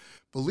help you.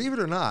 Believe it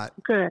or not,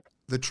 Good.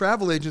 The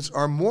travel agents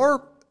are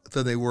more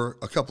than they were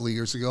a couple of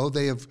years ago.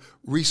 They have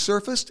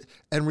resurfaced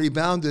and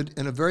rebounded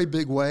in a very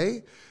big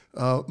way.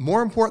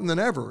 More important than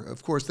ever,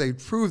 of course, they've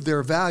proved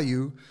their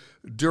value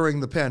during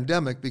the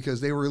pandemic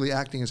because they were really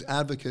acting as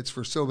advocates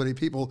for so many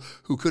people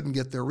who couldn't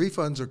get their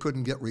refunds or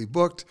couldn't get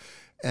rebooked.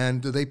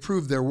 And they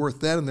proved their worth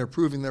then, and they're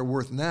proving their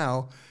worth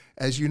now.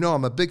 As you know,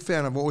 I'm a big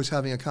fan of always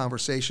having a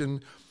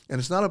conversation. And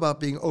it's not about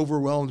being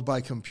overwhelmed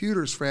by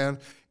computers, Fran.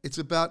 It's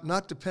about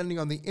not depending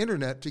on the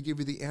internet to give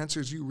you the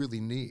answers you really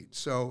need.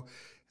 So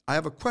I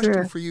have a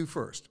question for you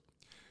first.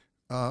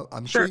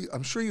 I'm sure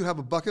you have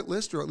a bucket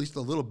list, or at least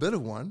a little bit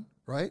of one,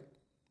 right?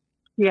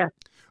 Yes.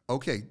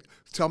 Okay.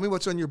 Tell me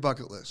what's on your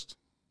bucket list.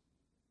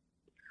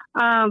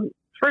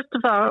 First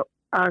of all,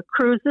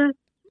 cruises,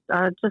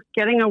 just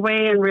getting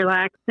away and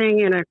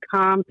relaxing in a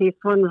calm,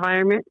 peaceful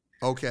environment.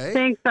 Okay.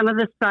 Seeing some of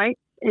the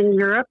sights in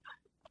Europe.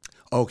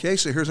 Okay,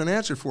 so here's an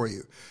answer for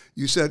you.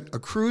 You said a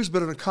cruise,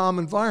 but in a calm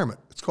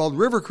environment. It's called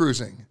river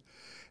cruising.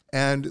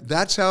 And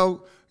that's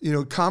how,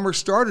 commerce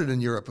started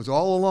in Europe. It was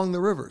all along the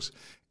rivers.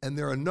 And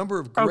there are a number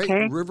of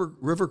great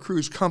river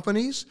cruise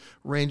companies,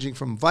 ranging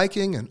from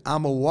Viking and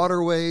Amo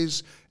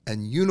Waterways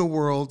and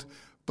Uniworld.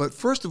 But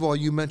first of all,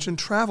 you mentioned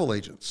travel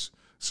agents.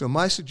 So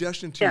my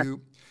suggestion to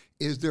you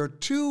is there are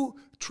two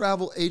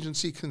travel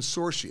agency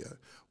consortia.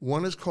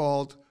 One is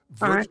called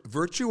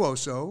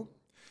Virtuoso,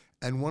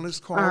 and one is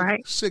called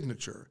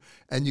Signature.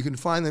 And you can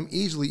find them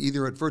easily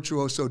either at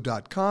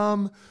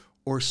virtuoso.com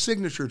or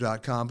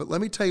signature.com. But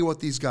let me tell you what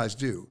these guys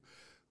do.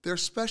 They're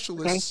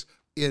specialists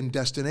in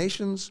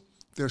destinations.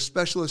 They're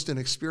specialists in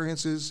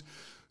experiences.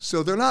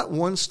 So they're not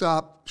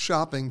one-stop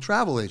shopping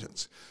travel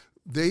agents.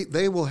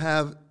 They will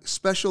have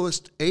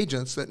specialist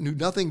agents that knew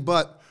nothing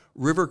but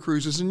river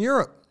cruises in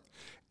Europe.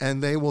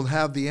 And they will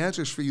have the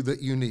answers for you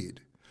that you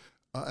need.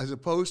 As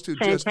opposed to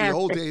just the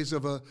old days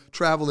of a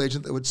travel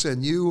agent that would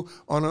send you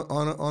on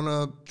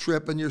a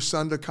trip and your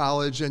son to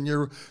college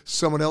and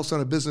someone else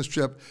on a business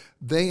trip.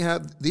 They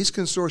have these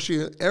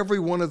consortia. Every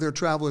one of their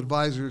travel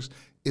advisors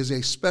is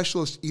a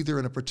specialist either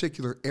in a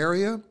particular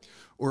area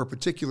or a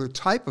particular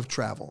type of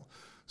travel.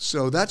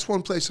 So that's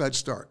one place I'd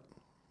start.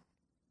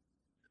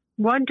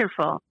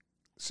 Wonderful.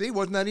 See,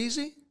 wasn't that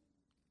easy?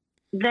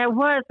 That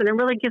was, and it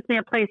really gives me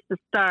a place to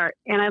start.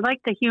 And I like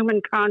the human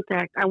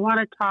contact. I want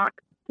to talk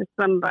to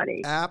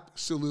somebody.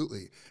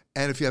 Absolutely.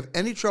 And if you have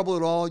any trouble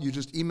at all, you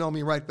just email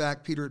me right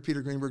back,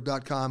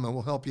 peter@petergreenberg.com, and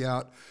we'll help you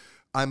out.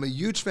 I'm a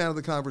huge fan of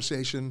the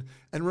conversation.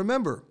 And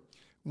remember,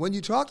 when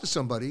you talk to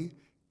somebody,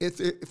 if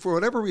for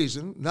whatever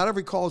reason, not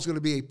every call is going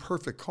to be a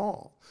perfect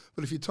call.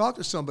 But if you talk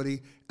to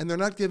somebody and they're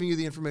not giving you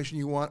the information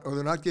you want or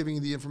they're not giving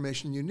you the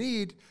information you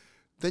need,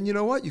 then you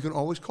know what? You can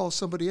always call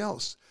somebody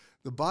else.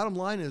 The bottom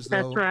line is,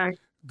 though,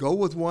 go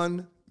with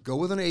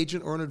an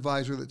agent or an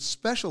advisor that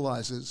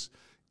specializes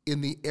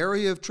in the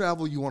area of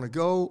travel you want to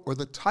go or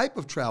the type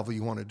of travel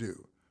you want to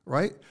do,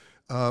 right?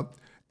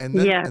 And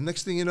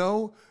next thing you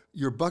know,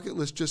 your bucket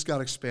list just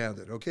got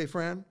expanded. Okay,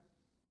 Fran?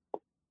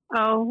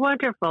 Oh,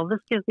 wonderful. This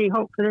gives me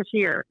hope for this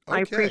year. Okay.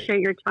 I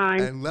appreciate your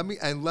time. And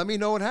let me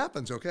know what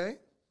happens, okay?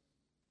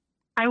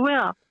 I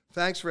will.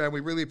 Thanks, Fran. We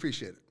really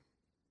appreciate it.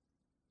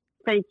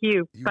 Thank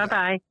you.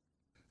 Bye-bye.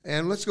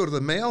 And let's go to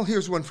the mail.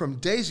 Here's one from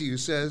Daisy who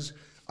says,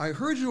 I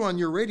heard you on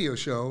your radio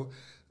show,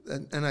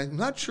 and I'm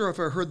not sure if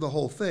I heard the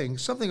whole thing,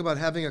 something about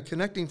having a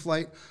connecting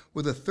flight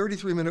with a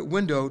 33-minute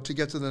window to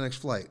get to the next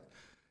flight.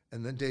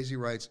 And then Daisy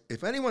writes,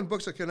 if anyone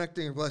books a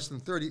connecting of less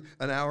than 30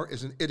 an hour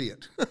is an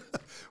idiot.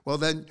 Well,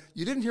 then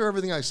you didn't hear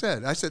everything I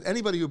said. I said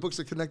anybody who books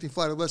a connecting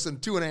flight of less than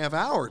 2.5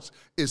 hours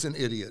is an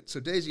idiot.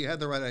 So Daisy had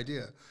the right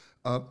idea.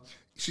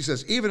 She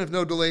says, even if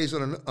no delays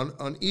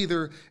on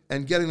either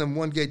and getting them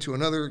one gate to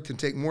another can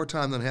take more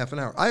time than half an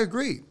hour. I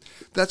agree.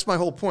 That's my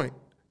whole point.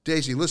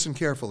 Daisy, listen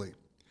carefully.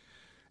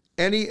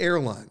 Any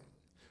airline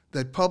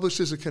that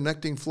publishes a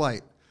connecting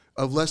flight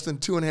of less than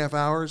 2.5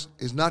 hours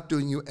is not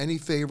doing you any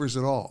favors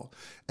at all.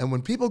 And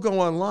when people go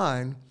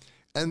online,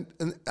 and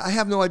I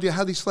have no idea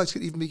how these flights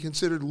could even be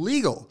considered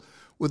legal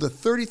with a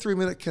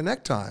 33-minute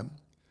connect time,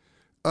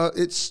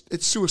 it's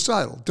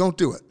suicidal. Don't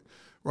do it,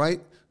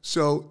 right?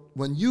 So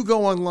when you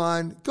go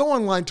online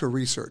to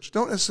research.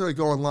 Don't necessarily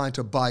go online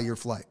to buy your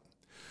flight.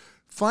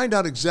 Find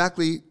out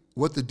exactly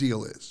what the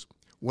deal is.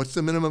 What's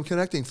the minimum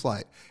connecting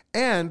flight?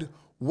 And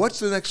what's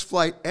the next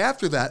flight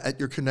after that at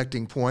your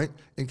connecting point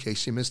in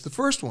case you missed the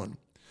first one?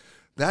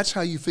 That's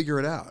how you figure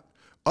it out.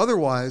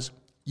 Otherwise,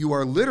 you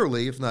are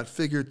literally, if not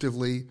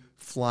figuratively,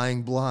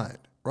 flying blind,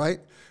 right?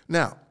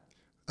 Now,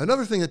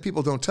 another thing that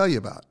people don't tell you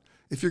about,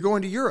 if you're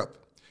going to Europe,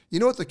 you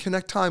know what the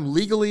connect time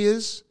legally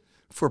is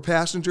for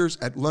passengers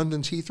at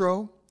London's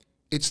Heathrow?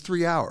 It's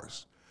 3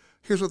 hours.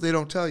 Here's what they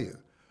don't tell you.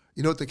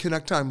 You know what the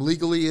connect time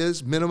legally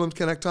is, minimum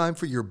connect time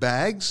for your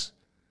bags?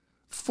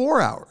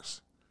 4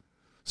 hours.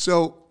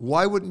 So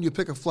why wouldn't you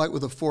pick a flight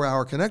with a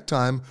 4-hour connect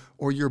time,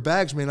 or your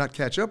bags may not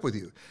catch up with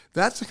you?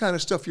 That's the kind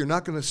of stuff you're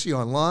not going to see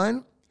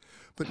online.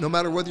 But no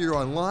matter whether you're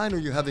online or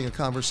you're having a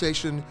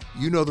conversation,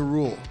 you know the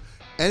rule.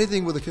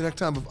 Anything with a connect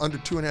time of under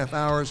 2.5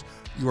 hours,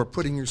 you are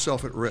putting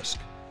yourself at risk.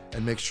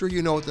 And make sure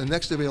you know what the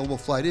next available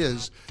flight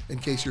is in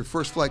case your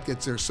first flight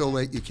gets there so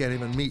late you can't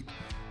even meet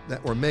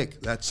that or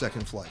make that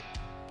second flight.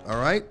 All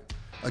right?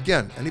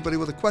 Again, anybody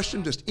with a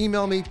question, just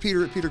email me,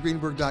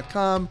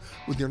 peter@petergreenberg.com,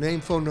 with your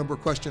name, phone number,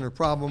 question, or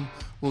problem.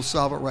 We'll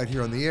solve it right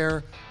here on the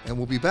air, and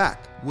we'll be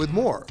back with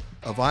more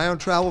of Eye on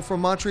Travel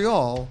from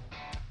Montreal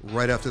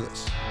right after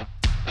this.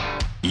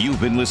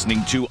 You've been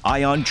listening to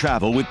Eye on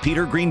Travel with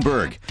Peter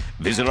Greenberg.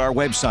 Visit our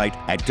website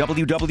at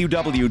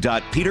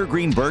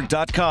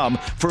www.petergreenberg.com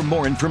for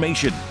more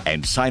information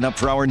and sign up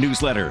for our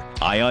newsletter.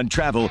 Eye on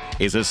Travel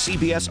is a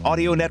CBS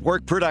Audio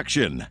Network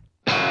production.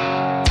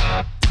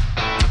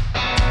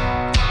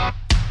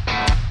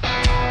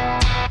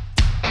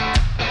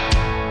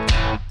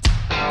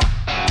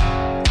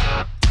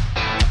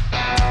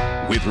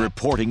 With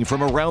reporting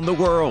from around the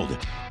world,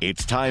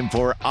 it's time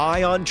for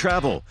Eye on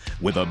Travel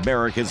with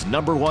America's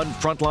 #1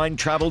 frontline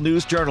travel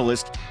news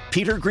journalist,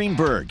 Peter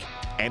Greenberg.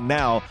 And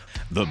now,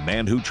 the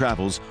man who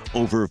travels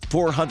over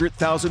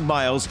 400,000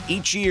 miles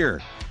each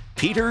year,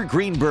 Peter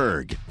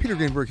Greenberg. Peter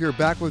Greenberg here,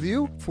 back with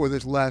you for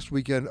this last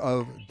weekend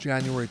of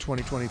January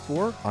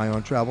 2024. Eye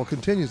on Travel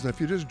continues. And if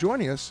you're just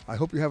joining us, I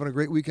hope you're having a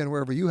great weekend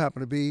wherever you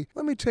happen to be.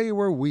 Let me tell you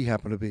where we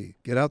happen to be.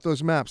 Get out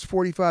those maps.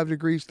 45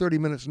 degrees, 30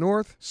 minutes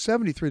north,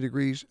 73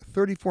 degrees,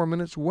 34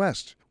 minutes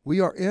west. We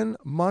are in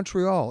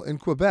Montreal, in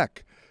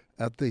Quebec,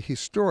 at the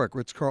historic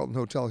Ritz-Carlton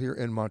Hotel here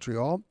in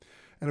Montreal.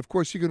 And of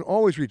course, you can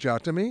always reach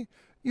out to me.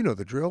 You know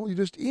the drill. You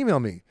just email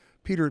me,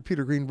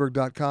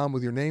 peter@petergreenberg.com,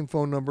 with your name,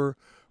 phone number,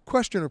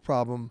 question or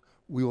problem.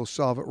 We will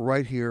solve it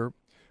right here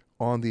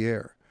on the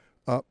air.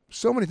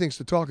 So many things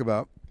to talk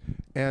about.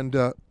 And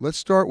let's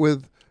start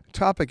with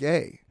topic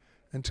A.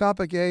 And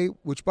topic A,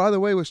 which, by the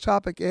way, was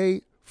topic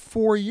A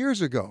 4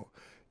 years ago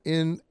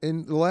in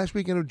the last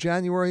weekend of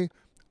January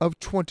of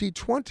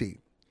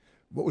 2020.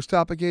 What was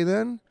topic A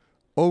then?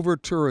 Over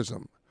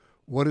tourism.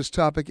 What is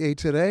topic A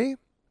today?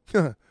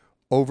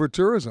 Over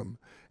tourism.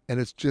 And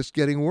it's just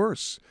getting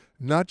worse.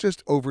 Not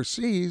just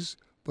overseas,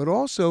 but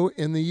also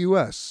in the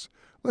U.S.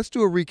 Let's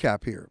do a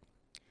recap here.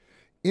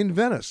 In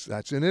Venice,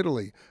 that's in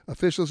Italy,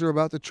 officials are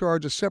about to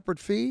charge a separate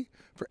fee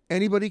for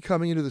anybody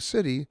coming into the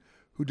city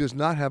who does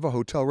not have a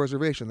hotel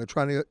reservation. They're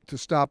trying to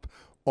stop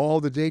all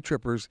the day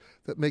trippers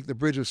that make the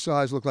Bridge of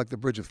Sighs look like the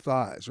Bridge of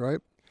Thighs, right?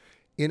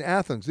 In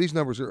Athens, these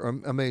numbers are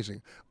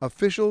amazing.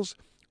 Officials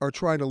are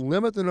trying to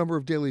limit the number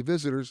of daily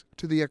visitors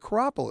to the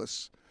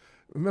Acropolis.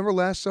 Remember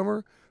last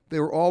summer? They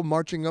were all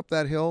marching up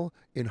that hill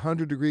in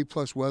 100-degree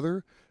plus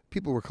weather.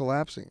 People were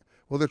collapsing.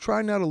 Well, they're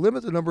trying now to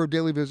limit the number of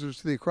daily visitors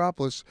to the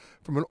Acropolis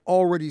from an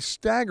already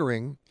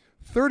staggering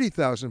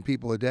 30,000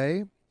 people a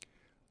day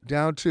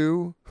down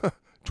to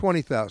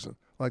 20,000.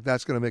 Like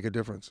that's going to make a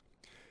difference.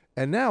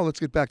 And now let's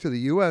get back to the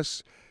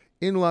U.S.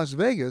 In Las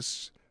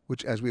Vegas,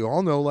 which, as we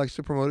all know, likes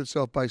to promote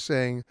itself by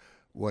saying,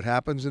 what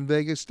happens in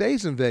Vegas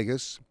stays in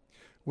Vegas.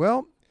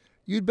 Well,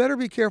 you'd better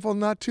be careful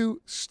not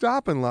to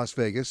stop in Las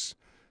Vegas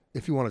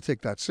if you want to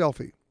take that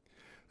selfie.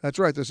 That's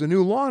right, there's a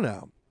new law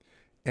now.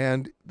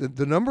 And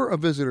the number of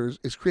visitors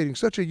is creating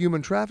such a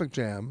human traffic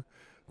jam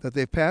that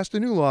they've passed a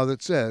new law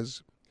that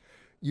says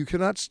you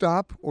cannot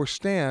stop or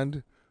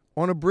stand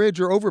on a bridge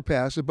or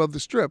overpass above the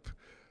Strip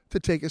to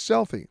take a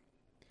selfie.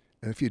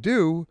 And if you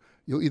do,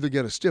 you'll either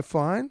get a stiff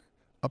fine,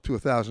 up to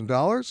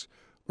 $1,000,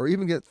 or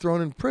even get thrown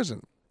in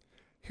prison.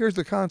 Here's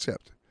the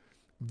concept.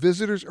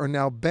 Visitors are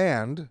now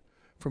banned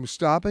from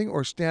stopping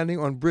or standing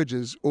on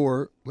bridges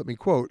or, let me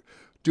quote,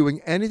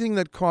 doing anything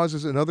that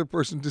causes another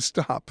person to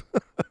stop.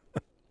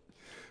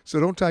 So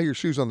don't tie your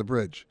shoes on the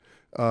bridge.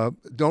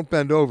 Don't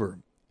bend over.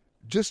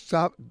 Just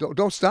stop.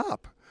 Don't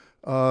stop.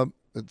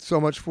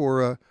 So much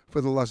for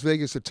the Las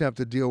Vegas attempt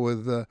to deal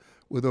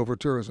with over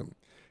tourism.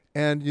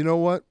 And you know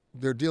what?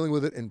 They're dealing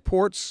with it in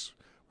ports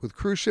with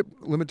cruise ship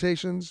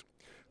limitations.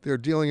 They're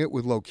dealing it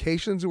with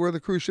locations where the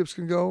cruise ships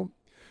can go.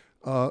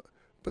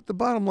 But the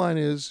bottom line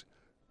is,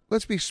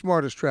 let's be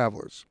smart as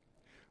travelers.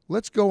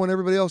 Let's go when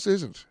everybody else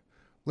isn't.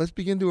 Let's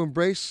begin to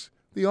embrace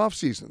the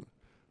off-season,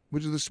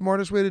 which is the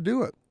smartest way to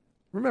do it.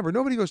 Remember,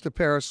 nobody goes to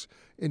Paris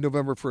in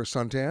November for a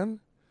suntan.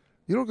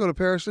 You don't go to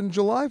Paris in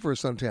July for a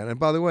suntan. And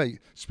by the way,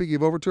 speaking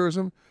of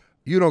over-tourism,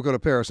 you don't go to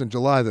Paris in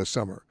July this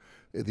summer.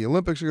 The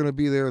Olympics are going to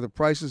be there. The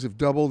prices have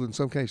doubled, in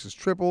some cases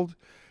tripled.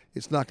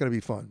 It's not going to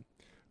be fun.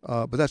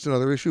 But that's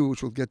another issue,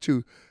 which we'll get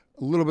to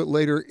a little bit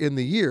later in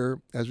the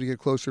year as we get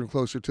closer and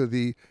closer to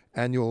the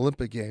annual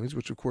Olympic Games,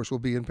 which, of course, will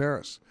be in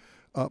Paris.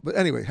 But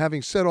anyway,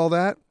 having said all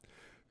that,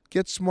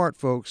 get smart,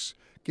 folks.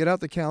 Get out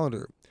the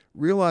calendar.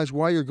 Realize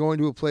why you're going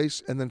to a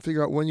place and then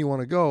figure out when you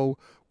want to go,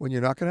 when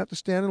you're not going to have to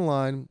stand in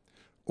line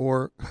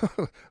or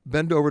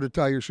bend over to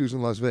tie your shoes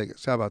in Las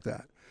Vegas. How about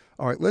that?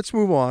 All right, let's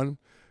move on,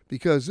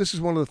 because this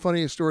is one of the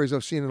funniest stories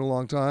I've seen in a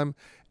long time,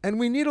 and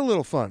we need a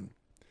little fun.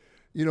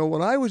 You know,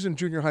 when I was in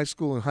junior high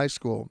school and high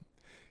school,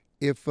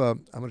 if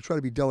I'm going to try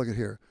to be delicate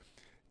here,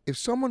 if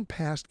someone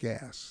passed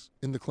gas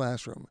in the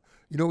classroom,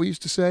 you know what we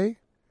used to say?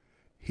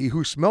 He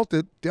who smelt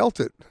it, dealt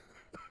it.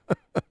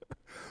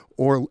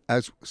 Or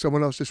as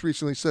someone else just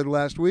recently said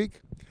last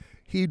week,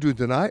 he who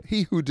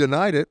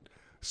denied it,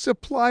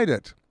 supplied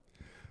it.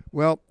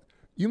 Well,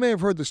 you may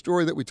have heard the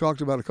story that we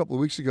talked about a couple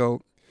of weeks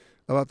ago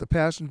about the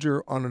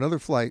passenger on another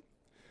flight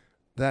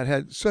that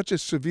had such a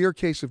severe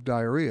case of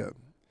diarrhea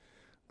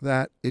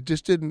that it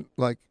just didn't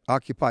like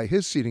occupy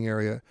his seating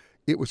area.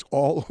 It was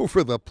all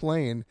over the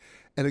plane,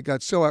 and it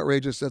got so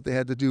outrageous that they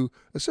had to do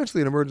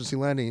essentially an emergency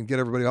landing and get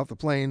everybody off the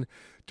plane,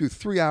 do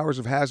 3 hours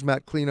of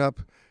hazmat cleanup,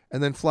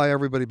 and then fly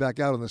everybody back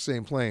out on the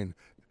same plane.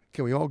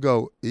 Can we all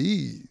go,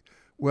 eee?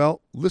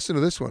 Well, listen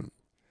to this one.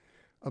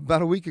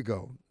 About a week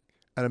ago,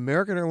 an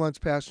American Airlines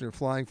passenger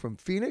flying from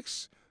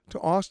Phoenix to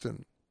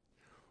Austin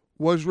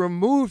was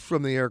removed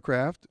from the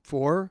aircraft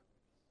for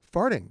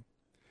farting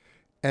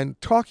and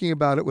talking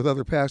about it with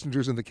other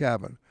passengers in the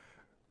cabin.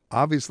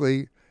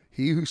 Obviously,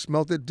 he who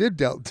smelt it did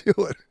do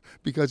it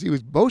because he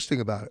was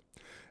boasting about it.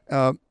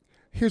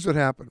 Here's what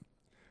happened.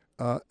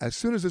 As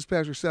soon as this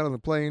passenger sat on the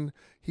plane,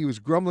 he was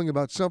grumbling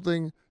about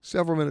something.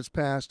 Several minutes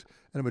passed,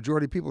 and a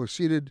majority of people are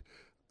seated.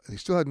 They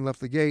still hadn't left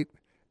the gate.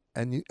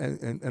 And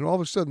all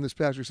of a sudden, this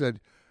passenger said,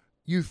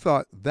 "You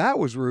thought that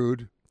was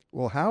rude?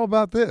 Well, how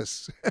about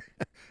this?"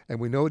 And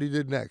we know what he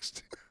did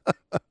next.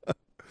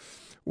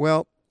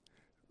 Well,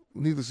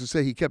 needless to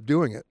say, he kept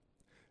doing it,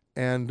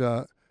 and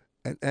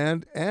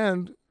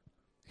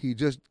he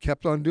just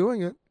kept on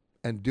doing it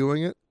and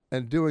doing it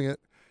and doing it,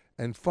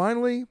 and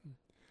finally,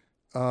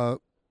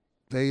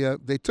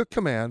 they took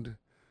command,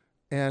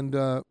 and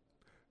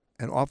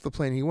off the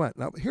plane he went.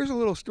 Now, here's a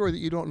little story that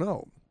you don't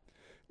know.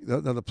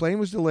 Now, the plane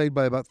was delayed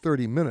by about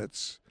 30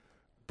 minutes,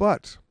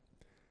 but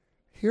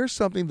here's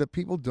something that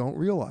people don't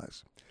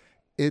realize.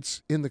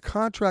 It's in the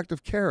contract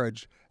of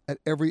carriage at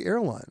every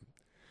airline.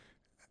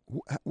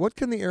 What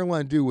can the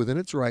airline do within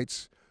its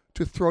rights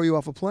to throw you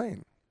off a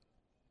plane?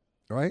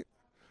 Right?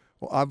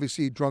 Well,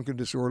 obviously, drunk and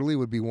disorderly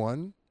would be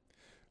one.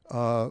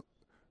 And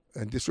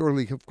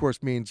disorderly, of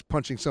course, means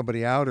punching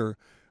somebody out or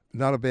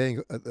not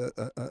obeying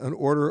an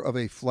order of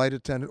a flight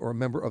attendant or a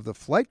member of the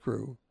flight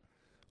crew.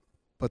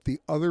 But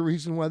the other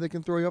reason why they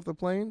can throw you off the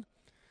plane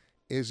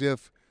is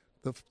if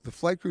the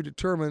flight crew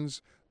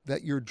determines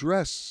that your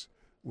dress,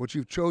 what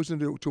you've chosen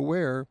to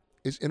wear,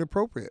 is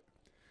inappropriate.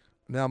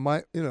 Now,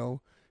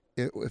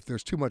 if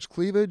there's too much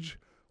cleavage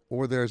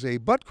or there's a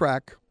butt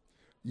crack,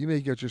 you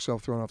may get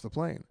yourself thrown off the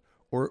plane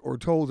or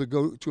told to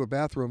go to a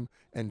bathroom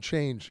and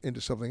change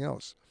into something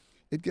else.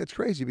 It gets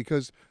crazy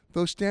because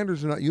those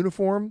standards are not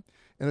uniform,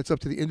 and it's up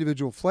to the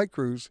individual flight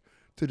crews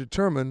to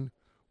determine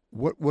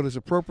what is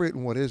appropriate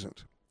and what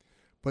isn't.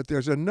 But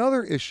there's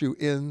another issue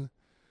in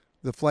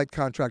the flight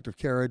contract of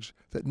carriage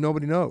that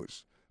nobody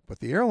knows, but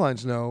the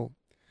airlines know.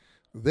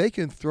 They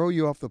can throw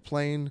you off the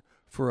plane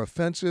for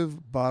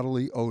offensive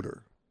bodily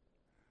odor.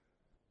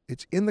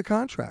 It's in the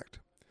contract.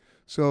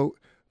 So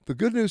the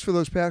good news for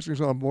those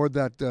passengers on board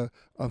about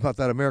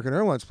that American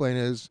Airlines plane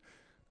is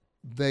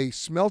they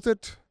smelt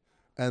it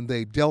and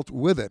they dealt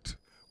with it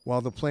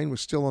while the plane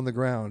was still on the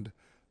ground,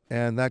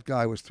 and that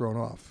guy was thrown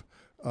off.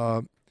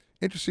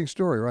 Interesting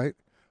story, right?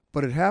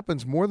 But it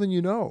happens more than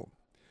you know.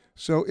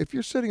 So if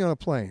you're sitting on a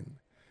plane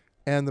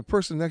and the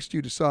person next to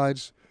you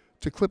decides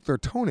to clip their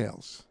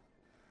toenails,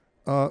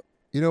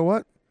 you know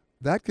what?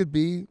 That could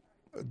be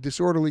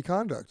disorderly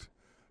conduct.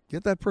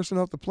 Get that person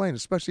off the plane,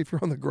 especially if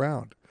you're on the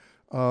ground.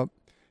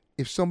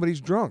 If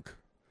somebody's drunk,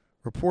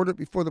 report it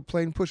before the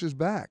plane pushes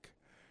back.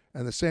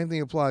 And the same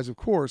thing applies, of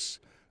course,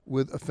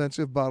 with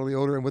offensive bodily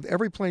odor. And with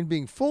every plane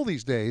being full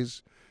these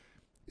days,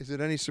 is it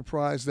any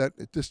surprise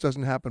that this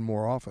doesn't happen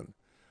more often?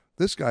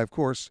 This guy, of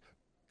course,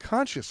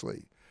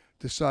 consciously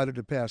decided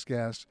to pass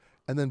gas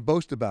and then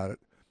boast about it.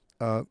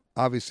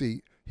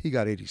 Obviously, he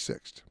got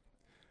 86th.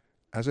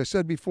 As I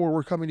said before,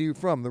 we're coming to you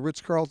from the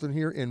Ritz-Carlton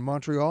here in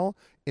Montreal,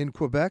 in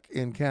Quebec,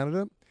 in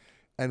Canada.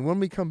 And when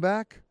we come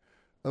back,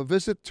 a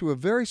visit to a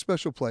very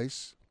special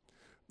place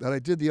that I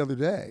did the other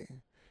day.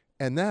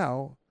 And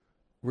now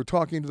we're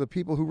talking to the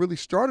people who really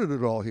started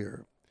it all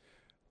here,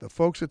 the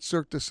folks at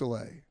Cirque du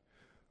Soleil.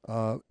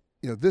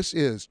 This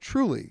is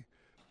truly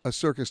a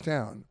circus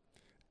town.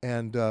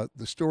 And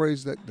the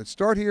stories that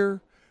start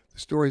here, the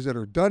stories that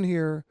are done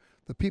here,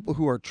 the people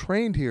who are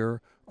trained here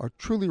are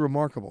truly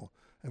remarkable.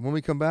 And when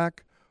we come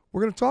back, we're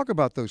going to talk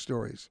about those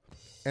stories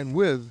and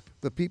with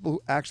the people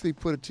who actually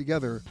put it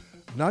together,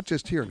 not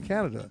just here in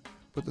Canada,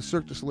 but the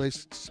Cirque du Soleil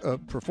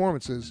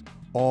performances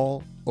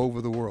all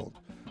over the world.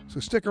 So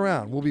stick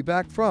around. We'll be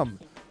back from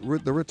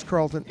the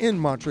Ritz-Carlton in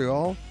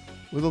Montreal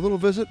with a little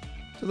visit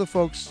to the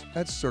folks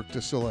at Cirque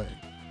du Soleil.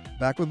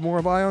 Back with more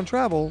of Eye on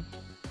Travel,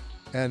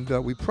 and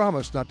we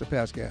promise not to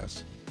pass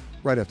gas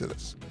right after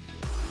this.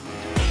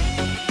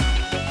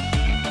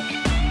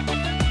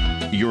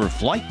 Your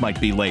flight might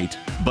be late,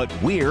 but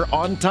we're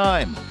on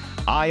time.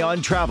 Eye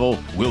on Travel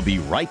will be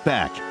right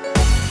back.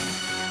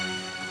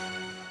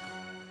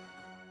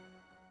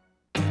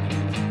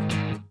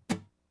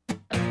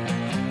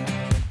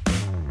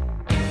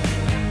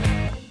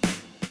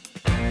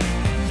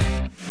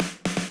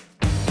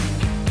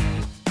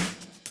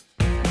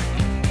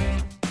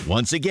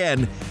 Once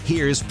again,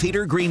 here's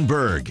Peter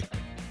Greenberg.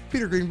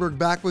 Peter Greenberg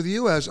back with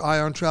you as Eye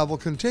on Travel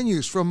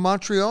continues from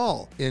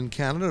Montreal in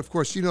Canada. Of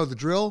course, you know the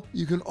drill.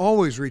 You can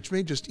always reach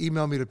me. Just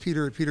email me to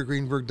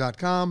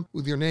peter@petergreenberg.com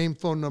with your name,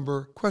 phone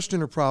number,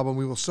 question, or problem.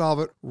 We will solve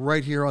it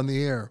right here on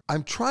the air.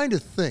 I'm trying to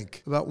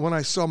think about when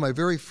I saw my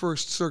very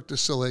first Cirque du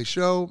Soleil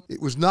show.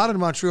 It was not in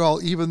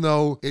Montreal, even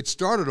though it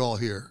started all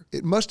here.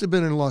 It must have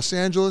been in Los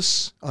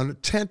Angeles on a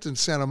tent in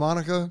Santa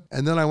Monica.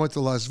 And then I went to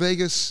Las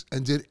Vegas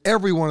and did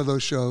every one of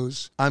those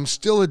shows. I'm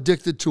still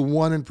addicted to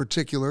one in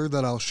particular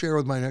that I'll share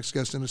with my next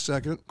guest in a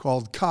second,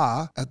 called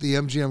Ka at the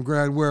MGM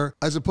Grand, where,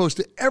 as opposed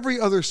to every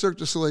other Cirque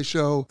du Soleil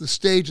show, the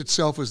stage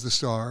itself is the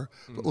star.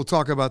 But we'll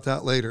talk about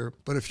that later.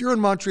 But if you're in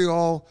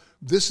Montreal,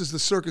 this is the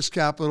circus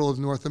capital of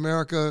North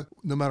America,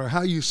 no matter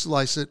how you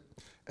slice it.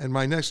 And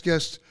my next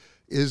guest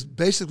is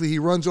basically, he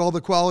runs all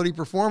the quality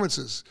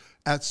performances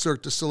at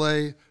Cirque du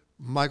Soleil.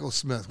 Michael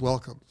Smith,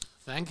 welcome.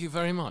 Thank you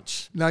very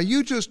much. Now,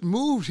 you just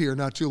moved here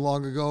not too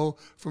long ago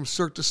from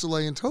Cirque du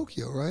Soleil in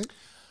Tokyo, right?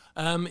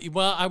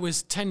 Well, I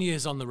was 10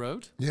 years on the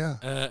road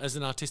as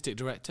an artistic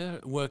director,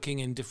 working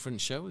in different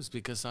shows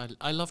because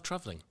I love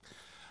traveling.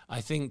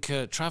 I think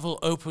travel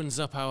opens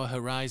up our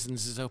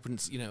horizons, it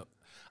opens,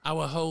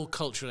 our whole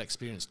cultural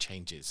experience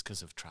changes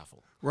because of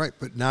travel. Right,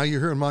 but now you're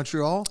here in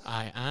Montreal?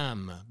 I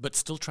am, but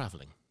still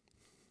traveling.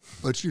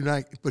 But you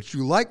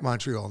like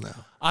Montreal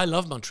now? I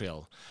love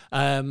Montreal.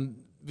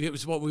 It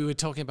was what we were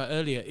talking about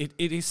earlier.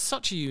 It is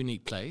such a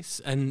unique place.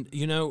 And,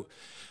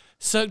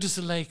 Cirque du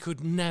Soleil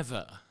could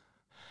never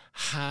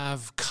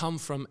have come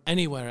from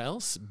anywhere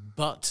else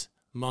but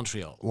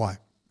Montreal. Why?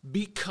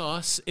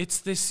 Because it's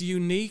this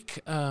unique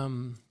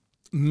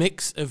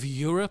mix of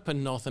Europe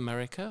and North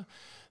America.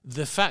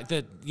 The fact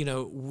that,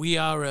 we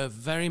are a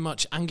very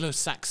much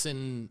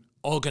Anglo-Saxon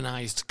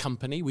organized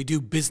company. We do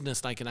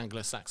business like an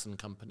Anglo-Saxon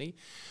company.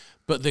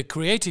 But the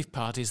creative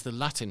part is the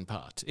Latin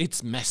part.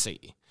 It's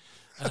messy.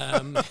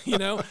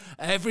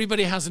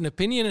 Everybody has an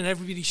opinion and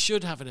everybody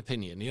should have an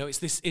opinion.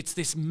 It's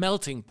this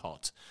melting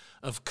pot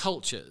of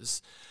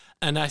cultures.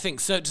 And I think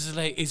Cirque du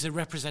Soleil is a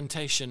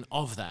representation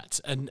of that.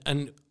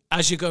 And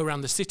as you go around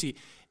the city,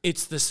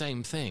 it's the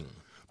same thing.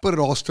 But it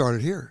all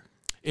started here.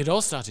 It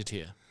all started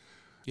here.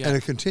 Yeah. And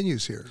it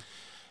continues here.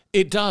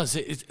 It does.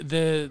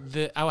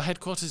 Our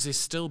headquarters is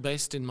still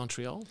based in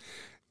Montreal.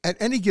 At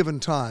any given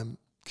time,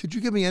 could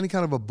you give me any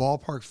kind of a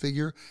ballpark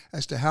figure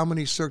as to how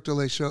many Cirque du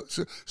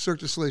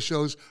Soleil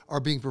shows are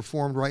being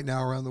performed right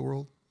now around the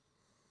world?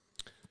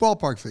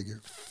 Ballpark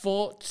figure.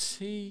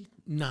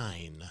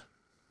 49.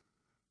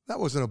 That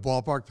wasn't a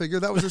ballpark figure.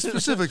 That was a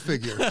specific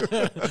figure.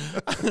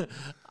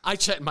 I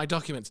checked my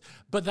documents.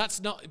 But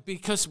that's not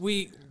because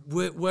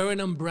we're an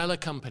umbrella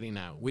company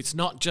now. It's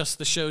not just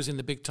the shows in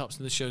the Big Tops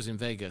and the shows in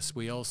Vegas.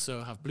 We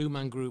also have Blue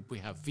Man Group. We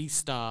have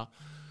V-Star.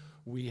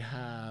 We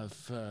have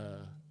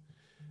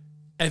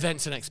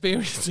events and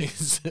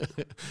experiences.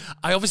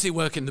 I obviously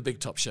work in the Big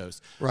Top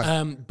shows.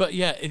 Right. But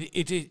yeah,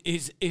 it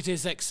is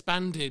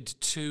expanded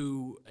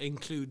to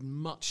include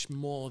much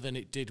more than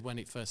it did when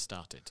it first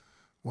started.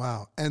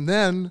 Wow. And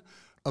then,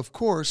 of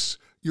course,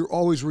 you're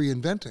always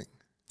reinventing.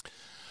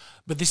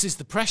 But this is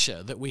the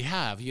pressure that we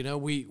have.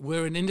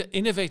 We're an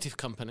innovative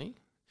company.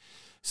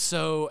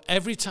 So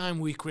every time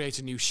we create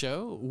a new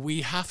show,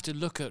 we have to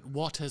look at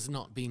what has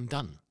not been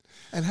done.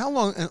 And how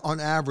long, on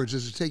average,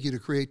 does it take you to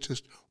create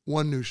just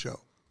one new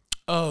show?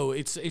 Oh,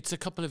 it's a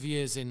couple of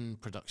years in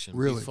production.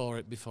 Really? Before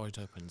it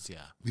opens,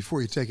 yeah.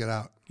 Before you take it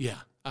out? Yeah,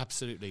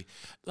 absolutely.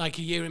 Like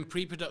a year in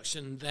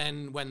pre-production,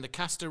 then when the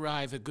cast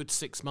arrive, a good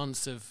 6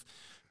 months of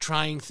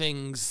trying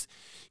things,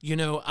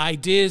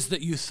 ideas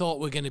that you thought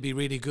were going to be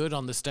really good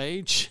on the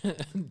stage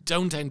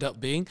don't end up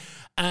being,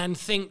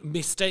 and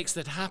mistakes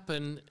that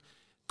happen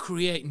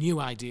create new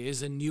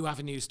ideas and new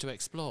avenues to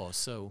explore.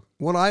 So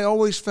what I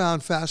always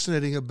found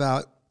fascinating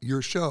about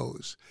your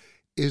shows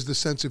is the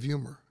sense of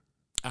humor.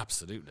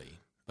 Absolutely.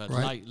 But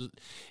right?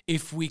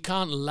 if we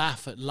can't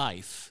laugh at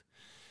life,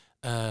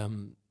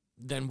 then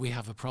we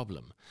have a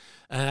problem.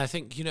 And I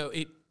think,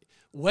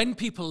 when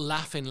people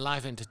laugh in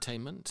live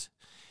entertainment,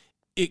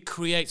 it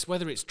creates,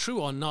 whether it's true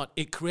or not,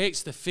 it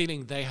creates the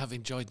feeling they have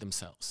enjoyed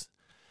themselves.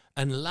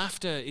 And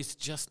laughter is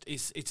just,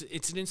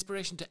 it's an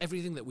inspiration to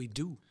everything that we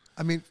do.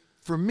 I mean,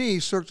 for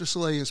me, Cirque du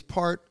Soleil is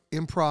part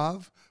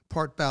improv,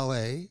 part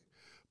ballet,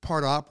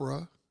 part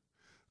opera,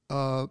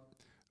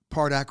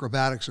 part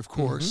acrobatics, of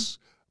course,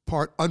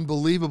 part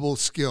unbelievable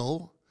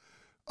skill,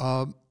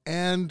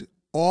 and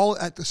all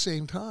at the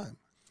same time.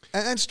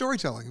 And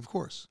storytelling, of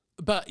course.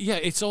 But yeah,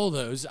 it's all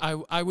those.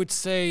 I would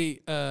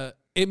say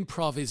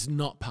improv is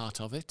not part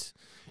of it.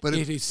 But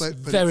it is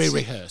very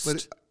rehearsed.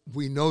 But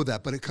we know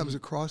that, but it comes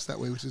across that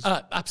way, which is...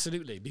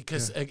 absolutely,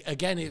 because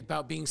again, it's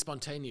about being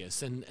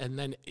spontaneous. And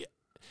then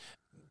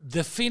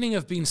the feeling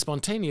of being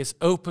spontaneous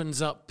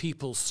opens up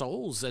people's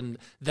souls and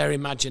their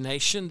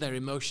imagination, their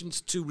emotions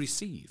to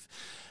receive.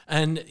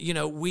 And,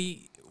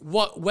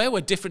 where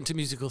we're different to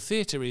musical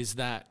theatre is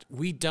that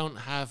we don't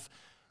have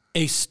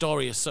a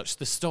story as such.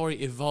 The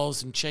story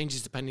evolves and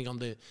changes depending on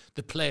the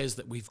players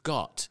that we've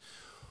got.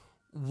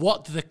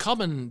 What the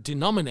common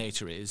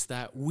denominator is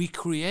that we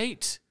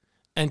create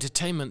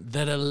entertainment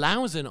that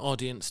allows an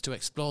audience to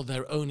explore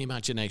their own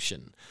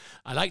imagination.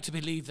 I like to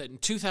believe that in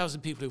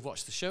 2,000 people who've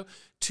watched the show,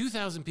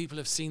 2,000 people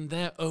have seen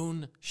their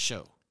own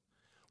show.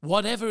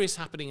 Whatever is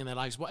happening in their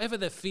lives, whatever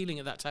they're feeling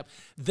at that time,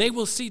 they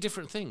will see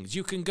different things.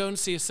 You can go and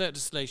see a Cirque du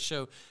Soleil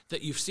show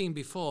that you've seen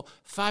before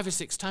 5 or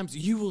 6 times.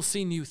 You will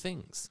see new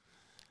things.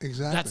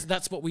 Exactly.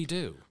 That's what we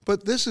do.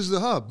 But this is the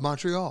hub,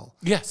 Montreal.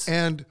 Yes.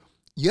 And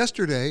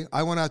yesterday,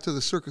 I went out to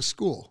the circus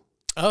school.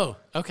 Oh,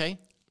 okay.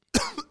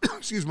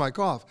 Excuse my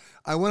cough.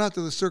 I went out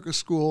to the circus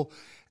school,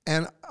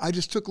 and I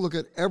just took a look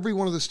at every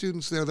one of the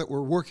students there that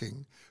were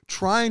working,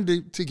 trying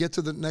to get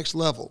to the next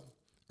level,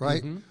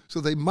 right? Mm-hmm.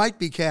 So they might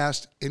be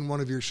cast in one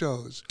of your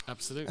shows.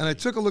 Absolutely. And I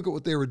took a look at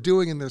what they were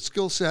doing in their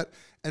skill set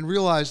and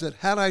realized that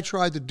had I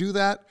tried to do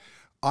that,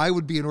 I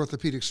would be in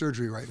orthopedic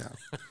surgery right now.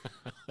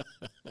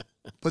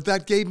 But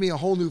that gave me a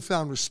whole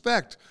newfound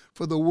respect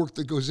for the work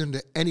that goes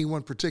into any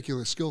one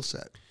particular skill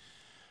set.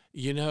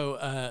 You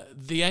know,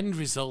 the end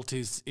result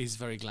is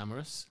very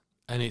glamorous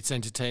and it's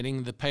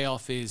entertaining. The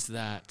payoff is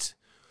that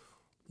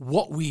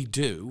what we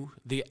do,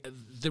 the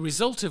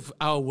result of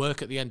our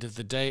work at the end of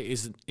the day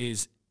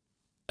is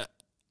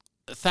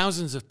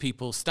thousands of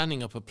people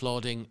standing up,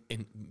 applauding,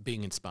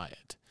 being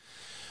inspired.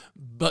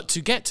 But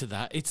to get to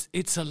that,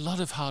 it's a lot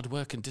of hard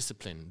work and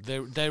discipline.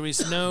 There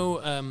is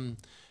no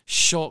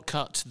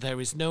shortcut.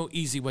 There is no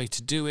easy way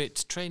to do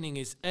it. Training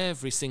is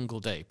every single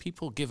day.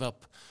 People give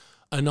up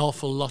an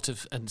awful lot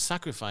of and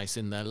sacrifice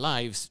in their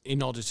lives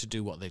in order to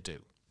do what they do.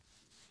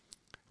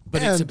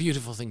 But it's a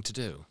beautiful thing to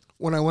do.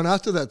 When I went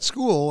out to that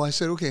school, I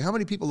said, okay, how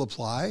many people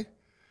apply?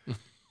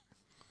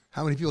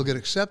 How many people get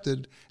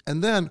accepted?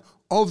 And then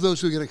of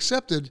those who get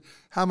accepted,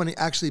 how many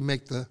actually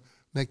make the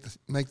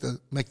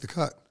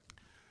cut?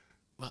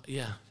 Well,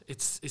 yeah,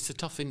 it's a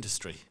tough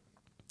industry.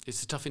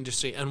 It's a tough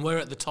industry, and we're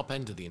at the top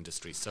end of the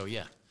industry, so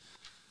yeah.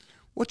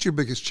 What's your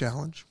biggest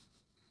challenge?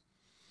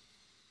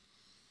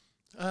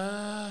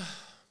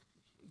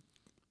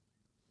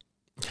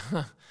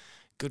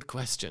 Good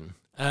question.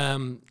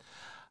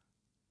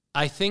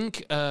 I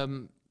think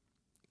I'm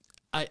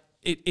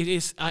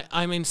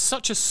in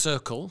such a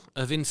circle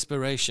of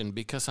inspiration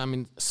because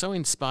I'm so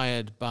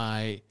inspired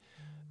by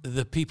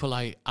the people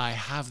I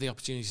have the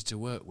opportunity to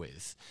work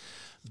with.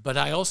 But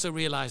I also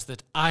realize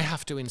that I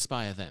have to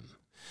inspire them.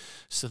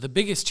 So the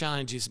biggest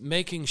challenge is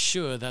making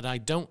sure that I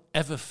don't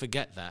ever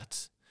forget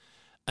that,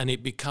 and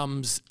it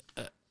becomes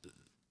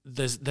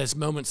there's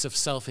moments of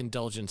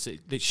self-indulgence.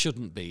 It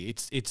shouldn't be.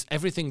 It's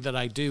everything that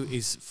I do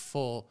is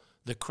for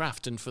the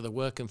craft and for the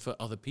work and for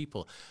other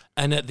people,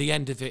 and at the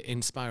end of it,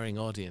 inspiring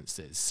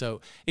audiences.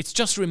 So it's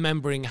just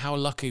remembering how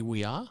lucky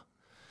we are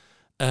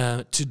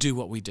to do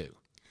what we do.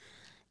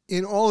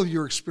 In all of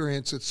your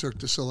experience at Cirque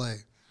du Soleil,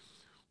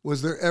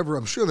 was there ever,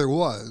 I'm sure there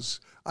was,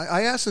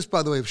 I asked this,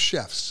 by the way, of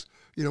chefs,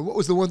 what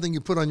was the one thing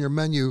you put on your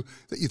menu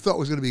that you thought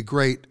was going to be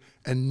great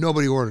and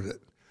nobody ordered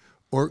it?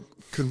 Or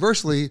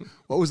conversely,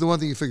 what was the one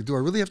thing you figured, do I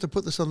really have to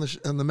put this on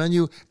the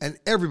menu? And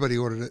everybody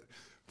ordered it.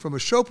 From a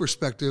show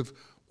perspective,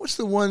 what's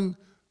the one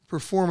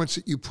performance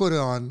that you put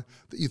on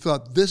that you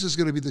thought this is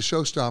going to be the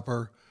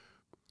showstopper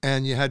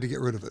and you had to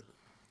get rid of it?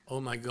 Oh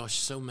my gosh,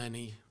 so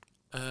many.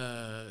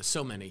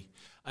 So many.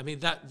 I mean,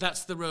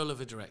 that's the role of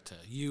a director.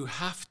 You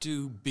have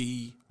to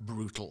be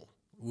brutal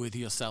with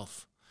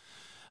yourself.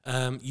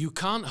 You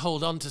can't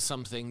hold on to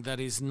something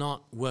that is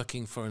not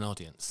working for an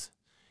audience.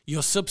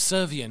 You're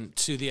subservient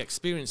to the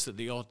experience that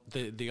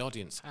the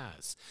audience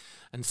has.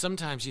 And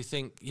sometimes you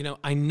think,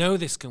 I know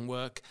this can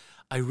work.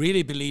 I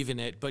really believe in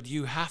it, but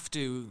you have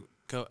to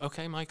go,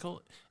 okay,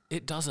 Michael,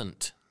 it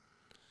doesn't.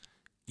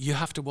 You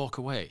have to walk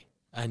away.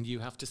 And you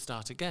have to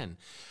start again.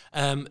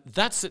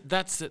 That's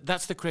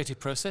the creative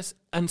process,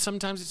 and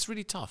sometimes it's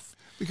really tough.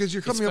 Because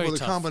you're coming up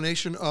with a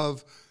combination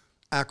of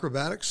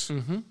acrobatics,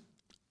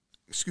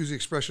 excuse the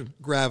expression,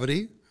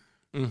 gravity,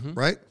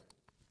 right?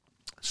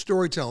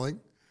 Storytelling,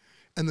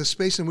 and the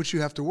space in which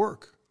you have to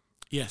work.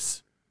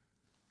 Yes.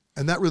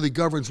 And that really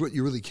governs what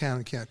you really can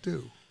and can't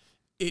do.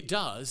 It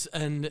does,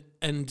 and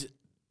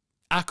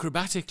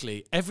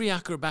acrobatically, every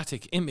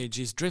acrobatic image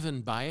is driven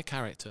by a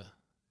character.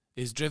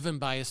 Is driven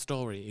by a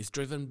story, is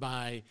driven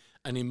by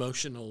an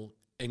emotional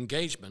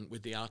engagement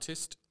with the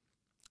artist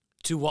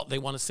to what they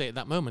want to say at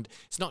that moment.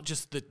 It's not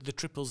just the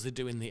triples they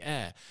do in the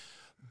air,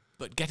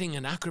 but getting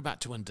an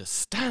acrobat to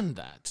understand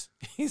that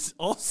is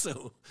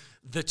also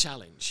the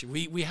challenge.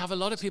 We have a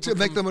lot of people... To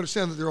make them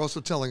understand that they're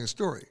also telling a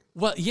story.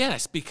 Well,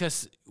 yes,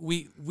 because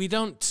we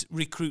don't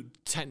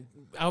recruit...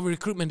 our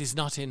recruitment is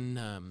not in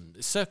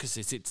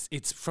circuses,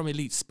 it's from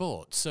elite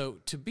sport. So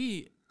to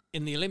be...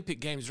 in the Olympic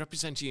Games,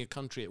 representing a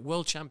country at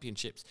World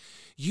Championships,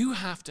 you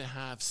have to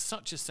have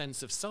such a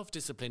sense of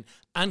self-discipline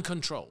and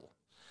control.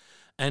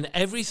 And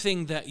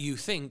everything that you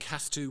think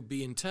has to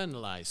be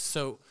internalized.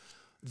 So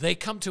they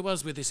come to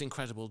us with this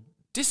incredible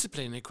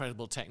discipline,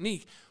 incredible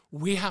technique.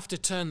 We have to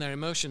turn their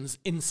emotions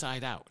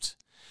inside out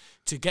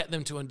to get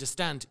them to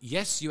understand,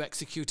 yes, you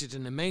executed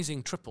an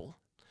amazing triple,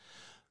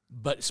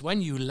 but it's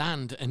when you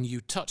land and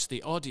you touch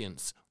the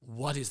audience,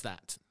 what is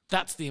that?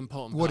 That's the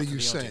important part. What are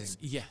you saying?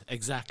 Yeah,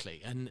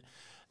 exactly. And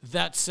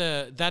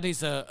that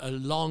is a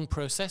long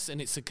process,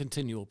 and it's a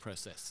continual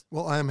process.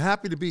 Well, I am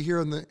happy to be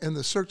here in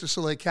the Cirque du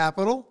Soleil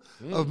capital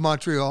of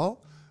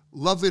Montreal.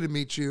 Lovely to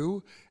meet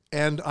you,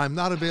 and I'm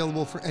not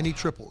available for any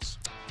triples.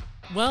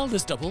 Well,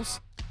 there's doubles.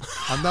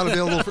 I'm not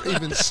available for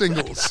even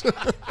singles.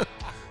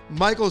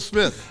 Michael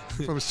Smith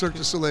from Cirque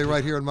du Soleil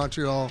right here in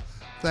Montreal.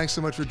 Thanks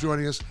so much for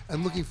joining us,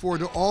 and looking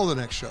forward to all the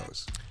next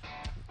shows.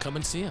 Come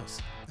and see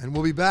us. And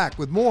we'll be back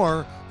with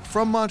more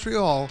from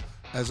Montreal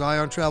as Eye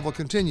on Travel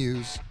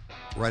continues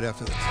right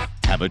after this.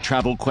 Have a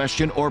travel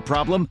question or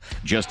problem?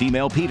 Just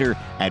email Peter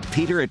at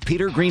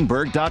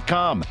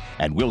peter@petergreenberg.com,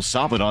 and we'll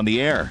solve it on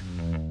the air.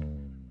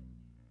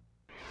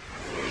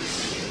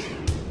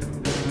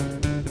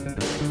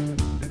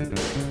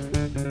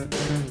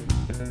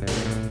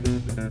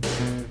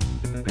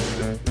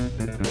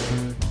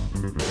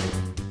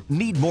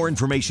 Need more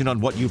information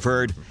on what you've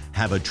heard?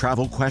 Have a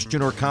travel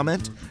question or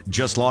comment?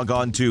 Just log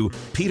on to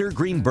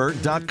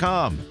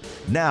petergreenberg.com.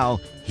 Now,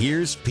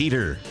 here's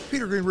Peter.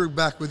 Peter Greenberg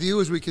back with you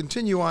as we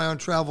continue Eye on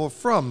Travel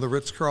from the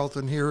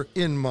Ritz-Carlton here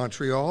in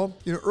Montreal.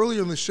 You know,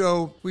 earlier in the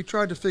show, we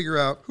tried to figure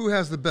out who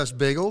has the best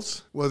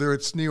bagels, whether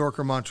it's New York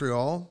or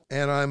Montreal.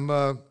 And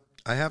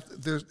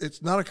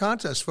it's not a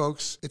contest,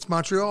 folks. It's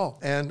Montreal.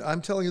 And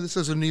I'm telling you this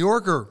as a New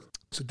Yorker.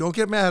 So don't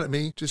get mad at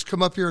me. Just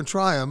come up here and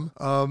try them.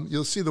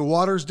 You'll see the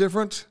water's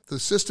different. The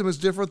system is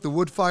different. The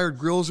wood-fired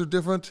grills are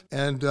different.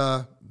 And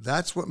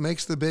that's what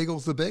makes the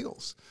bagels the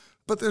bagels.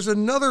 But there's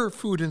another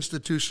food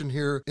institution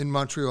here in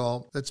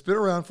Montreal that's been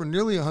around for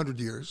nearly 100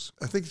 years.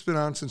 I think it's been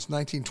around since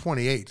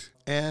 1928.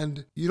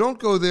 And you don't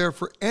go there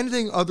for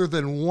anything other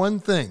than one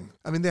thing.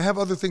 I mean, they have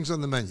other things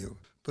on the menu.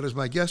 But as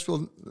my guest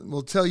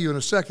will tell you in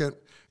a second,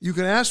 you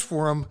can ask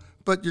for them,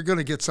 but you're going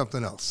to get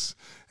something else.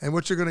 And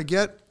what you're going to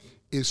get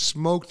is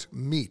smoked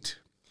meat.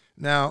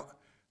 Now,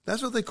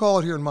 that's what they call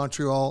it here in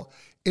Montreal.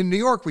 In New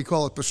York, we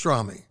call it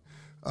pastrami.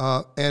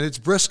 And it's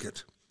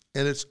brisket.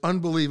 And it's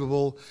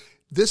unbelievable.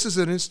 This is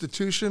an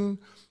institution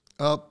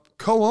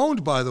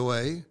co-owned, by the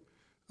way,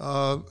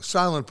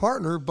 silent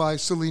partner by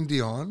Celine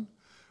Dion.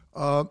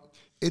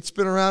 It's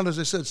been around, as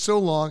I said, so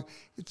long.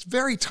 It's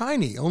very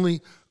tiny,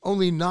 only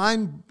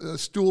 9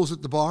 stools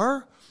at the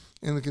bar,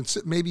 and they can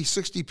sit maybe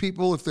 60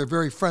 people if they're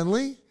very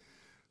friendly.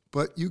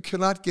 But you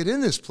cannot get in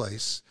this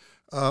place,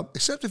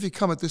 except if you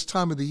come at this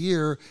time of the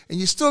year, and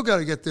you still got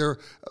to get there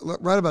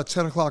right about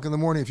 10 o'clock in the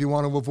morning if you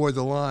want to avoid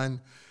the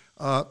line.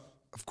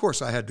 Of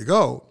course, I had to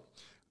go.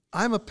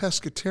 I'm a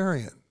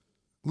pescatarian.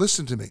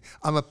 Listen to me.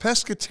 I'm a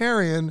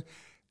pescatarian,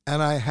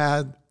 and I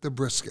had the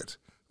brisket.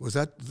 Will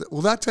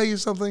that tell you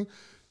something?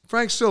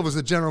 Frank Silva's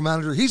the general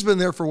manager. He's been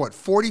there for what,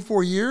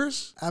 44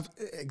 years?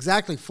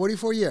 Exactly,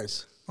 44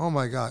 years. Oh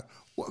my God.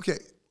 Well, okay,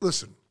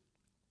 listen.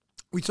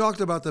 We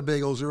talked about the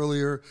bagels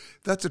earlier.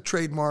 That's a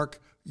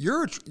trademark.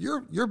 You're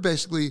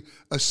basically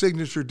a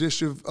signature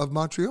dish of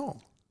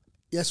Montreal.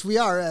 Yes, we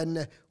are,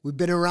 and we've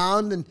been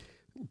around and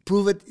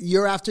prove it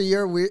year after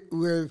year.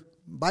 We're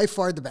by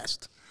far the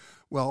best.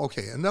 Well,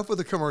 okay, enough with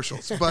the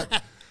commercials.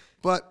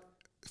 But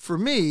for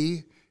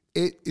me,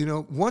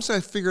 once I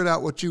figured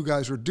out what you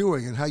guys were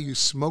doing and how you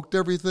smoked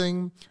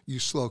everything, you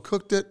slow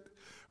cooked it,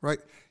 right?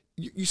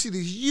 You see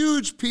these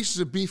huge pieces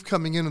of beef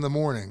coming in the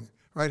morning,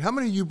 right? How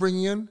many are you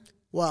bringing in?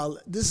 Well,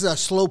 this is a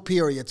slow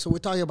period, so we're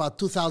talking about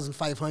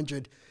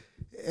 2,500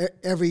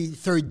 every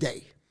third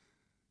day.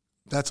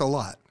 That's a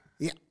lot.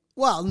 Yeah.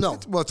 Well, no.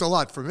 It's a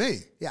lot for me.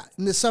 Yeah.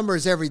 In the summer,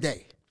 it's every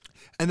day.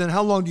 And then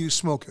how long do you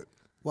smoke it?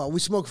 Well,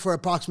 we smoke for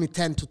approximately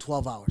 10 to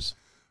 12 hours.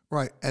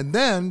 Right. And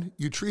then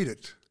you treat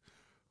it,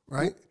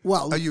 right?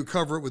 Well, you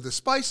cover it with the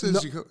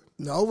spices.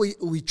 No,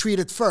 we treat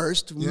it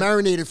first,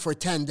 marinate it for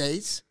 10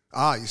 days.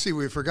 Ah, you see,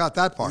 we forgot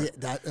that part.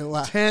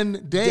 Yeah,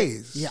 10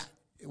 days. Yeah.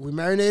 We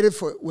marinate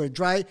it we're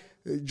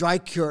dry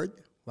cured,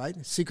 right?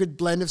 Secret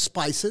blend of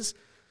spices.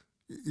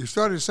 You're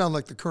starting to sound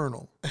like the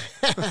Colonel.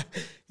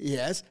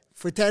 Yes.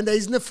 For 10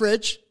 days in the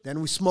fridge. Then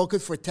we smoke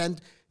it for 10,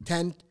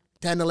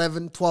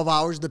 11, 12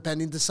 hours,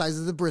 depending the size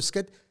of the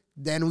brisket.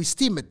 Then we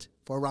steam it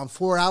for around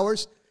 4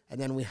 hours, and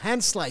then we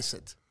hand slice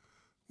it.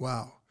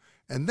 Wow.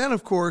 And then,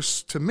 of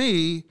course, to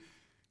me,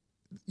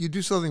 you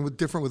do something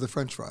different with the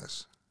French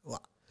fries.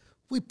 Well,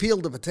 we peel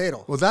the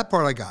potato. Well, that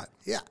part I got.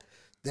 Yeah.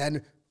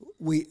 Then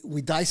we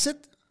dice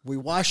it, we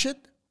wash it,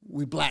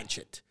 we blanch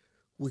it.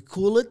 We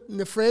cool it in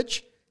the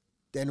fridge,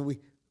 then we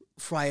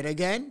fry it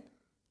again,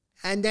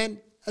 and then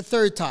a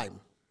third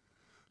time.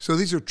 So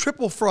these are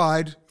triple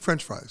fried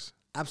French fries.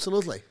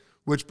 Absolutely.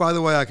 Which, by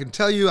the way, I can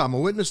tell you, I'm a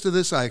witness to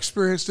this. I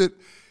experienced it.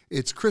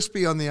 It's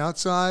crispy on the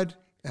outside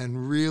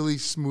and really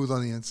smooth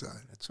on the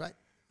inside. That's right.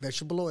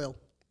 Vegetable oil.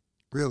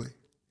 Really?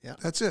 Yeah.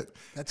 That's it.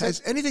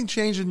 Has anything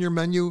changed in your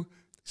menu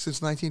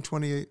since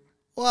 1928?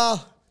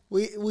 Well,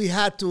 we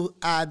had to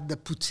add the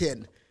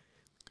poutine.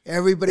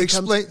 Everybody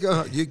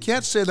you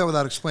can't say that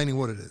without explaining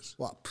what it is.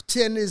 Well,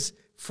 poutine is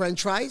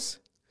French fries,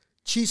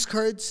 cheese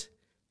curds,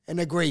 and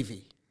a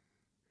gravy.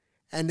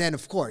 And then,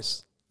 of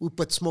course, we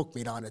put smoked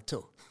meat on it,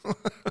 too,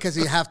 because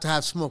you have to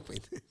have smoked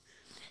meat.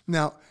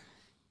 Now,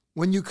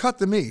 when you cut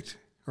the meat,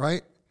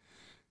 right,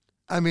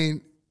 I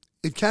mean,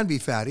 it can be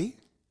fatty.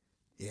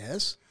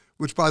 Yes.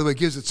 which, by the way,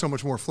 gives it so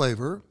much more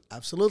flavor.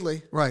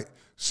 Absolutely. Right.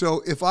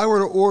 So if I were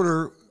to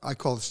order, I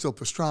call it still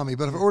pastrami,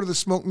 but if I order the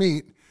smoked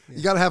meat,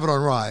 you got to have it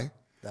on rye.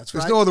 That's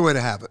There's right. no other way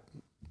to have it,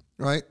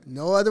 right?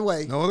 No other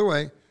way. No other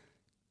way.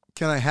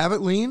 Can I have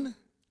it lean?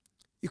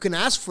 You can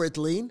ask for it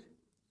lean,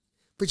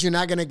 but you're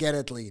not going to get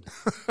it lean.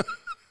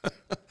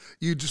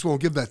 You just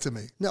won't give that to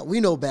me. No, we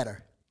know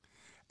better.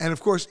 And, of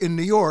course, in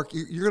New York,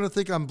 you're going to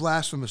think I'm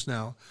blasphemous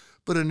now,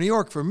 but in New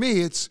York, for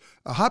me, it's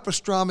a hot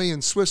pastrami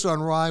and Swiss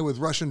on rye with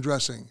Russian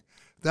dressing.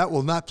 That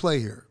will not play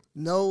here.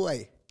 No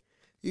way.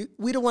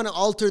 We don't want to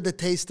alter the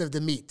taste of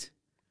the meat.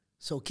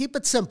 So keep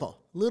it simple.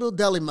 Little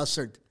deli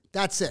mustard.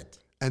 That's it.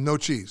 And no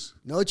cheese.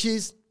 No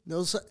cheese,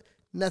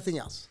 nothing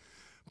else.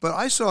 But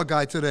I saw a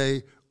guy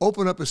today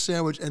open up a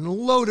sandwich and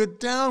load it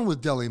down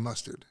with deli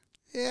mustard.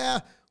 Yeah,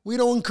 we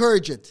don't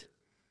encourage it.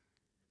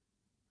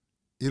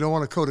 You don't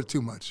want to coat it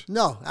too much.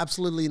 No,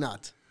 absolutely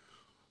not.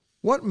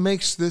 What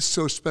makes this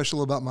so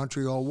special about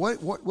Montreal?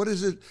 What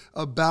is it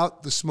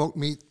about the smoked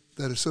meat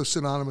that is so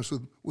synonymous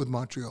with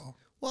Montreal?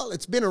 Well,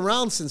 it's been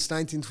around since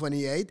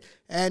 1928,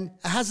 and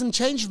it hasn't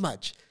changed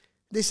much.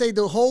 They say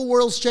the whole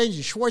world's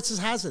changing. Schwartz's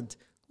hasn't.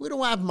 We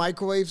don't have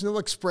microwaves, no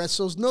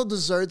espressos, no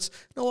desserts,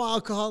 no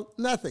alcohol,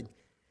 nothing.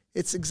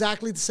 It's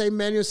exactly the same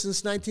menu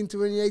since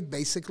 1928,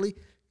 basically.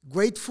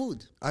 Great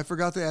food. I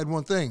forgot to add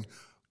one thing.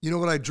 You know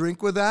what I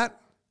drink with that?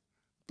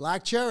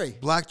 Black cherry.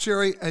 Black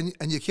cherry, and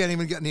you can't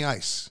even get any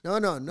ice. No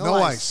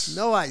ice.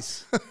 No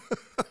ice.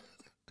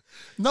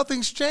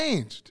 Nothing's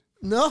changed.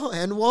 No,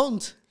 and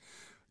won't.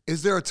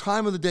 Is there a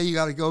time of the day you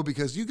got to go?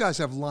 Because you guys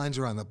have lines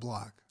around the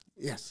block.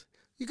 Yes.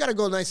 You got to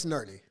go nice and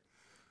early.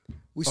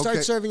 We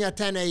start serving at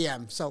 10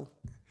 a.m., so.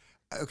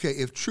 Okay,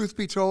 if truth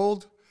be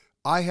told,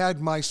 I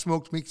had my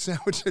smoked meat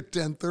sandwich at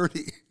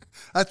 10:30.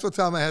 That's what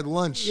time I had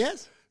lunch.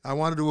 Yes. I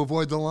wanted to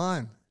avoid the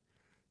line.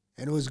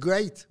 And it was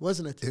great,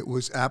 wasn't it? It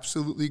was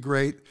absolutely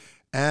great,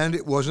 and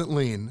it wasn't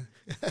lean.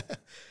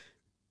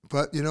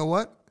 But you know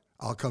what?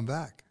 I'll come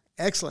back.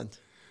 Excellent.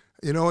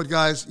 You know what,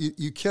 guys?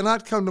 You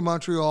cannot come to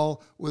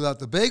Montreal without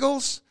the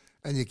bagels,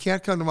 and you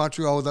can't come to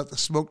Montreal without the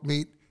smoked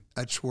meat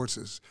at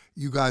Schwartz's.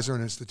 You guys are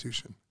an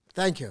institution.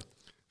 Thank you.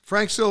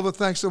 Frank Silva,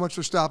 thanks so much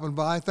for stopping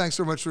by. Thanks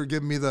so much for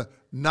giving me the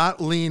not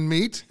lean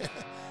meat.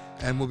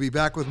 And we'll be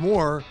back with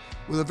more,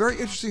 with a very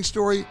interesting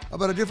story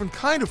about a different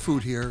kind of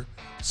food here,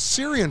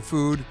 Syrian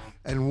food,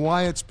 and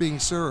why it's being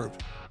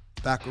served.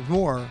 Back with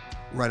more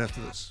right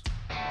after this.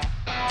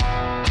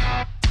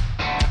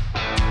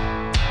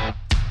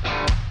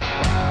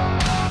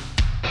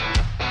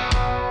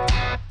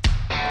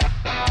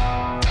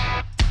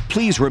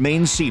 Please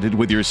remain seated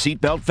with your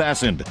seatbelt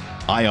fastened.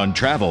 Ion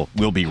Travel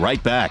will be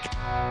right back.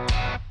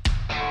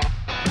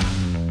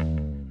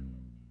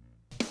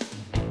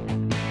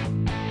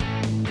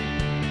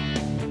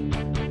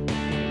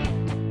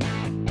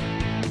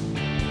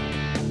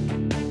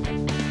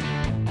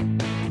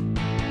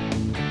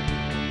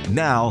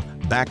 Now,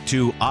 back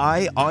to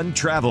Eye on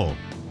Travel.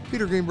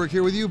 Peter Greenberg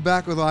here with you,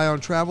 back with Eye on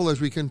Travel as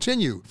we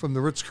continue from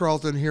the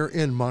Ritz-Carlton here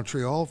in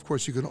Montreal. Of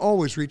course, you can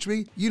always reach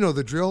me. You know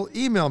the drill.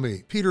 Email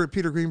me,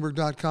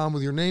 peter@petergreenberg.com,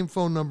 with your name,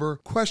 phone number,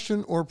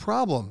 question, or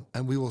problem,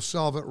 and we will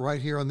solve it right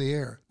here on the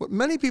air. What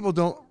many people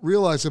don't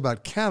realize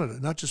about Canada,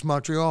 not just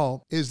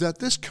Montreal, is that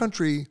this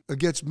country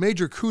gets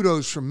major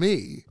kudos from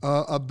me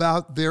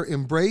about their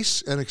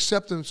embrace and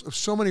acceptance of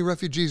so many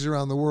refugees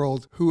around the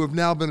world who have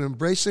now been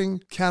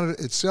embracing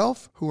Canada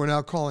itself, who are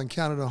now calling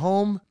Canada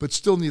home, but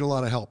still need a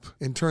lot of help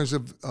in terms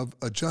of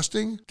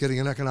adjusting, getting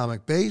an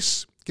economic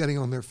base, getting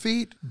on their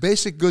feet,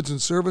 basic goods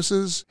and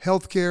services,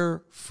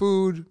 healthcare,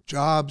 food,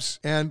 jobs.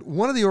 And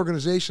one of the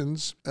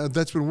organizations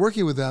that's been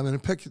working with them,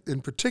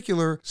 in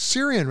particular,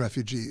 Syrian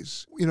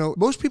refugees. You know,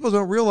 most people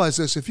don't realize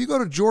this. If you go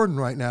to Jordan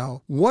right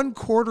now,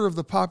 1/4 of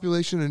the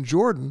population in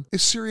Jordan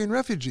is Syrian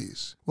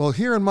refugees. Well,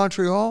 here in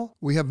Montreal,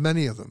 we have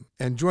many of them.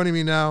 And joining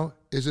me now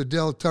is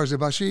Adele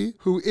Tarzebashi,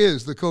 who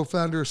is the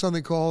co-founder of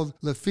something called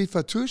Le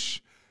FIFA Touche.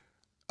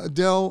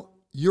 Adele,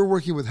 you're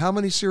working with how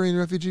many Syrian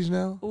refugees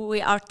now?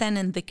 We are 10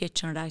 in the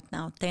kitchen right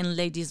now, 10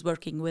 ladies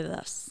working with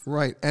us.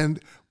 Right. And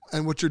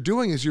what you're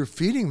doing is you're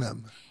feeding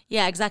them.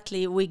 Yeah,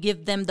 exactly. We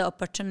give them the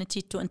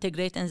opportunity to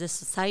integrate in the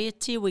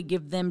society. We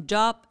give them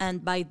job,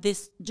 and by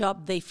this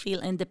job, they feel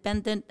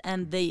independent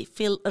and they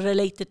feel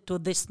related to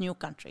this new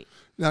country.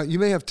 Now, you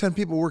may have 10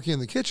 people working in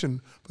the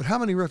kitchen, but how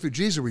many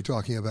refugees are we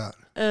talking about?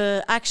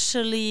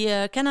 Actually,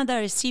 Canada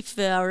received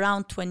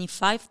around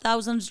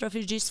 25,000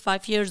 refugees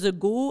 5 years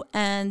ago,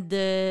 and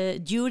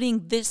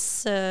during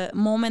this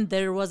moment,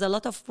 there was a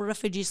lot of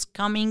refugees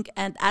coming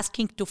and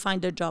asking to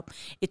find a job.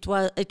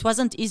 It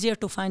wasn't easier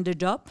to find a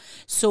job,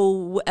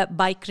 so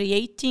by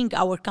creating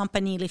our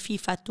company Le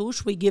FIFA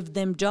Touche, we give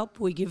them job,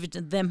 we give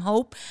them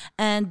hope,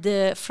 and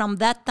from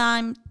that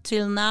time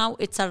till now,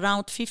 it's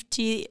around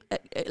 50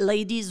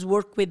 ladies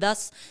work with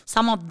us.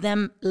 Some of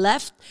them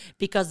left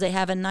because they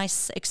have a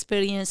nice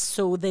experience,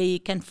 so they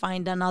can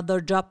find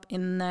another job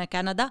in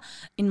Canada,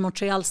 in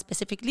Montreal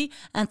specifically,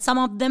 and some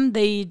of them,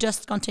 they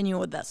just continue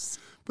with us.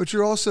 but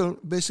you're also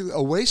basically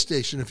a way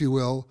station, if you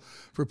will,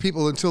 for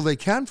people until they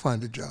can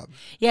find a job.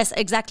 Yes,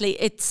 exactly.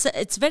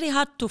 It's very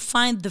hard to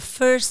find the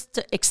first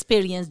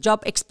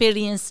job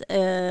experience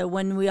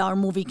when we are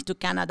moving to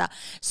Canada.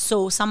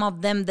 So some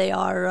of them, they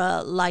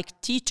are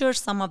like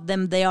teachers, some of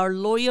them, they are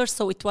lawyers.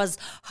 So it was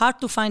hard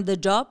to find the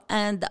job,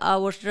 and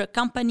our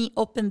company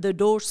opened the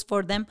doors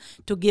for them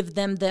to give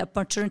them the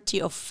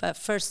opportunity of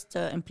first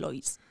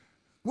employees.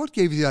 What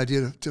gave you the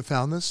idea to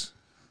found this?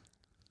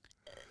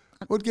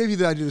 What gave you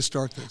the idea to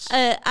start this?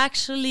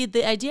 Actually,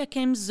 the idea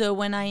came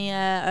when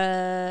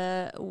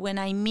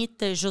I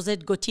meet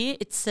Josette Gauthier.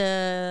 It's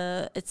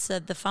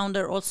the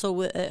founder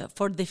also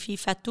for the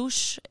Filles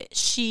Fatouches.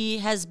 She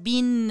has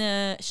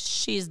been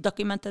she's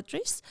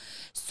documentatrice,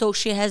 so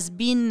she has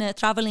been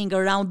traveling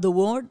around the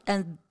world,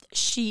 and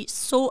she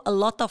saw a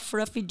lot of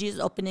refugees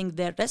opening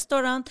their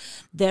restaurant,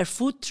 their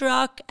food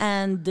truck,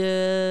 and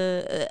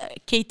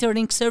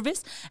catering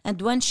service.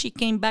 And when she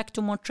came back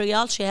to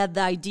Montreal, she had the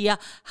idea,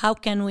 how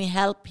can we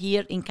help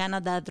here in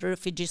Canada, the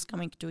refugees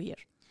coming to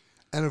here?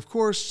 And of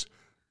course,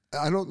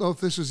 I don't know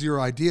if this was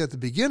your idea at the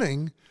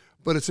beginning,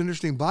 but it's an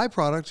interesting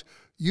byproduct.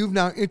 You've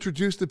now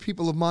introduced the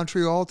people of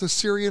Montreal to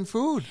Syrian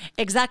food.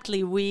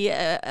 Exactly.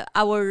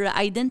 Our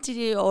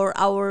identity or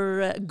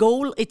our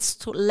goal is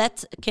to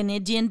let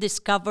Canadians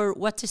discover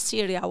what is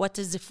Syria, what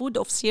is the food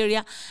of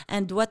Syria,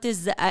 and what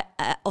is the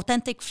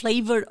authentic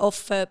flavor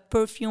of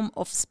perfume,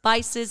 of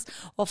spices,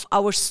 of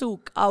our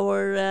souk,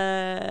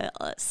 our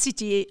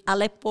city,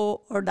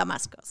 Aleppo or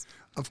Damascus.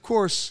 Of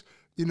course,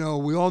 you know,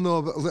 we all know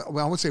about,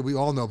 well, I won't say we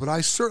all know, but I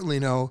certainly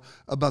know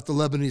about the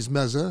Lebanese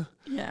mezze,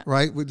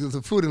 right?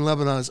 The food in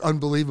Lebanon is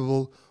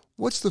unbelievable.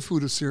 What's the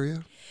food of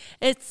Syria?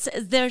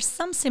 There's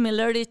some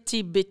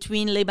similarity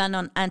between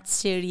Lebanon and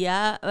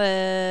Syria.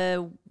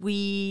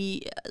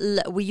 We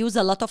use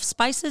a lot of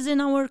spices in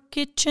our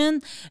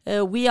kitchen.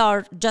 We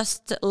are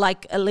just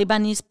like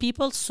Lebanese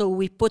people, so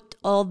we put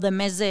all the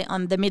mezze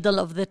on the middle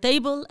of the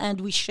table and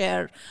we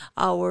share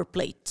our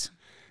plate.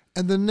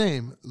 And the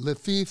name, Les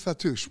Filles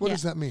Fatouches, what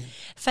does that mean?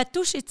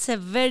 Fatouche, it's a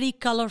very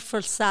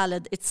colorful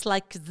salad. It's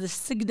like the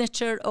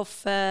signature of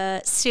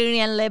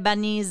Syrian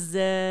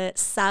Lebanese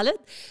salad.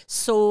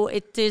 So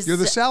it is... You're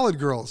the salad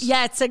girls.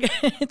 Yeah, it's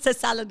a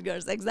salad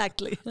girls,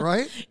 exactly.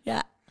 Right?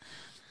 Yeah.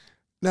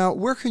 Now,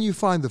 where can you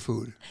find the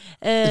food?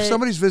 If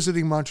somebody's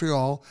visiting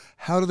Montreal,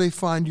 how do they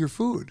find your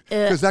food?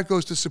 Because that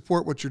goes to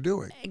support what you're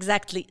doing.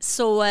 Exactly.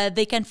 So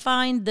they can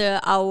find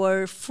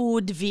our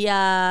food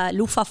via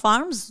Lufa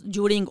Farms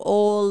during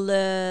all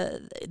the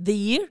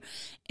year.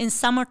 In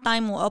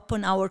summertime, we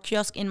open our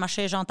kiosk in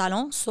Marché Jean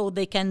Talon, so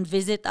they can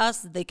visit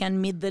us. They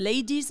can meet the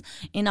ladies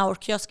in our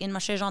kiosk in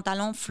Marché Jean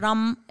Talon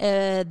from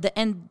the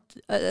end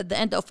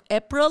of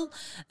April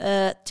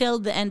till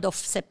the end of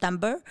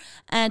September.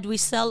 And we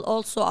sell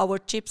also our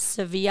chips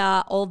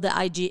via all the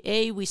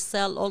IGA. We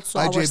sell also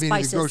our spices. IGA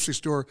being the grocery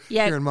store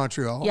here in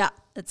Montreal. Yeah,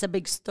 it's a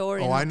big store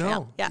in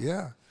Montreal. Montreal. I know.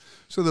 Yeah.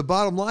 So the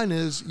bottom line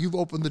is you've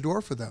opened the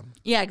door for them.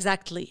 Yeah,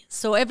 exactly.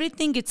 So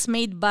everything it's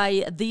made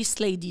by these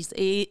ladies.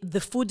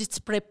 The food is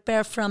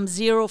prepared from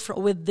zero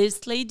with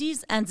these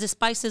ladies, and the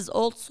spices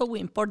also, we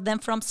import them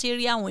from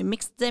Syria, we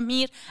mix them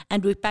here,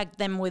 and we pack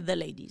them with the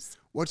ladies.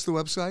 What's the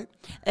website?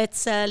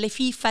 It's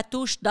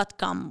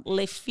lesfillesfatouches.com.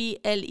 Lesfilles,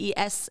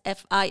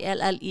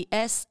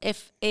 LESFILLES,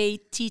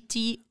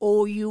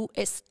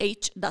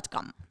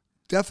 FATTOUSH.com.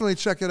 Definitely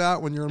check it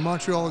out when you're in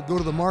Montreal. Go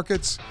to the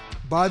markets,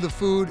 buy the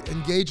food,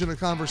 engage in a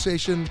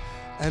conversation,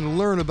 and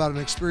learn about an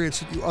experience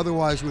that you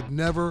otherwise would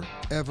never,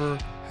 ever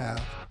have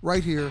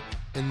right here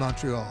in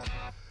Montreal.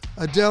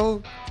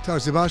 Adele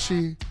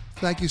Tarzibashi,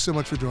 thank you so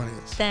much for joining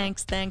us.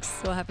 Thanks.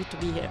 So happy to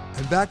be here.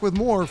 And back with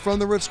more from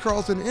the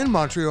Ritz-Carlton in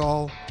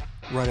Montreal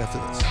right after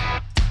this.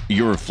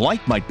 Your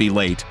flight might be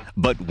late,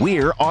 but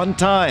we're on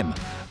time.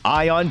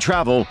 Eye on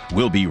Travel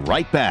will be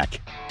right back.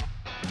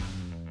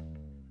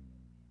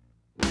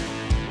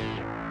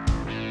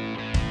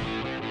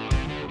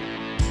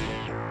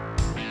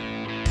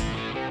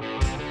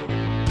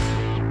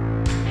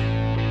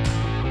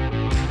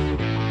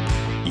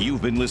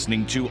 You've been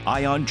listening to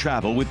Eye on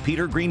Travel with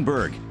Peter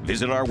Greenberg.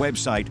 Visit our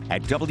website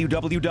at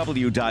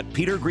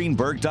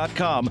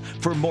www.petergreenberg.com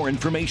for more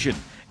information.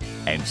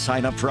 And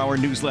sign up for our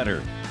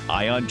newsletter.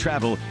 Eye on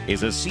Travel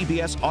is a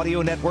CBS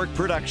Audio Network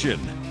production.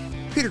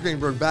 Peter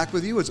Greenberg back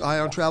with you as Eye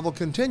on Travel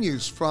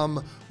continues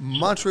from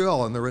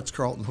Montreal in the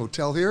Ritz-Carlton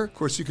Hotel here. Of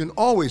course, you can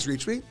always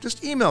reach me.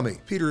 Just email me,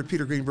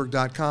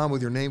 peter@petergreenberg.com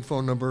with your name,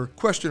 phone number,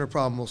 question or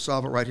problem. We'll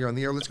solve it right here on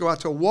the air. Let's go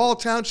out to Wall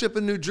Township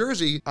in New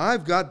Jersey.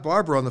 I've got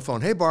Barbara on the phone.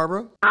 Hey,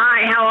 Barbara.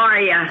 Hi, how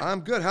are you? I'm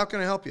good. How can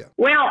I help you?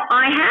 Well,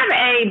 I have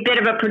a bit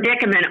of a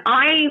predicament.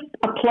 I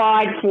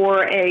applied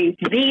for a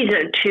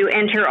visa to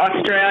enter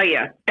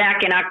Australia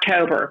back in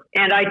October,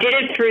 and I did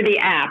it through the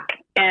app.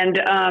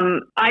 And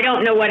I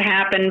don't know what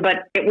happened,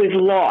 but it was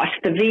lost,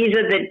 the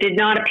visa that did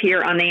not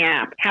appear on the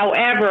app.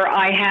 However,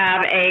 I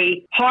have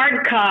a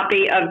hard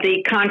copy of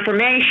the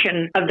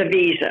confirmation of the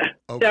visa.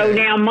 Okay. So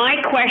now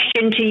my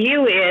question to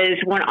you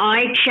is, when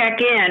I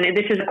check in,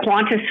 this is a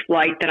Qantas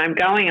flight that I'm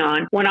going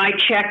on, when I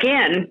check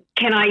in,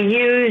 can I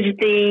use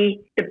the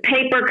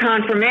paper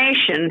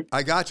confirmation?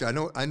 I got you.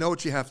 I know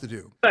what you have to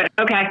do. Good.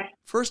 Okay.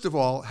 First of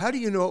all, how do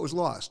you know it was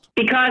lost?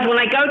 Because when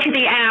I go to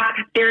the app,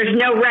 there's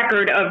no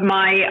record of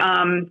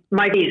my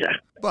my visa.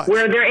 But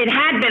where it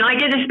had been, I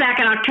did this back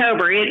in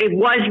October. It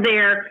was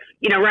there,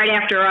 right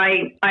after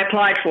I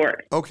applied for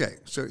it. Okay.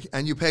 So,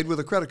 and you paid with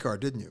a credit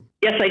card, didn't you?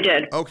 Yes, I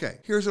did. Okay.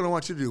 Here's what I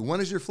want you to do.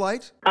 When is your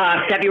flight?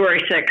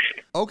 February 6th.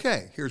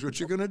 Okay. Here's what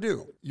you're going to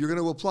do. You're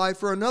going to apply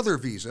for another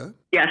visa.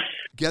 Yes.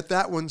 Get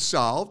that one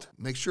solved.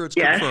 Make sure it's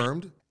Yes.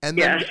 confirmed. And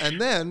Yes.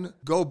 then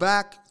go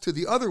back to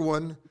the other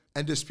one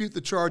and dispute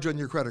the charge on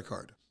your credit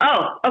card.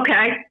 Oh,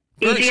 okay.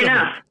 Very Easy simple.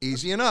 enough.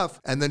 Easy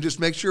enough. And then just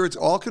make sure it's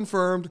all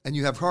confirmed and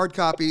you have hard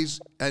copies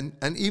and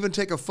even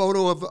take a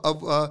photo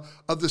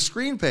of the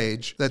screen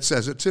page that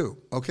says it too.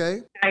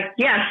 Okay?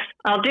 Yes,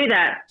 I'll do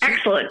that.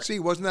 Excellent. See,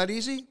 wasn't that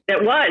easy?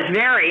 It was,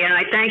 very. And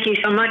I thank you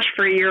so much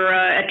for your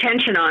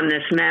attention on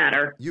this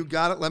matter. You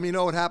got it. Let me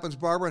know what happens,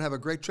 Barbara, and have a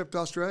great trip to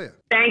Australia.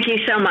 Thank you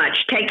so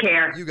much. Take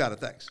care. You got it.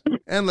 Thanks.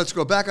 And let's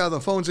go back out of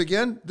the phones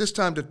again, this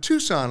time to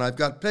Tucson. I've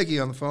got Peggy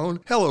on the phone.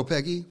 Hello,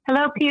 Peggy.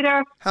 Hello,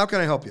 Peter. How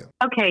can I help you?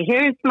 Okay,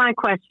 here's my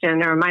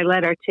question or my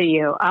letter to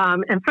you.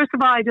 And first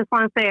of all, I just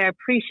want to say I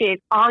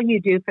appreciate all you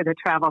do for the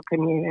travel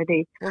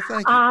community. Well,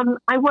 thank you.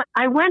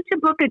 I went to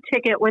book a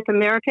ticket with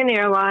American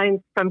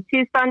Airlines from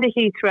Tucson to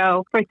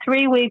Heathrow for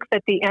 3 weeks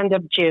at the end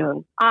of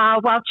June.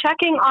 While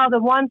checking all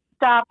the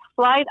one-stop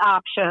flight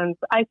options,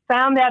 I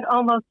found that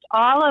almost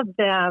all of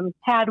them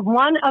had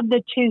one of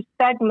the two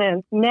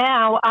segments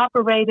now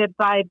operated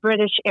by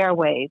British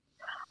Airways.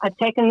 I've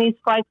taken these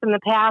flights in the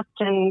past,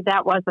 and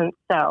that wasn't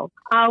so.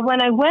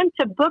 When I went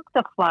to book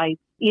the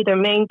flights, either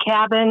main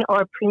cabin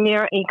or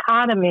premier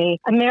economy,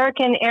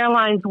 American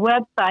Airlines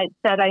website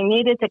said I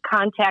needed to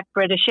contact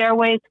British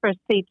Airways for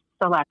seat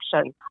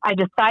selection. I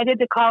decided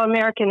to call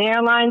American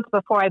Airlines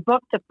before I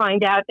booked to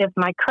find out if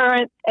my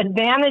current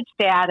advantage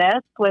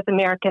status with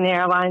American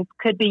Airlines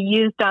could be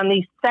used on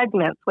these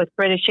segments with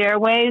British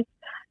Airways.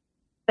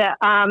 The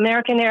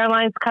American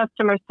Airlines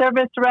customer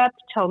service rep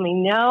told me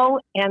no,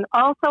 and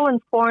also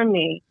informed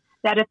me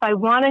that if I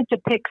wanted to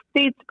pick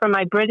seats for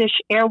my British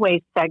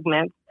Airways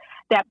segments,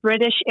 that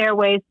British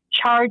Airways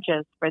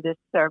charges for this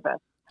service.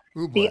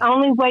 The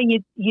only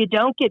way you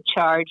don't get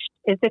charged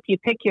is if you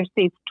pick your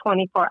seats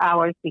 24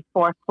 hours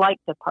before flight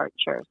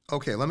departures.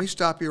 Okay, let me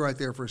stop you right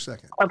there for a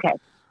second. Okay.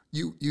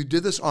 You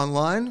did this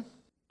online?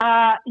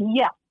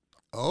 Yes.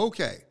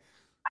 Okay.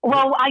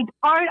 Well, I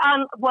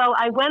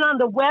went on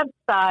the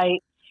website,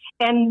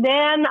 and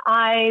then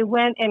I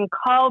went and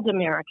called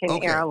American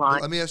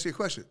Airlines. Let me ask you a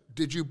question.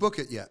 Did you book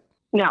it yet?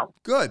 No.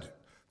 Good.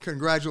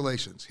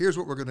 Congratulations. Here's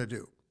what we're going to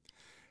do.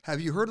 Have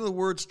you heard of the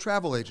words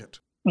travel agent?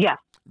 Yes.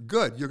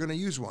 Good. You're going to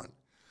use one.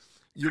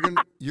 You're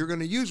going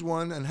to use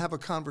one and have a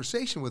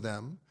conversation with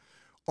them.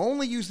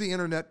 Only use the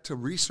internet to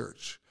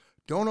research.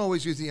 Don't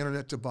always use the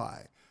internet to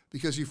buy,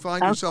 because you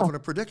find yourself in a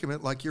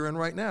predicament like you're in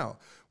right now,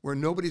 where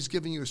nobody's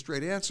giving you a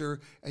straight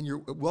answer, and you're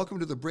welcome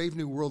to the brave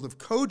new world of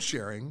code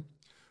sharing,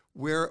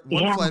 where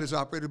one flight is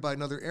operated by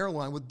another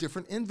airline with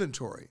different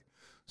inventory.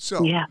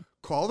 So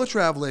call the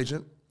travel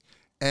agent.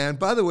 And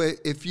by the way,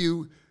 if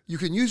you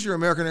can use your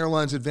American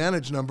Airlines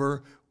Advantage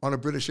number on a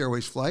British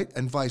Airways flight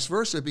and vice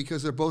versa,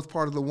 because they're both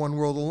part of the One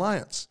World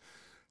Alliance.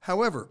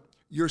 However,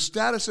 your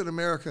status at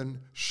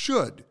American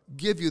should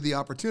give you the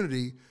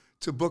opportunity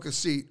to book a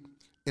seat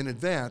in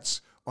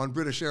advance on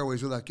British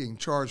Airways without getting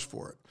charged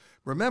for it.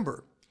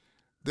 Remember,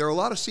 there are a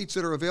lot of seats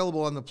that are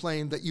available on the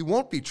plane that you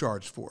won't be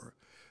charged for.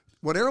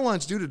 What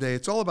airlines do today,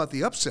 it's all about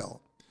the upsell.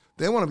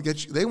 They want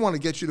to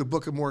get you to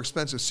book a more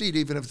expensive seat,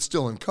 even if it's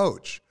still in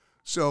coach.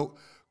 So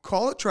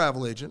call a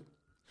travel agent,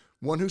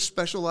 one who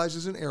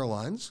specializes in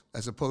airlines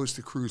as opposed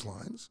to cruise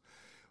lines.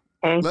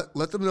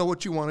 Let them know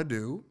what you want to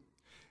do.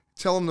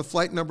 Tell them the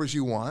flight numbers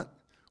you want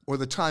or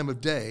the time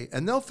of day,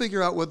 and they'll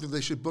figure out whether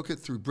they should book it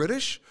through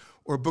British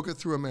or book it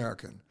through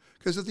American.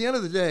 Because at the end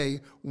of the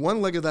day,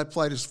 one leg of that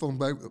flight is flown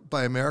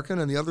by American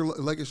and the other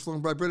leg is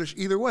flown by British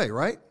either way,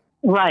 right?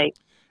 Right.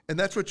 And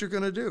that's what you're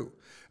going to do.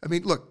 I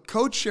mean, look,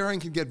 code sharing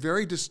can get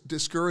very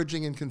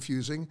discouraging and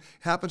confusing.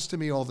 Happens to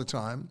me all the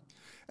time.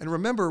 And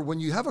remember, when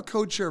you have a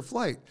code share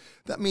flight,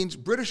 that means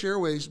British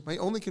Airways may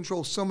only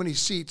control so many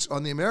seats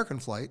on the American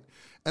flight,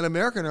 and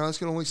American Airlines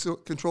can only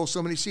control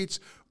so many seats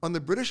on the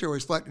British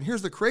Airways flight. And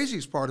here's the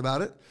craziest part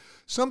about it.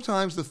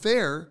 Sometimes the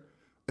fare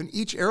in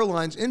each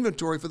airline's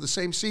inventory for the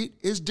same seat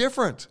is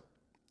different.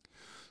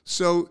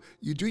 So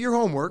you do your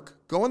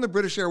homework, go on the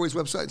British Airways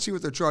website and see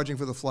what they're charging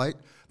for the flight,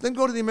 then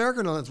go to the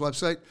American Airlines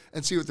website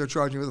and see what they're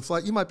charging for the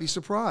flight. You might be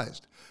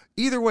surprised.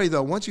 Either way,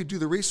 though, once you do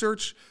the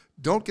research,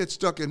 don't get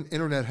stuck in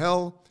internet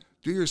hell.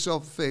 Do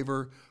yourself a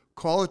favor,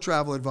 call a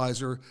travel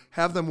advisor,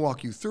 have them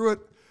walk you through it,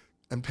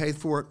 and pay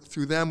for it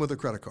through them with a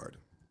credit card.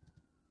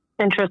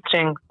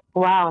 Interesting.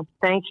 Wow.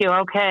 Thank you.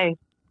 Okay.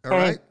 All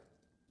right.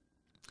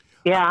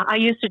 Yeah, I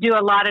used to do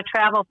a lot of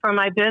travel for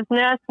my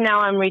business.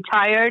 Now I'm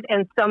retired,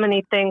 and so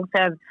many things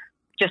have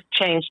just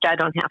changed. I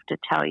don't have to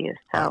tell you.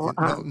 So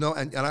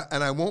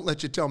and I won't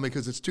let you tell me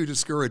because it's too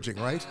discouraging,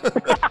 right?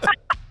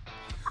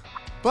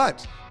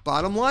 But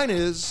Bottom line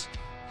is,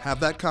 have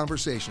that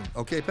conversation.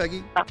 Okay,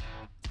 Peggy?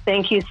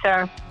 Thank you,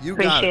 sir. You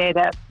got Appreciate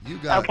it. You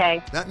got okay.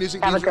 it. That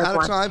music Have means a we're good out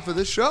of one. time for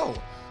this show.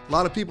 A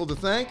lot of people to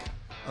thank.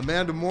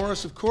 Amanda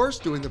Morris, of course,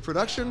 doing the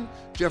production.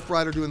 Jeff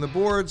Ryder doing the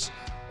boards.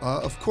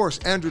 Of course,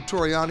 Andrew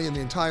Toriani and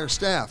the entire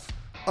staff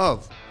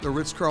of the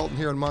Ritz-Carlton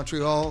here in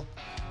Montreal.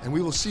 And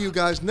we will see you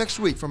guys next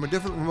week from a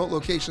different remote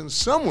location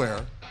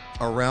somewhere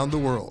around the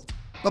world.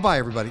 Bye-bye,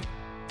 everybody.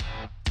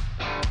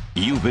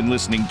 You've been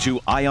listening to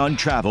Ion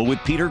Travel with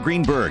Peter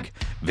Greenberg.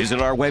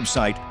 Visit our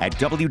website at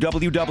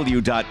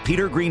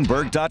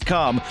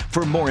www.petergreenberg.com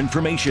for more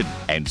information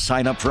and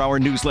sign up for our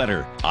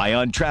newsletter.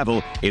 Ion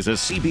Travel is a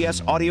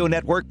CBS Audio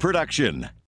Network production.